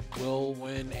will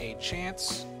win a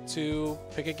chance to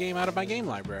pick a game out of my game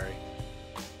library.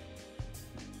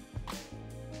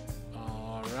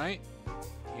 Alright,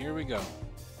 here we go.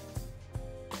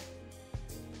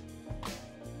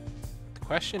 The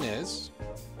question is,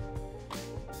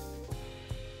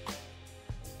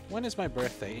 when is my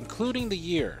birthday, including the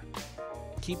year?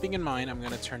 Keeping in mind I'm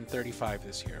going to turn 35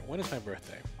 this year. When is my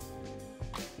birthday?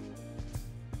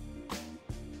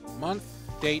 Month,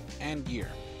 date, and year.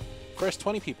 First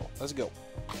 20 people. Let's go.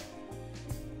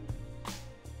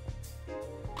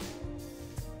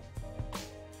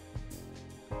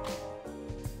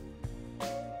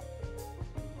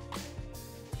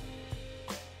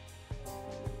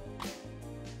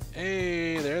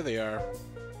 Hey, there they are.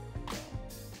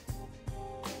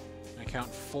 I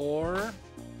count 4,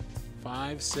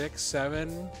 5, 6,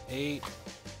 7, 8,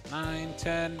 9,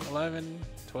 10, 11,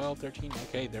 12, 13.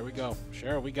 Okay, there we go.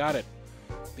 Sure, we got it.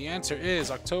 The answer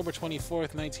is October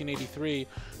 24th, 1983.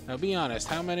 Now, be honest,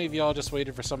 how many of y'all just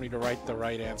waited for somebody to write the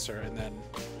right answer and then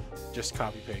just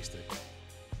copy-paste it?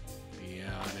 Be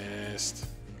honest.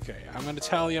 Okay, I'm going to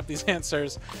tally up these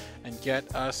answers and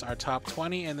get us our top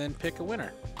 20 and then pick a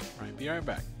winner. All right, be right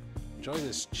back. Enjoy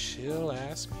this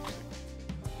chill-ass music.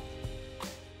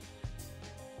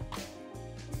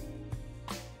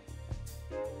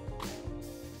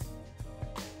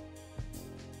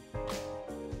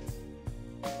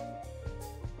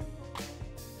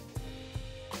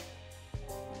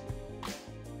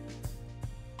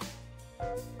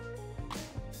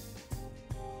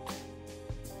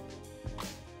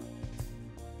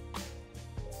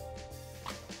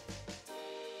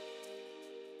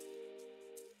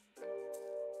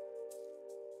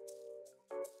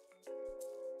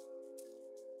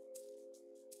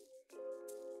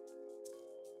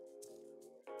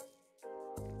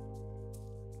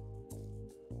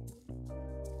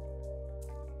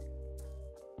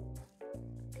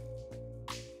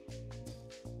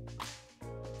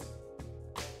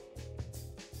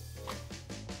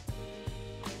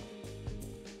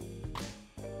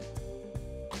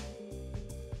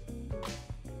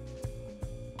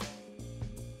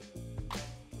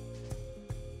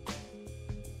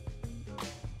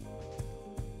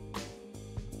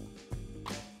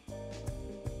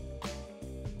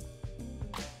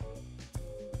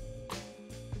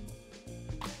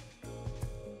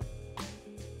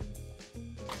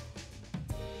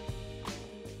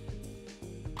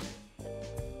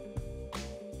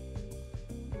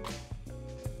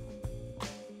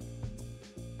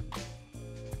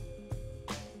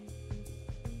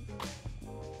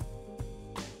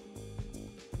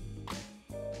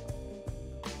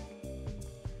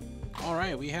 All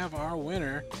right, we have our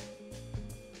winner,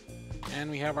 and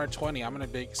we have our 20. I'm going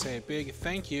to say a big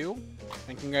thank you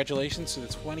and congratulations to the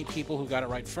 20 people who got it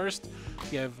right first.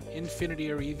 We have Infinity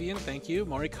Aravian, thank you.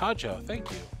 Morikajo,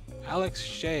 thank you. Alex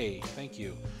Shea, thank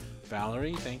you.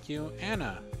 Valerie, thank you.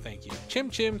 Anna, thank you. Chim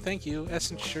Chim, thank you.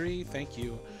 Essence Shuri, thank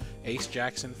you. Ace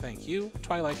Jackson, thank you.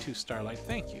 Twilight 2 Starlight,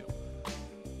 thank you.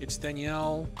 It's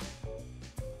Danielle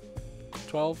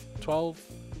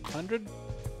 1200,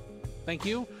 thank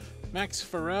you. Max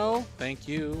Farrell, thank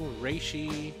you.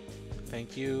 Reishi,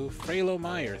 thank you. Frelo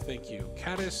Meyer, thank you.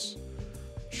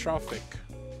 Catastrophic,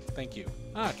 thank you.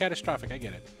 Catastrophic, I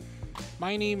get it.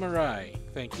 Miney Marai,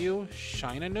 thank you.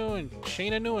 Shayna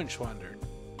Neuenschwander,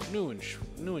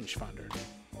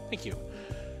 thank you.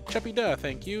 Chuppy Duh,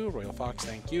 thank you. Royal Fox,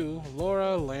 thank you.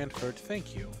 Laura Landford,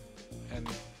 thank you. And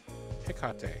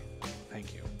Hikate,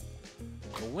 thank you.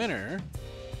 The winner,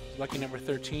 lucky number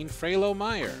 13, Frelo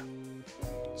Meyer.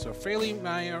 So Frelo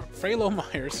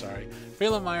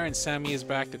Meyer and Sammy is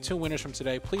back. The two winners from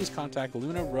today. Please contact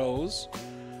Luna Rose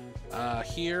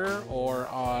here or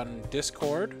on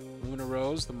Discord. Luna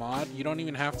Rose, the mod. You don't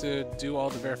even have to do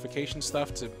all the verification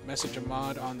stuff to message a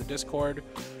mod on the Discord.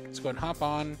 Just go ahead and hop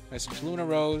on, message Luna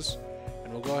Rose,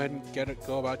 and we'll go ahead and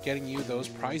go about getting you those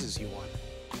prizes you want.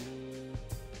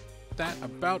 That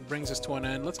about brings us to an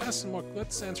end. Let's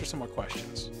answer some more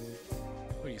questions.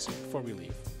 What do you say before we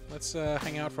leave? Let's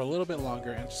hang out for a little bit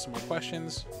longer, answer some more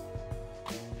questions,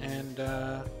 and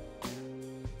yeah,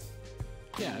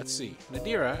 let's see.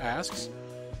 Nadira asks,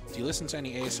 do you listen to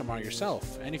any ASMR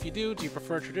yourself? And if you do you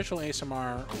prefer traditional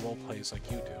ASMR or role plays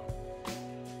like you do?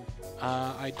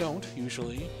 I don't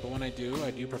usually, but when I do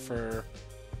prefer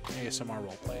ASMR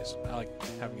role plays. I like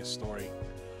having a story.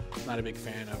 I'm not a big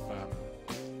fan of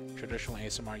traditional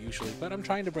ASMR usually, but I'm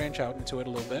trying to branch out into it a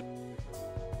little bit.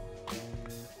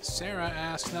 Sarah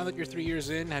asks, now that you're 3 years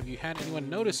in, have you had anyone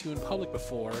notice you in public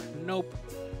before? Nope.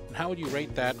 And how would you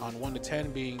rate that on 1 to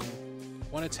 10 being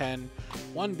 1 to 10,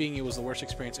 1 being it was the worst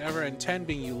experience ever, and 10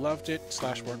 being you loved it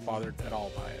 / weren't bothered at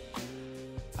all by it?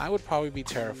 I would probably be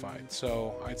terrified,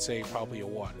 so I'd say probably a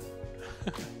 1.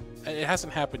 It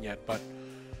hasn't happened yet, but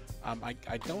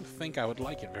I don't think I would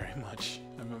like it very much.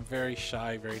 I'm a very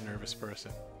shy, very nervous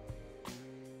person.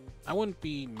 I wouldn't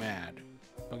be mad,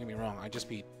 don't get me wrong, I'd just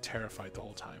be terrified the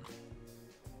whole time.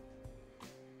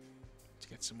 Let's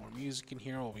get some more music in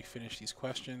here while we finish these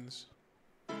questions.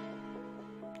 Oh,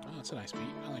 that's a nice beat.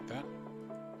 I like that.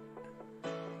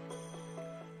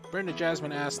 Brenda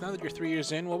Jasmine asks, now that you're 3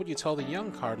 years in, what would you tell the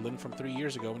young Cardlin from 3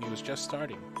 years ago when he was just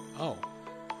starting? Oh.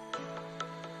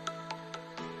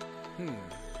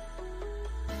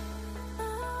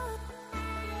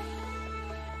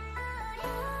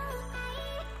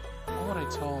 What would I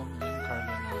tell the young Cardlin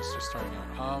when I was just starting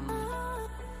out?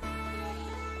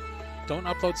 Don't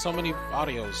upload so many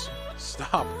audios.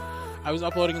 Stop. I was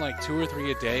uploading like 2 or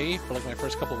 3 a day for like my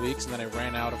first couple weeks, and then I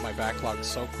ran out of my backlog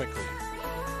so quickly.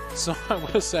 So I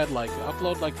would have said like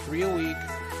upload like 3 a week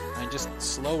and just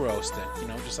slow roast it, you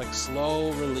know, just like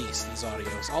slow release these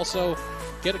audios. Also,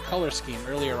 get a color scheme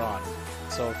earlier on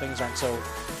so things aren't so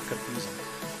confusing.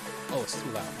 Oh, it's too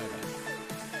loud, my bad.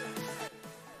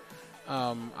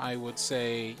 I would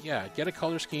say, yeah, get a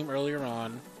color scheme earlier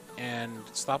on and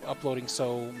stop uploading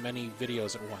so many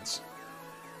videos at once.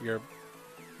 You're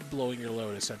blowing your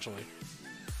load, essentially.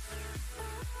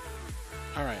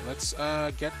 Alright, let's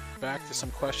get back to some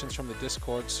questions from the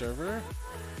Discord server.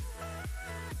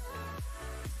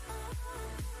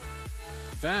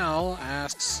 Val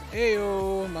asks,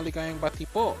 Ayo, maligayang bati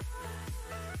po.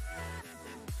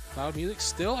 Loud music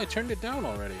still? I turned it down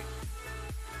already.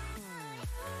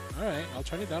 Alright, I'll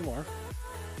turn it down more.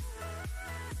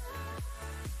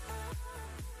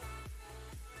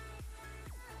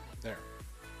 There.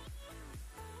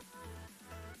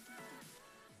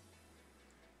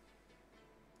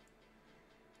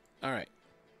 Alright.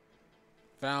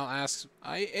 Val asks,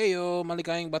 Ayo,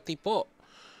 maligayang bati po.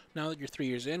 Now that you're 3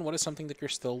 years in, what is something that you're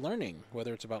still learning?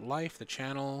 Whether it's about life, the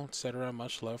channel, etc.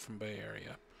 Much love from Bay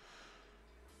Area.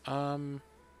 I'm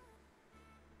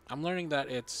learning that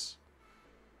it's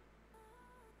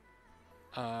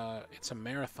a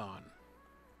marathon.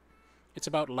 It's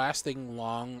about lasting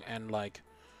long and like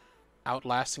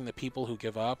outlasting the people who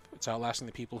give up. It's outlasting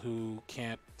the people who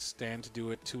can't stand to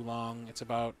do it too long. It's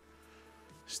about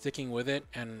sticking with it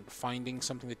and finding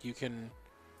something that you can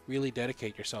really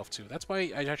dedicate yourself to. That's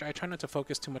why I try not to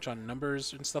focus too much on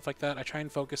numbers and stuff like that. I try and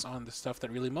focus on the stuff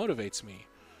that really motivates me,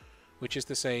 which is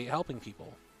to say helping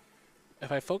people.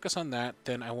 If I focus on that,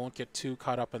 then I won't get too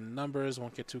caught up in the numbers,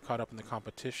 won't get too caught up in the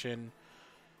competition.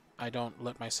 I don't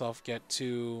let myself get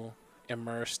too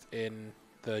immersed in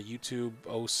the YouTube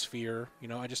sphere. You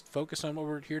know, I just focus on what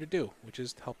we're here to do, which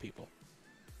is to help people.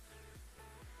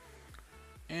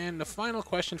 And the final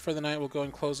question for the night, we'll go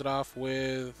and close it off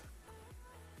with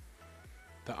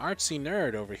the artsy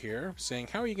nerd over here saying,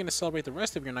 how are you going to celebrate the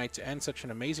rest of your night to end such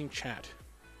an amazing chat?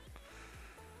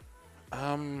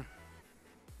 I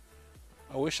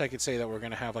wish I could say that we're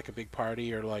going to have like a big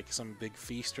party or like some big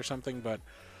feast or something, but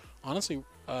honestly,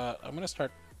 I'm going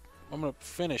to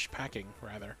finish packing,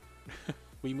 rather.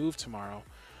 We move tomorrow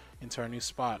into our new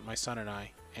spot, my son and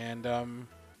I, and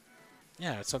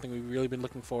yeah, it's something we've really been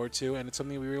looking forward to, and it's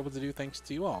something we were able to do thanks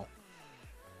to you all.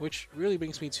 Which really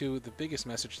brings me to the biggest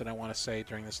message that I want to say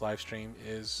during this live stream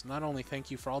is not only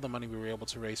thank you for all the money we were able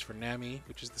to raise for Nami,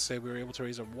 which is to say we were able to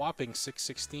raise a whopping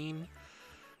 $616.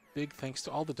 Big thanks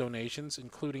to all the donations,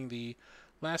 including the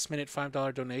last-minute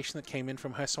 $5 donation that came in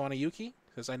from Haswana Yuki,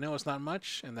 because I know it's not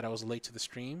much and that I was late to the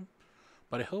stream,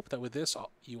 but I hope that with this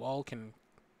you all can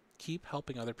keep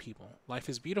helping other people. Life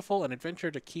is beautiful, an adventure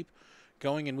to keep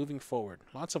going and moving forward.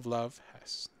 Lots of love,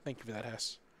 Hess. Thank you for that,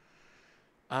 Hess.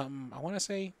 I want to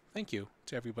say thank you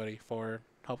to everybody for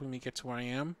helping me get to where I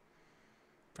am,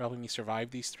 for helping me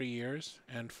survive these 3 years,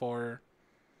 and for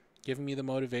giving me the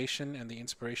motivation and the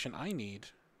inspiration I need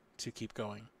to keep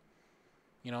going.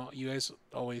 You know, you guys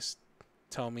always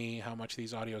tell me how much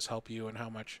these audios help you and how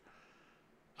much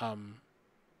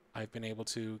I've been able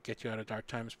to get you out of dark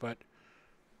times, but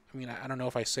I mean, I don't know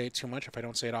if I say it too much, if I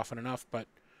don't say it often enough, but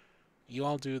you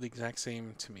all do the exact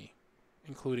same to me,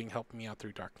 including helping me out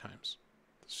through dark times.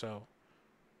 So,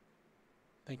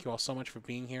 thank you all so much for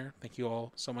being here. Thank you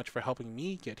all so much for helping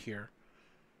me get here.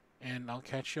 And I'll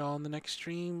catch you all in the next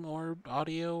stream or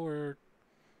audio or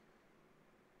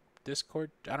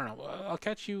Discord. I don't know. I'll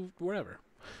catch you wherever.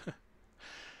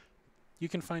 You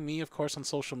can find me, of course, on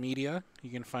social media. You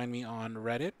can find me on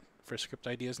Reddit for script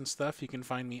ideas and stuff. You can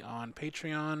find me on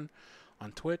Patreon,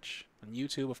 on Twitch, on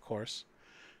YouTube, of course.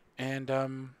 And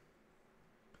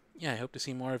yeah, I hope to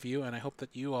see more of you, and I hope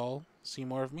that you all see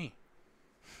more of me.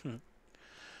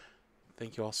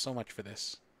 Thank you all so much for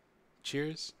this.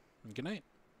 Cheers, and good night.